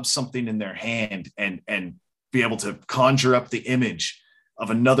did rub something in their hand and be able to conjure up the image of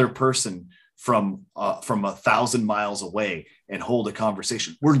another person from 1,000 miles away and hold a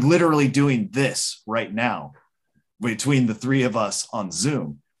conversation. We're literally doing this right now between the three of us on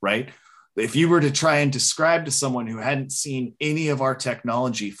Zoom, right? If you were to try and describe to someone who hadn't seen any of our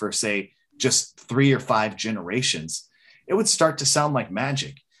technology for, say, just 3 or 5 generations, it would start to sound like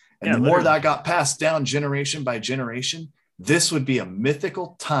magic. And the more that got passed down generation by generation, this would be a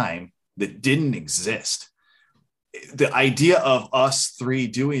mythical time that didn't exist. The idea of us 3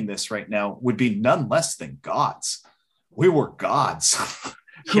 doing this right now would be none less than gods. We were gods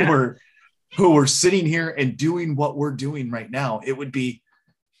who were sitting here and doing what we're doing right now. It would be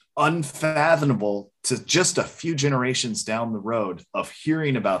unfathomable to just a few generations down the road of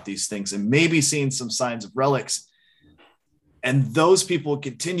hearing about these things and maybe seeing some signs of relics. And those people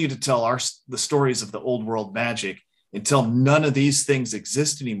continue to tell the stories of the old world magic until none of these things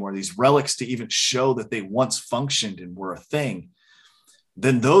exist anymore, these relics to even show that they once functioned and were a thing.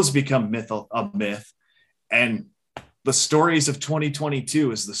 Then those become a myth. And the stories of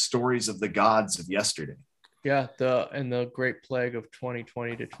 2022 is the stories of the gods of yesterday. Yeah, the Great Plague of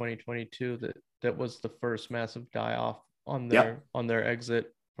 2020 to 2022, that was the first massive die-off on their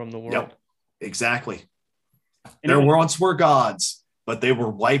exit from the world. Yep, exactly. There once were gods, but they were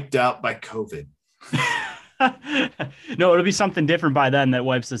wiped out by COVID. No, it'll be something different by then that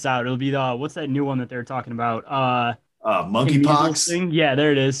wipes us out. It'll be what's that new one that they're talking about? Monkeypox. Yeah,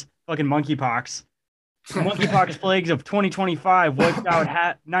 there it is. Fucking monkeypox. Monkeypox plagues of 2025 wiped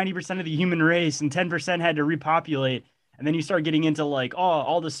out 90% of the human race, and 10% had to repopulate. And then you start getting into like,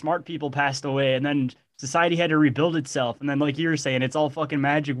 all the smart people passed away, and then society had to rebuild itself. And then, like you were saying, it's all fucking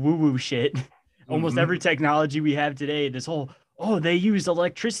magic woo-woo shit. Almost every technology we have today, this whole, they used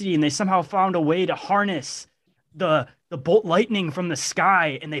electricity and they somehow found a way to harness the bolt lightning from the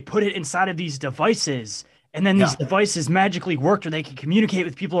sky, and they put it inside of these devices. And then these devices magically worked, or they could communicate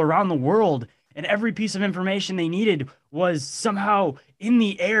with people around the world. And every piece of information they needed was somehow in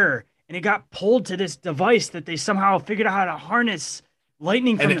the air, and it got pulled to this device that they somehow figured out how to harness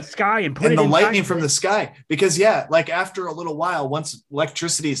lightning from the sky and put it in the lightning from the sky. Because like after a little while, once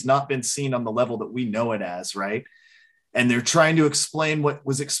electricity has not been seen on the level that we know it as, right? And they're trying to explain what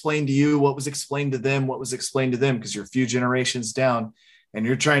was explained to you, what was explained to them, what was explained to them, because you're a few generations down, and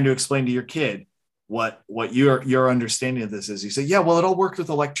you're trying to explain to your kid what your understanding of this is. You say, yeah, well, it all worked with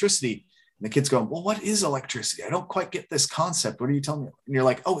electricity. And the kid's going, well, what is electricity? I don't quite get this concept. What are you telling me? And you're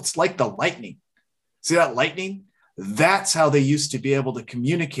like, oh, it's like the lightning. See that lightning? That's how they used to be able to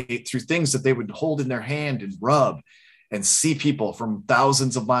communicate through things that they would hold in their hand and rub and see people from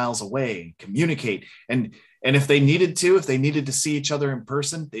thousands of miles away, communicate. And if they needed to see each other in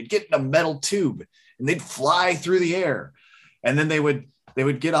person, they'd get in a metal tube and they'd fly through the air. And then they would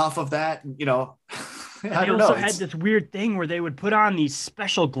get off of that, I don't know. They also had this weird thing where they would put on these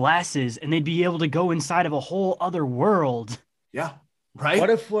special glasses and they'd be able to go inside of a whole other world. Yeah. Right.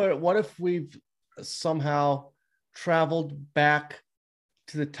 What if we've somehow traveled back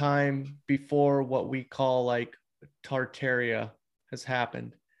to the time before what we call like Tartaria has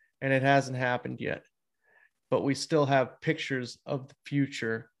happened, and it hasn't happened yet, but we still have pictures of the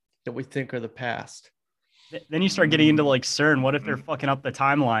future that we think are the past. Then you start getting into like CERN. What if they're fucking up the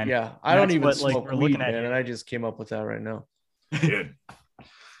timeline? Yeah, I And don't that's even what, smoke we're weed, looking at man, here. and I just came up with that right now. Dude.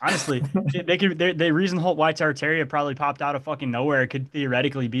 Honestly, the reason why Tartaria probably popped out of fucking nowhere could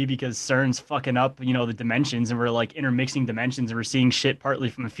theoretically be because CERN's fucking up, the dimensions, and we're like intermixing dimensions, and we're seeing shit partly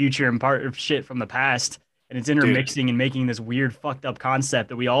from the future and part of shit from the past, and it's intermixing and making this weird fucked up concept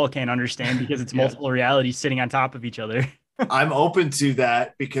that we all can't understand because it's multiple realities sitting on top of each other. I'm open to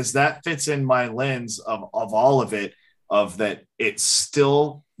that because that fits in my lens of all of it, of that it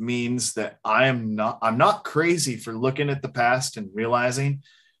still means that I'm not crazy for looking at the past and realizing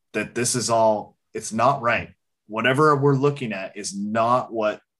that this is all, it's not right. Whatever we're looking at is not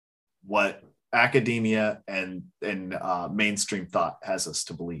what academia and mainstream thought has us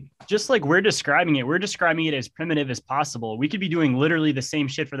to believe. Just like we're describing it as primitive as possible. We could be doing literally the same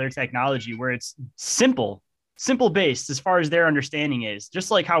shit for their technology where it's simple based as far as their understanding is,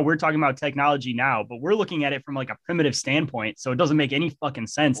 just like how we're talking about technology now, but we're looking at it from like a primitive standpoint. So it doesn't make any fucking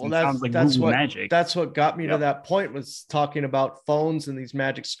sense. Well, and sounds like that's what magic. That's what got me to that point, was talking about phones and these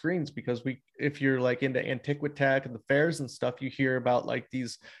magic screens, because if you're like into Antiquitech and the fairs and stuff, you hear about like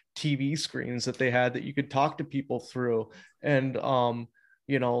these TV screens that they had that you could talk to people through. And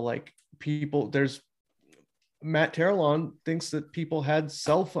like there's Matt Terrellon thinks that people had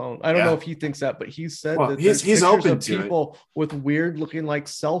cell phone. I don't know if he thinks that, but he said that he's open to people with weird looking like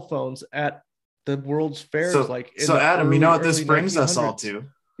cell phones at the world's fairs. So Adam, you know what this brings us all to?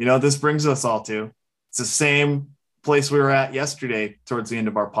 It's the same place we were at yesterday towards the end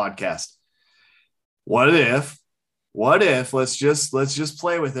of our podcast. What if let's just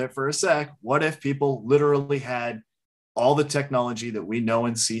play with it for a sec. What if people literally had all the technology that we know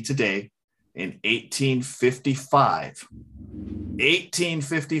and see today in 1855,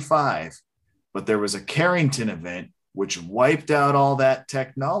 but there was a Carrington event which wiped out all that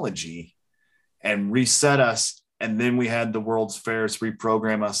technology and reset us, and then we had the World's Fairs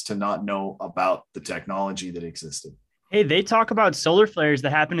reprogram us to not know about the technology that existed. Hey, they talk about solar flares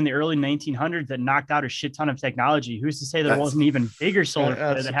that happened in the early 1900s that knocked out a shit ton of technology. Who's to say there wasn't even bigger solar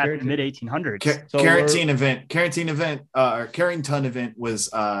flare that happened in the mid 1800s? Carrington event was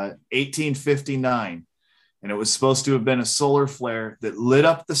 1859, and it was supposed to have been a solar flare that lit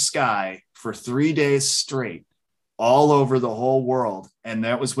up the sky for 3 days straight, all over the whole world. And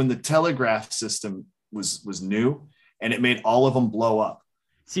that was when the telegraph system was new, and it made all of them blow up.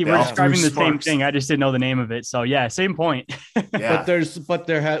 See, we're describing the same thing. I just didn't know the name of it. So yeah, same point. Yeah. But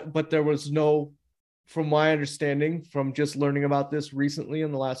there was no, from my understanding, from just learning about this recently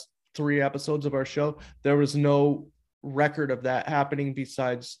in the last 3 episodes of our show, there was no record of that happening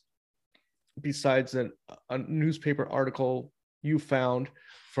besides a newspaper article you found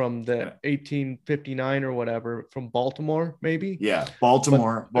from the 1859 or whatever, from Baltimore, maybe. Yeah,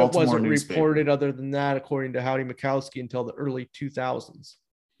 Baltimore. It wasn't newspaper. reported other than that, according to Howdy Mikowski, until the early 2000s.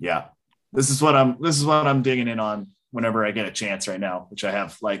 Yeah, this is what I'm digging in on whenever I get a chance right now, which I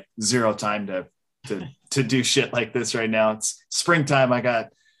have like zero time to do shit like this right now. It's springtime. I got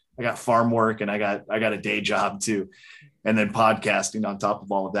farm work, and I got a day job too, and then podcasting on top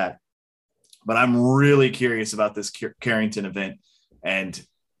of all of that. But I'm really curious about this Carrington event, and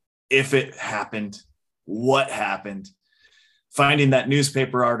if it happened, what happened. Finding that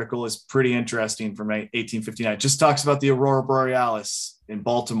newspaper article is pretty interesting from 1859. It just talks about the Aurora Borealis in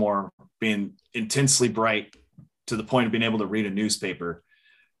Baltimore being intensely bright to the point of being able to read a newspaper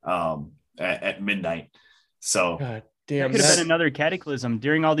at midnight. So God damn, that could have been another cataclysm.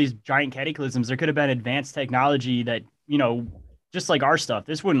 During all these giant cataclysms, there could have been advanced technology that, just like our stuff,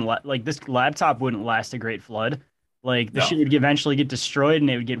 this laptop wouldn't last a great flood. Like the shit would eventually get destroyed and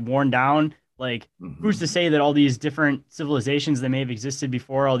it would get worn down. Like, who's to say that all these different civilizations that may have existed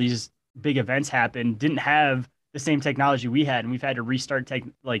before all these big events happened didn't have the same technology we had, and we've had to restart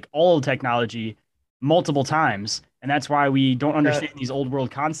all technology multiple times, and that's why we don't understand these old world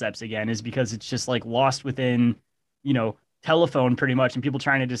concepts again, is because it's just like lost within, telephone pretty much, and people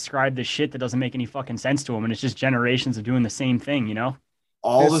trying to describe this shit that doesn't make any fucking sense to them, and it's just generations of doing the same thing,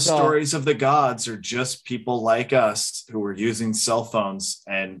 All the stories of the gods are just people like us who were using cell phones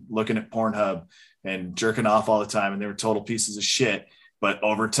and looking at Pornhub and jerking off all the time. And they were total pieces of shit. But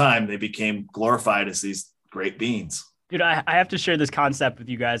over time, they became glorified as these great beings. Dude, I have to share this concept with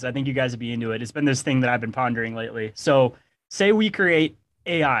you guys. I think you guys would be into it. It's been this thing that I've been pondering lately. So say we create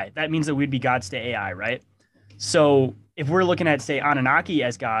AI. That means that we'd be gods to AI, right? So if we're looking at, say, Anunnaki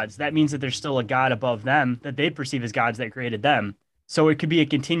as gods, that means that there's still a god above them that they'd perceive as gods that created them. So it could be a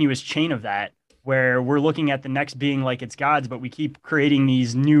continuous chain of that, where we're looking at the next being like it's gods, but we keep creating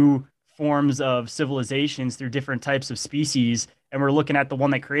these new forms of civilizations through different types of species. and we're looking at the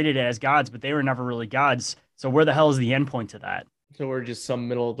one that created it as gods, but they were never really gods. So where the hell is the end point to that? So we're just some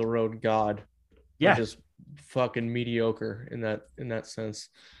middle of the road god. Yeah. We're just fucking mediocre in that sense.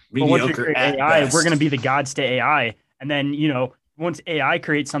 But once we Mediocre create at AI, best. we're going to be the gods to AI. And then, once AI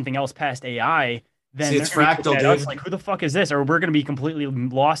creates something else past AI, then See, it's they're gonna be fractal, looking at us dude. like, who the fuck is this? Or we're going to be completely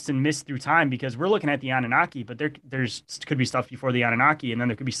lost and missed through time because we're looking at the Anunnaki, but there's could be stuff before the Anunnaki, and then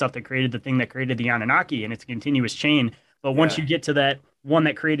there could be stuff that created the thing that created the Anunnaki, and it's a continuous chain. But once you get to that one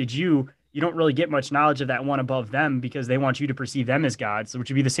that created you, you don't really get much knowledge of that one above them because they want you to perceive them as gods, which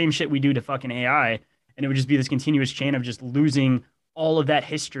would be the same shit we do to fucking AI. And it would just be this continuous chain of just losing all of that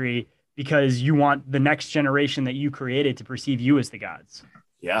history because you want the next generation that you created to perceive you as the gods.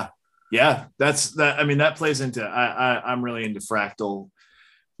 Yeah, that's that. I mean, that plays into. I'm really into fractal,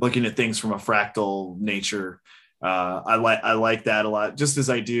 looking at things from a fractal nature. I like that a lot. Just as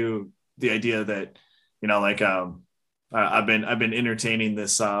I do the idea that, I've been entertaining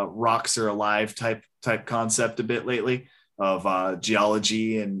this rocks are alive type concept a bit lately of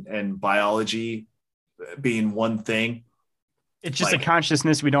geology and biology being one thing. It's just a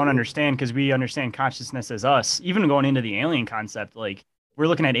consciousness we don't understand because we understand consciousness as us. Even going into the alien concept, like we're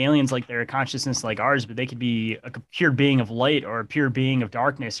looking at aliens like they're a consciousness like ours, but they could be a pure being of light or a pure being of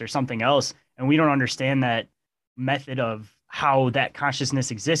darkness or something else. And we don't understand that method of how that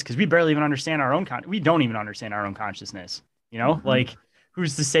consciousness exists because we barely even understand our own we don't even understand our own consciousness. Like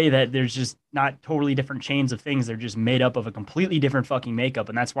who's to say that there's just not totally different chains of things? They're just made up of a completely different fucking makeup.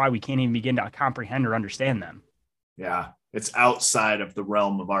 And that's why we can't even begin to comprehend or understand them. Yeah. It's outside of the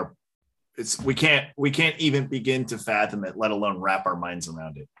realm of we can't even begin to fathom it, let alone wrap our minds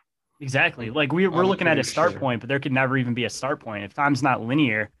around it. Exactly. Like we're looking at a start point, but there could never even be a start point. If time's not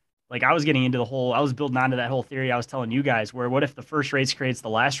linear, like I was getting into I was building onto that whole theory I was telling you guys, where what if the first race creates the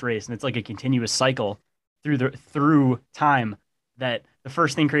last race and it's like a continuous cycle through time, that the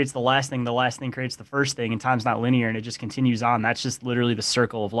first thing creates the last thing creates the first thing, and time's not linear and it just continues on. That's just literally the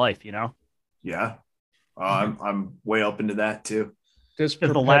circle of life, Yeah. I'm way open to that too.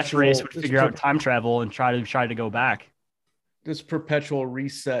 The last race would figure out time travel and try to go back. This perpetual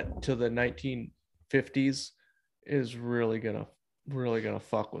reset to the 1950s is really gonna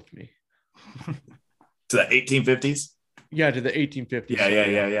fuck with me. To the 1850s? Yeah, to the 1850s.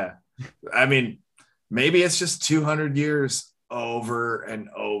 Yeah. I mean, maybe it's just 200 years over and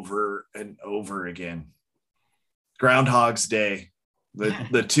over and over again. Groundhog's Day. The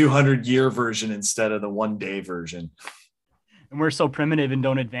 200-year version instead of the 1-day version. And we're so primitive and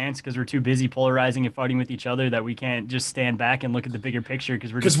don't advance because we're too busy polarizing and fighting with each other that we can't just stand back and look at the bigger picture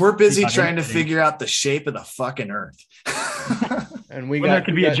because we're busy trying to figure out the shape of the fucking earth. And there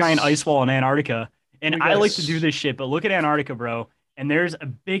could be a giant ice wall in Antarctica. And I like to do this shit, but look at Antarctica, bro. And there's a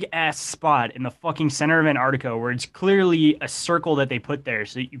big ass spot in the fucking center of Antarctica where it's clearly a circle that they put there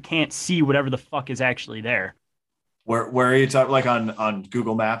so you can't see whatever the fuck is actually there. Where are you talking? Like on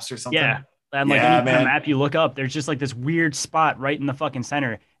Google Maps or something? Yeah. And like any kind of map you look up, there's just like this weird spot right in the fucking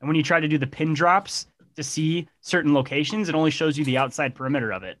center. And when you try to do the pin drops to see certain locations, it only shows you the outside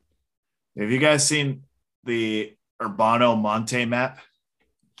perimeter of it. Have you guys seen the Urbano Monte map?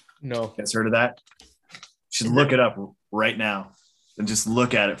 No. You guys heard of that? You should look it up right now and just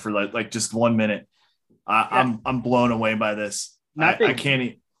look at it for like just 1 minute. I'm blown away by this. I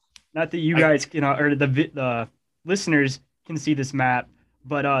can't. Not that you guys, or the listeners can see this map,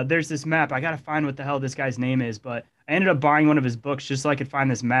 but there's this map. I gotta find what the hell this guy's name is, but I ended up buying one of his books just so I could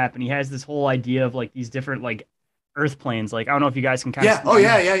find this map, and he has this whole idea of like these different like Earth planes. Like I don't know if you guys can kind of. Yeah. Oh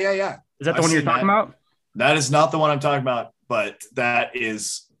yeah. Is that the one you're talking about? That is not the one I'm talking about, but that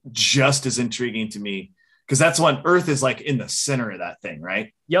is just as intriguing to me because that's when Earth is like in the center of that thing,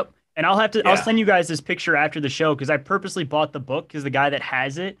 right? Yep. And I'll send you guys this picture after the show because I purposely bought the book because the guy that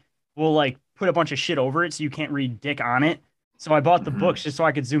has it will like put a bunch of shit over it so you can't read dick on it. So I bought the books just so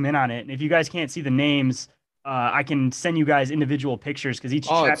I could zoom in on it. And if you guys can't see the names, I can send you guys individual pictures because each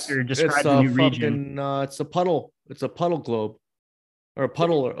chapter describes a new region. It's a puddle. It's a puddle globe, or a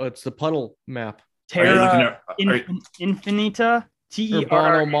puddle. It's the puddle map. Terra Infinita.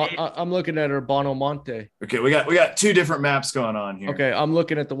 Terra. I'm looking at Urbano Monte. Okay, we got two different maps going on here. Okay, I'm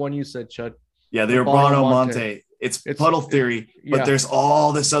looking at the one you said, Chud. Yeah, the Urbano Monte. It's puddle theory, but there's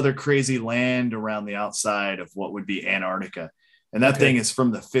all this other crazy land around the outside of what would be Antarctica. And that thing is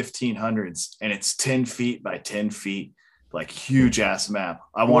from the 1500s, and it's 10 feet by 10 feet, like huge ass map.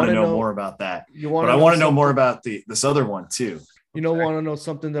 I want to know more about that. But I want to know more about this other one too. Want to know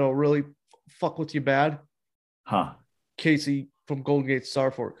something that'll really fuck with you bad? Huh? Casey from Golden Gate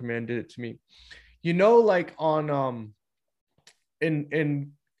Starfort Command did it to me. Like on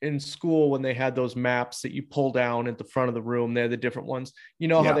in in school when they had those maps that you pull down at the front of the room. They're the different ones. You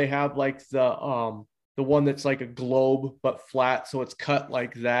know how they have like the one that's like a globe but flat, so it's cut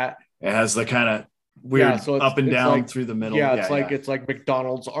like that. It has the kind of weird so up and down like, through the middle. It's like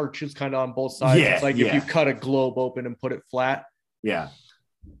McDonald's arches kind of on both sides. It's like if you cut a globe open and put it flat. Yeah.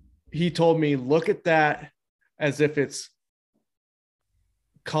 He told me, look at that as if it's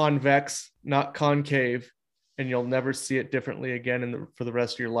convex, not concave, and you'll never see it differently again for the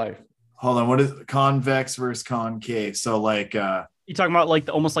rest of your life. Hold on, what is convex versus concave? So like you talking about like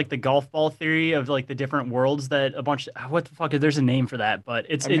almost like the golf ball theory of like the different worlds that a bunch of, what the fuck, there's a name for that, but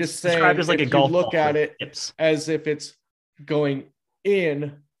it's described as like a golf ball. Look at it as if it's going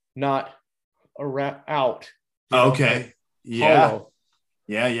in, not around out. Okay. Hollow.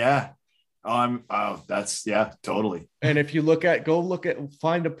 Yeah. That's totally. And if you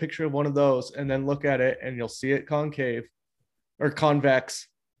find a picture of one of those and then look at it and you'll see it concave or convex.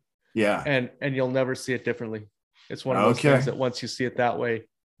 Yeah. And you'll never see it differently. It's one of those things that once you see it that way,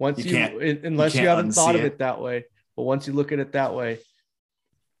 unless you haven't thought of it that way, but once you look at it that way,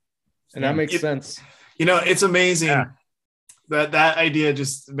 and that makes sense. You know, it's amazing that idea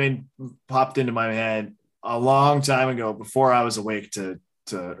just popped into my head a long time ago before I was awake to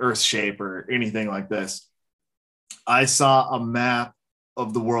Earth shape or anything like this. I saw a map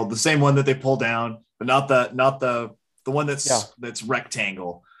of the world, the same one that they pull down, but not the one that's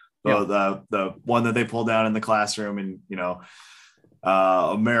rectangle. The one that they pull down in the classroom, and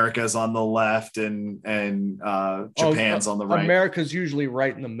America's on the left and Japan's on the right. America's usually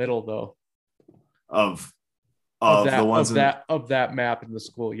right in the middle though. Of that map in the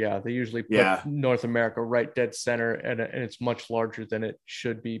school. Yeah. They usually put North America right dead center, and it's much larger than it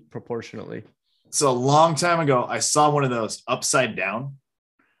should be proportionately. So a long time ago, I saw one of those upside down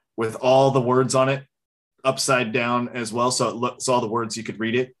with all the words on it upside down as well. So it looks all the words, you could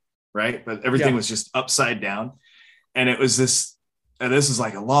read it. Right. But everything was just upside down. And it was this is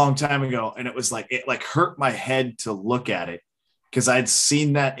like a long time ago. And it was like, it like hurt my head to look at it because I'd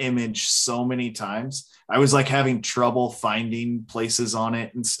seen that image so many times. I was like having trouble finding places on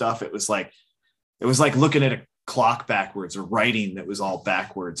it and stuff. It was like looking at a clock backwards or writing that was all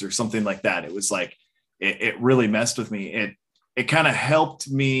backwards or something like that. It was like, it really messed with me. It kind of helped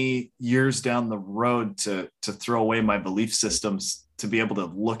me years down the road to throw away my belief systems, to be able to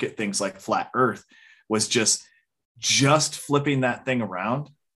look at things like flat earth, was just flipping that thing around,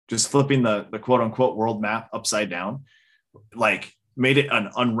 just flipping the quote unquote world map upside down, like made it an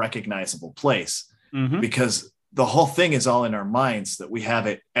unrecognizable place. Because the whole thing is all in our minds, that we have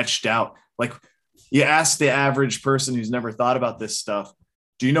it etched out. Like you ask the average person who's never thought about this stuff,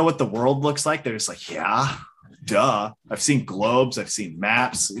 do you know what the world looks like? They're just like, yeah, duh. I've seen globes. I've seen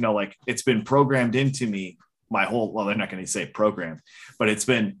maps, like it's been programmed into me my whole, well, they're not going to say programmed, but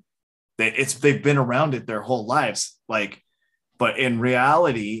they've been around it their whole lives. Like, but in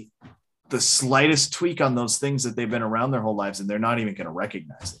reality, the slightest tweak on those things that they've been around their whole lives, and they're not even going to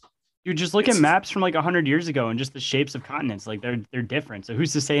recognize it. You just look at maps from like 100 years ago and just the shapes of continents, like they're different. So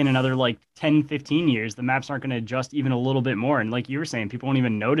who's to say in another like 10, 15 years, the maps aren't going to adjust even a little bit more. And like you were saying, people won't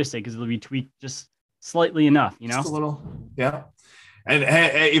even notice it because it'll be tweaked just slightly enough, Just a little. Yeah. And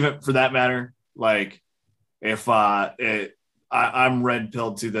even for that matter, like if I'm red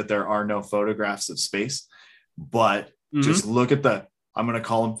pilled too, that there are no photographs of space, but just look at I'm going to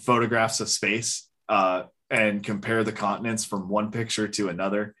call them photographs of space, and compare the continents from one picture to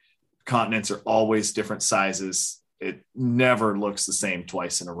another. Continents are always different sizes. It never looks the same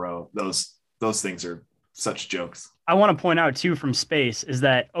twice in a row. Those things are such jokes. I want to point out too from space is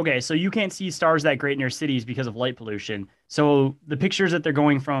that, okay, so you can't see stars that great in your cities because of light pollution. So the pictures that they're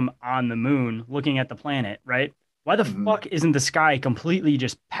going from on the moon, looking at the planet, right? Why the fuck isn't the sky completely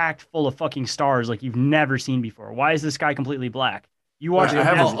just packed full of fucking stars like you've never seen before? Why is the sky completely black? You watch the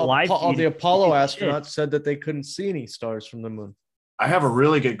Apollo astronauts said that they couldn't see any stars from the moon. I have a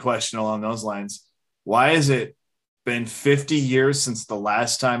really good question along those lines. Why has it been 50 years since the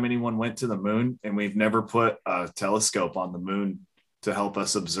last time anyone went to the moon, and we've never put a telescope on the moon to help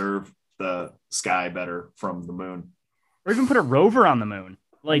us observe the sky better from the moon? Or even put a rover on the moon.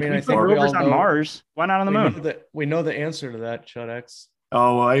 Like, we put rovers on Mars. Why not on the moon? We know the answer to that, Chud X.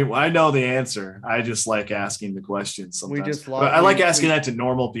 Oh, I know the answer. I just like asking the questions sometimes. I like asking that to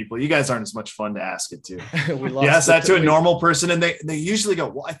normal people. You guys aren't as much fun to ask it to. You ask that to a normal person, and they usually go,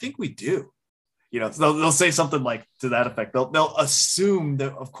 well, I think we do. They'll say something like to that effect. They'll assume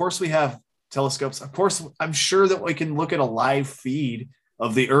that, of course, we have telescopes. Of course, I'm sure that we can look at a live feed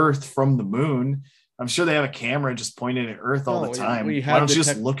of the Earth from the moon. I'm sure they have a camera just pointing at Earth all the time. Why don't you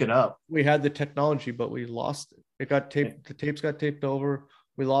just look it up? We had the technology, but we lost it. It got taped. The tapes got taped over.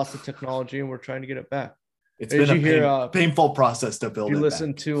 We lost the technology, and we're trying to get it back. It's been a painful process to build. You it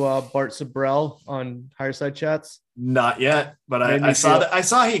listen back. to Bart Sabrell on Higher Side Chats? Not yet, but I saw that. I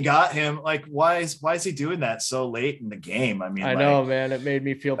saw he got him. Like, why is he doing that so late in the game? I mean, I know, man. It made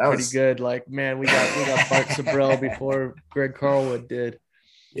me feel pretty good. Like, man, we got Bart Sabrell before Greg Carlwood did.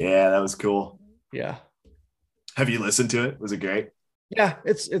 Yeah, that was cool. Yeah. Have you listened to it? Was it great? Yeah,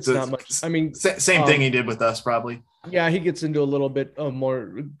 it's not much. I mean, same thing he did with us, probably. Yeah, he gets into a little bit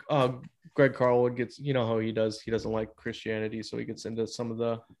more. Greg Carlwood gets, you know how he does. He doesn't like Christianity, so he gets into some of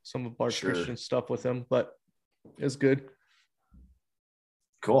Bart's Christian stuff with him. But it's good.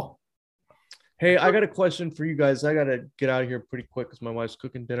 Cool. Hey, I got a question for you guys. I gotta get out of here pretty quick because my wife's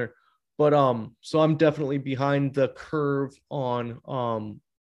cooking dinner. But so I'm definitely behind the curve on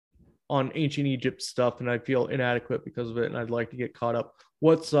ancient Egypt stuff, and I feel inadequate because of it, and I'd like to get caught up.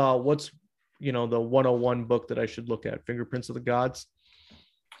 What's the 101 book that I should look at? Fingerprints of the Gods.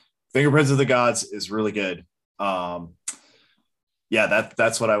 Fingerprints of the Gods is really good. That's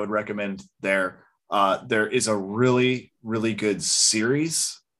what I would recommend there. There is a really, really good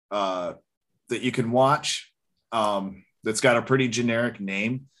series that you can watch that's got a pretty generic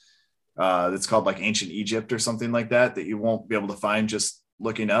name. That's called like Ancient Egypt or something like that you won't be able to find just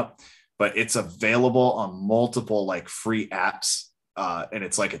looking up, but it's available on multiple like free apps. And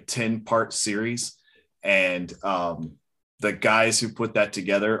it's like a 10-part series. And the guys who put that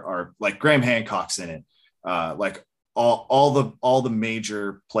together are like Graham Hancock's in it. Like all the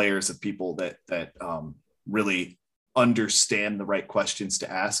major players of people that really understand the right questions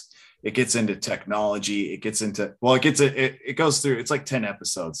to ask. It gets into technology. It goes through, it's like 10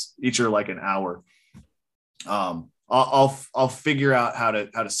 episodes. Each are like an hour. I'll figure out how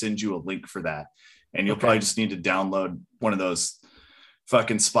to send you a link for that. And you'll probably just need to download one of those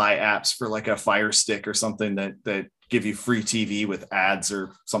fucking spy apps for like a Fire Stick or something that give you free TV with ads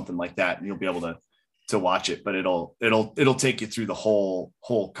or something like that. And you'll be able to watch it, but it'll take you through the whole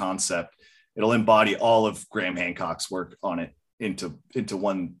concept. It'll embody all of Graham Hancock's work on it into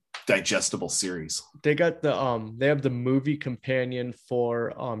one digestible series. They got they have the movie companion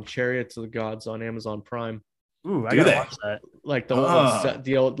for Chariots of the Gods on Amazon Prime. Ooh, I gotta watch that. Like the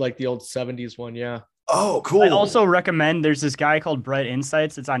old 70s one, yeah. Oh, cool. I also recommend there's this guy called Brett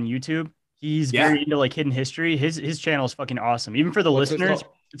Insights. It's on YouTube. He's very into like hidden history. His channel is fucking awesome. Even for the listeners,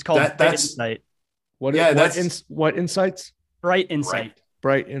 it's called Bright Insight. What insights? Bright Insight.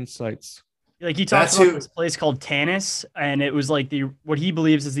 Bright Insights. Like he talks about this place called Tanis, and it was like what he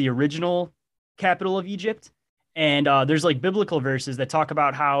believes is the original capital of Egypt. And there's like biblical verses that talk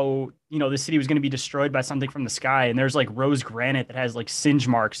about how, the city was going to be destroyed by something from the sky. And there's like rose granite that has like singe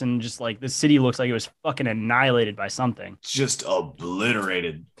marks, and just like the city looks like it was fucking annihilated by something. Just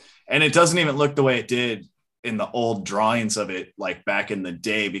obliterated. And it doesn't even look the way it did in the old drawings of it, like back in the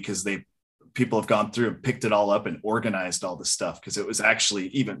day, because people have gone through and picked it all up and organized all the stuff, because it was actually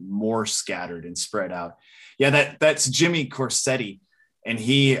even more scattered and spread out. Yeah, that's Jimmy Corsetti. And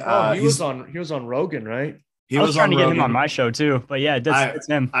he was on Rogan, right? I was trying to get him on my show too, but yeah, it's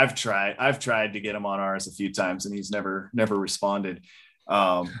him. I've tried to get him on ours a few times, and he's never responded.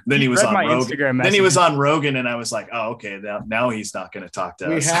 Then he was on Rogan. Then he was on Rogan, and I was like, oh, okay, now he's not going to talk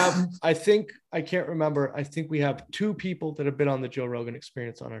to us. We have, I can't remember. I think we have 2 people that have been on the Joe Rogan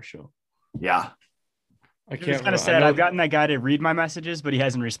Experience on our show. Yeah. I can't. It's kind of sad. I've gotten that guy to read my messages, but he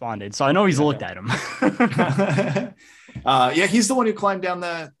hasn't responded, so I know he's looked at him. Yeah, he's the one who climbed down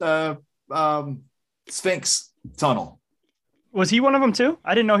the Sphinx tunnel. Was he one of them too?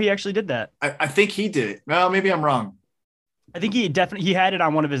 I didn't know he actually did that. I think he did it. Well, maybe I'm wrong. I think he had it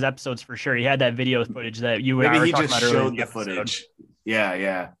on one of his episodes for sure. He had that video footage that you and I were talking about earlier. Maybe he just showed the footage.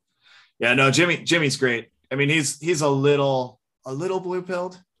 Yeah. No, Jimmy's great. I mean, he's a little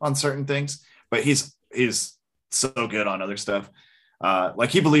blue-pilled on certain things, but he's so good on other stuff.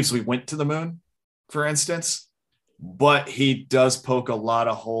 Like he believes we went to the moon, for instance. But he does poke a lot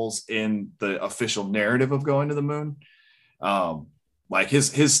of holes in the official narrative of going to the moon. Like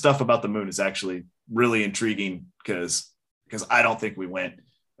his stuff about the moon is actually really intriguing because I don't think we went.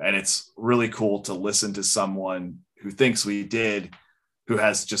 And it's really cool to listen to someone who thinks we did, who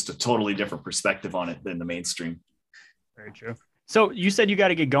has just a totally different perspective on it than the mainstream. Very true. So you said you got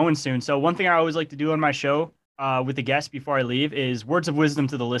to get going soon. So one thing I always like to do on my show with the guests before I leave is words of wisdom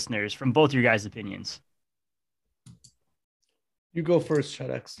to the listeners from both your guys' opinions. You go first,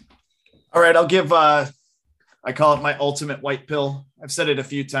 Chud. All right, I'll give, I call it my ultimate white pill. I've said it a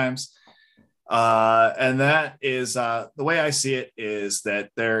few times. And that is, the way I see it is that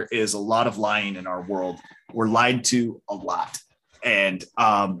there is a lot of lying in our world. We're lied to a lot. And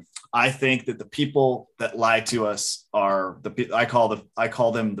I think that the people that lie to us are I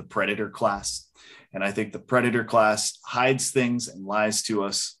call them the predator class. And I think the predator class hides things and lies to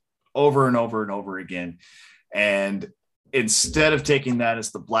us over and over and over again. And instead of taking that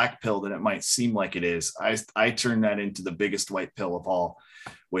as the black pill that it might seem like it is, I turn that into the biggest white pill of all,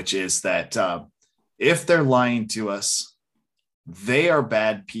 which is that if they're lying to us, they are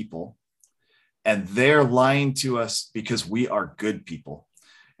bad people, and they're lying to us because we are good people.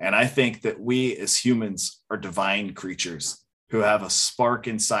 And I think that we as humans are divine creatures who have a spark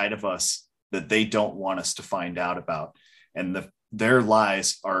inside of us that they don't want us to find out about. And their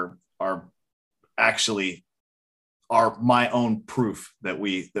lies are actually my own proof that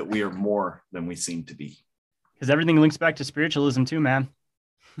we are more than we seem to be. Because everything links back to spiritualism too, man.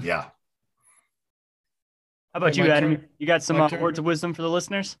 Yeah. How about you, Adam? You got some words of wisdom for the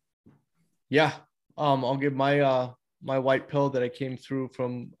listeners? Yeah. I'll give my my white pill that I came through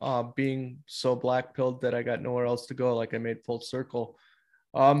from being so black pilled that I got nowhere else to go. Like I made full circle.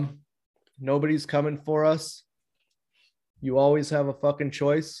 Nobody's coming for us. You always have a fucking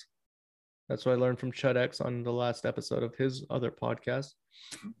choice. That's what I learned from Chud X on the last episode of his other podcast.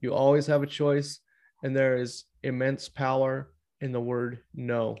 You always have a choice, and there is immense power in the word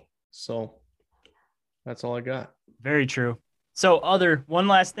no. So that's all I got. Very true. So one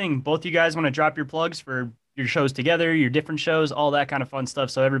last thing, both you guys want to drop your plugs for your shows together, your different shows, all that kind of fun stuff,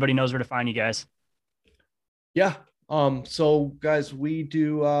 so everybody knows where to find you guys. Yeah. So guys, we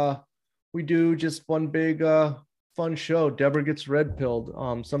do just one big fun show. Deborah Gets Red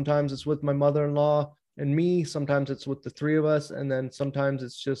Pilled. Sometimes it's with my mother-in-law and me, sometimes it's with the three of us, and then sometimes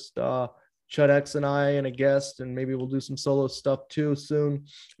it's just Chud X and I and a guest, and maybe we'll do some solo stuff too soon.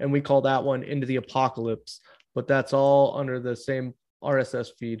 And we call that one Into the Apocalypse, but that's all under the same RSS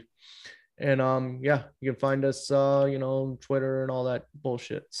feed. And yeah, you can find us on Twitter and all that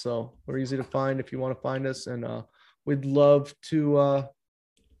bullshit. So we're easy to find if you want to find us, and we'd love to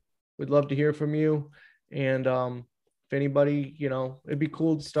hear from you. And if anybody, it'd be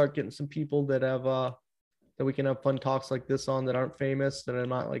cool to start getting some people that have that we can have fun talks like this on, that aren't famous, that are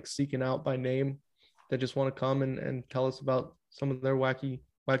not like seeking out by name, that just want to come and tell us about some of their wacky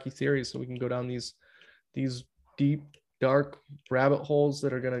theories, so we can go down these deep, dark rabbit holes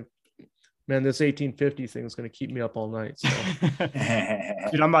that are gonna, man, this 1850 thing is gonna keep me up all night. So.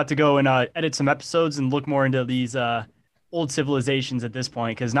 Dude, I'm about to go and edit some episodes and look more into these old civilizations at this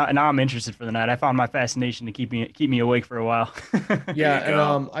point, because now I'm interested for the night. I found my fascination to keep me awake for a while.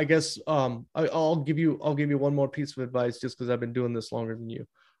 Yeah, and I guess I'll give you one more piece of advice, just because I've been doing this longer than you.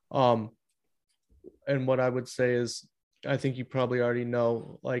 And what I would say is, I think you probably already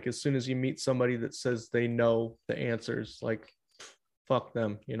know, like, as soon as you meet somebody that says they know the answers, like, fuck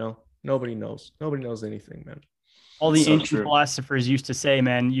them, nobody knows anything, man. All the ancient philosophers used to say,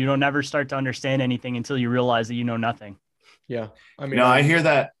 man, you don't never start to understand anything until you realize that you know nothing. Yeah. I mean, I hear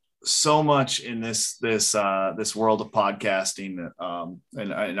that so much in this world of podcasting,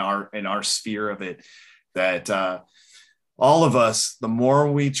 in our sphere of it, that all of us, the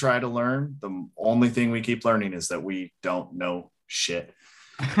more we try to learn, the only thing we keep learning is that we don't know shit.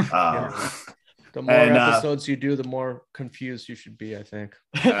 The more episodes you do, the more confused you should be, I think.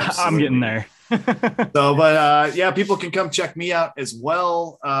 I'm getting there. But people can come check me out as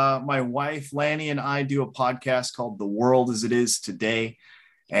well. My wife, Lanny, and I do a podcast called The World as It Is Today.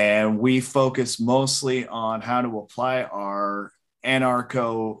 And we focus mostly on how to apply our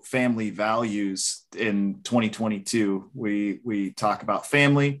anarcho family values in 2022. We talk about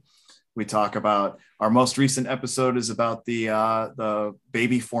family. We talk about, our most recent episode is about the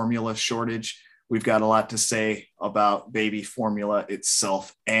baby formula shortage. We've got a lot to say about baby formula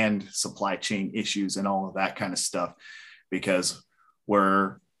itself and supply chain issues and all of that kind of stuff, because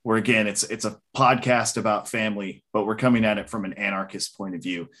we're again, it's a podcast about family, but we're coming at it from an anarchist point of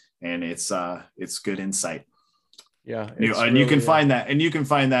view, and it's good insight. Yeah. You can find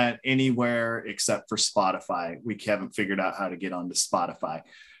that anywhere except for Spotify. We haven't figured out how to get onto Spotify,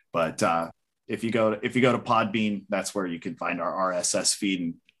 but if you go to Podbean, that's where you can find our RSS feed,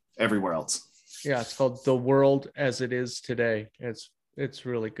 and everywhere else. Yeah, it's called The World as It Is Today. It's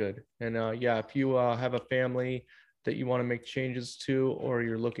really good. And if you have a family that you want to make changes to, or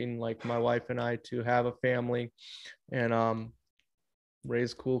you're looking like my wife and I to have a family and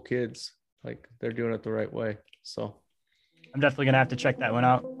raise cool kids, like, they're doing it the right way. So I'm definitely going to have to check that one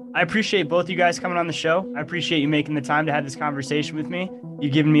out. I appreciate both you guys coming on the show. I appreciate you making the time to have this conversation with me.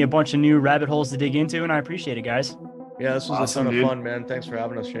 You've given me a bunch of new rabbit holes to dig into, and I appreciate it, guys. Yeah, this was awesome, a ton of fun, man. Thanks for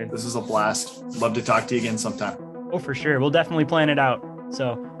having us, Shane. This is a blast. Love to talk to you again sometime. Oh, for sure. We'll definitely plan it out.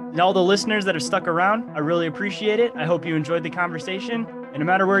 So, and all the listeners that have stuck around, I really appreciate it. I hope you enjoyed the conversation. And no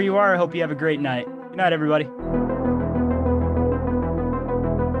matter where you are, I hope you have a great night. Good night, everybody.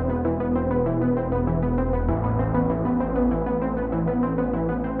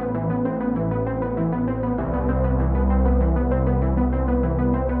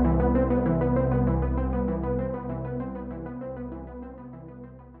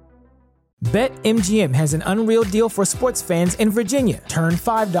 BetMGM has an unreal deal for sports fans in Virginia. Turn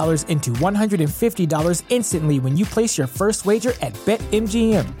 $5 into $150 instantly when you place your first wager at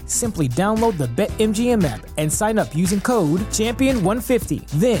BetMGM. Simply download the BetMGM app and sign up using code Champion150.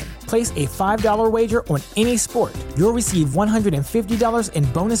 Then, place a $5 wager on any sport. You'll receive $150 in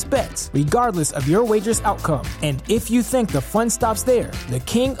bonus bets, regardless of your wager's outcome. And if you think the fun stops there, the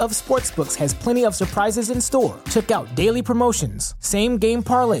king of sportsbooks has plenty of surprises in store. Check out daily promotions, same-game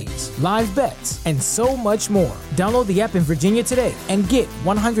parlays, live bets, and so much more. Download the app in Virginia today and get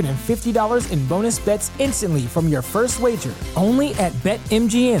 $150 in bonus bets instantly from your first wager. Only at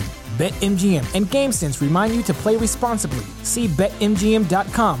BetMGM. BetMGM and GameSense remind you to play responsibly. See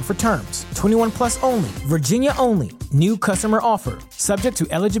BetMGM.com for terms. 21 plus only. Virginia only. New customer offer. Subject to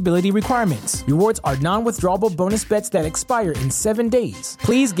eligibility requirements. Rewards are non-withdrawable bonus bets that expire in 7 days.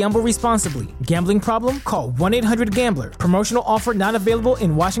 Please gamble responsibly. Gambling problem? Call 1-800-GAMBLER. Promotional offer not available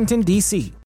in Washington, D.C.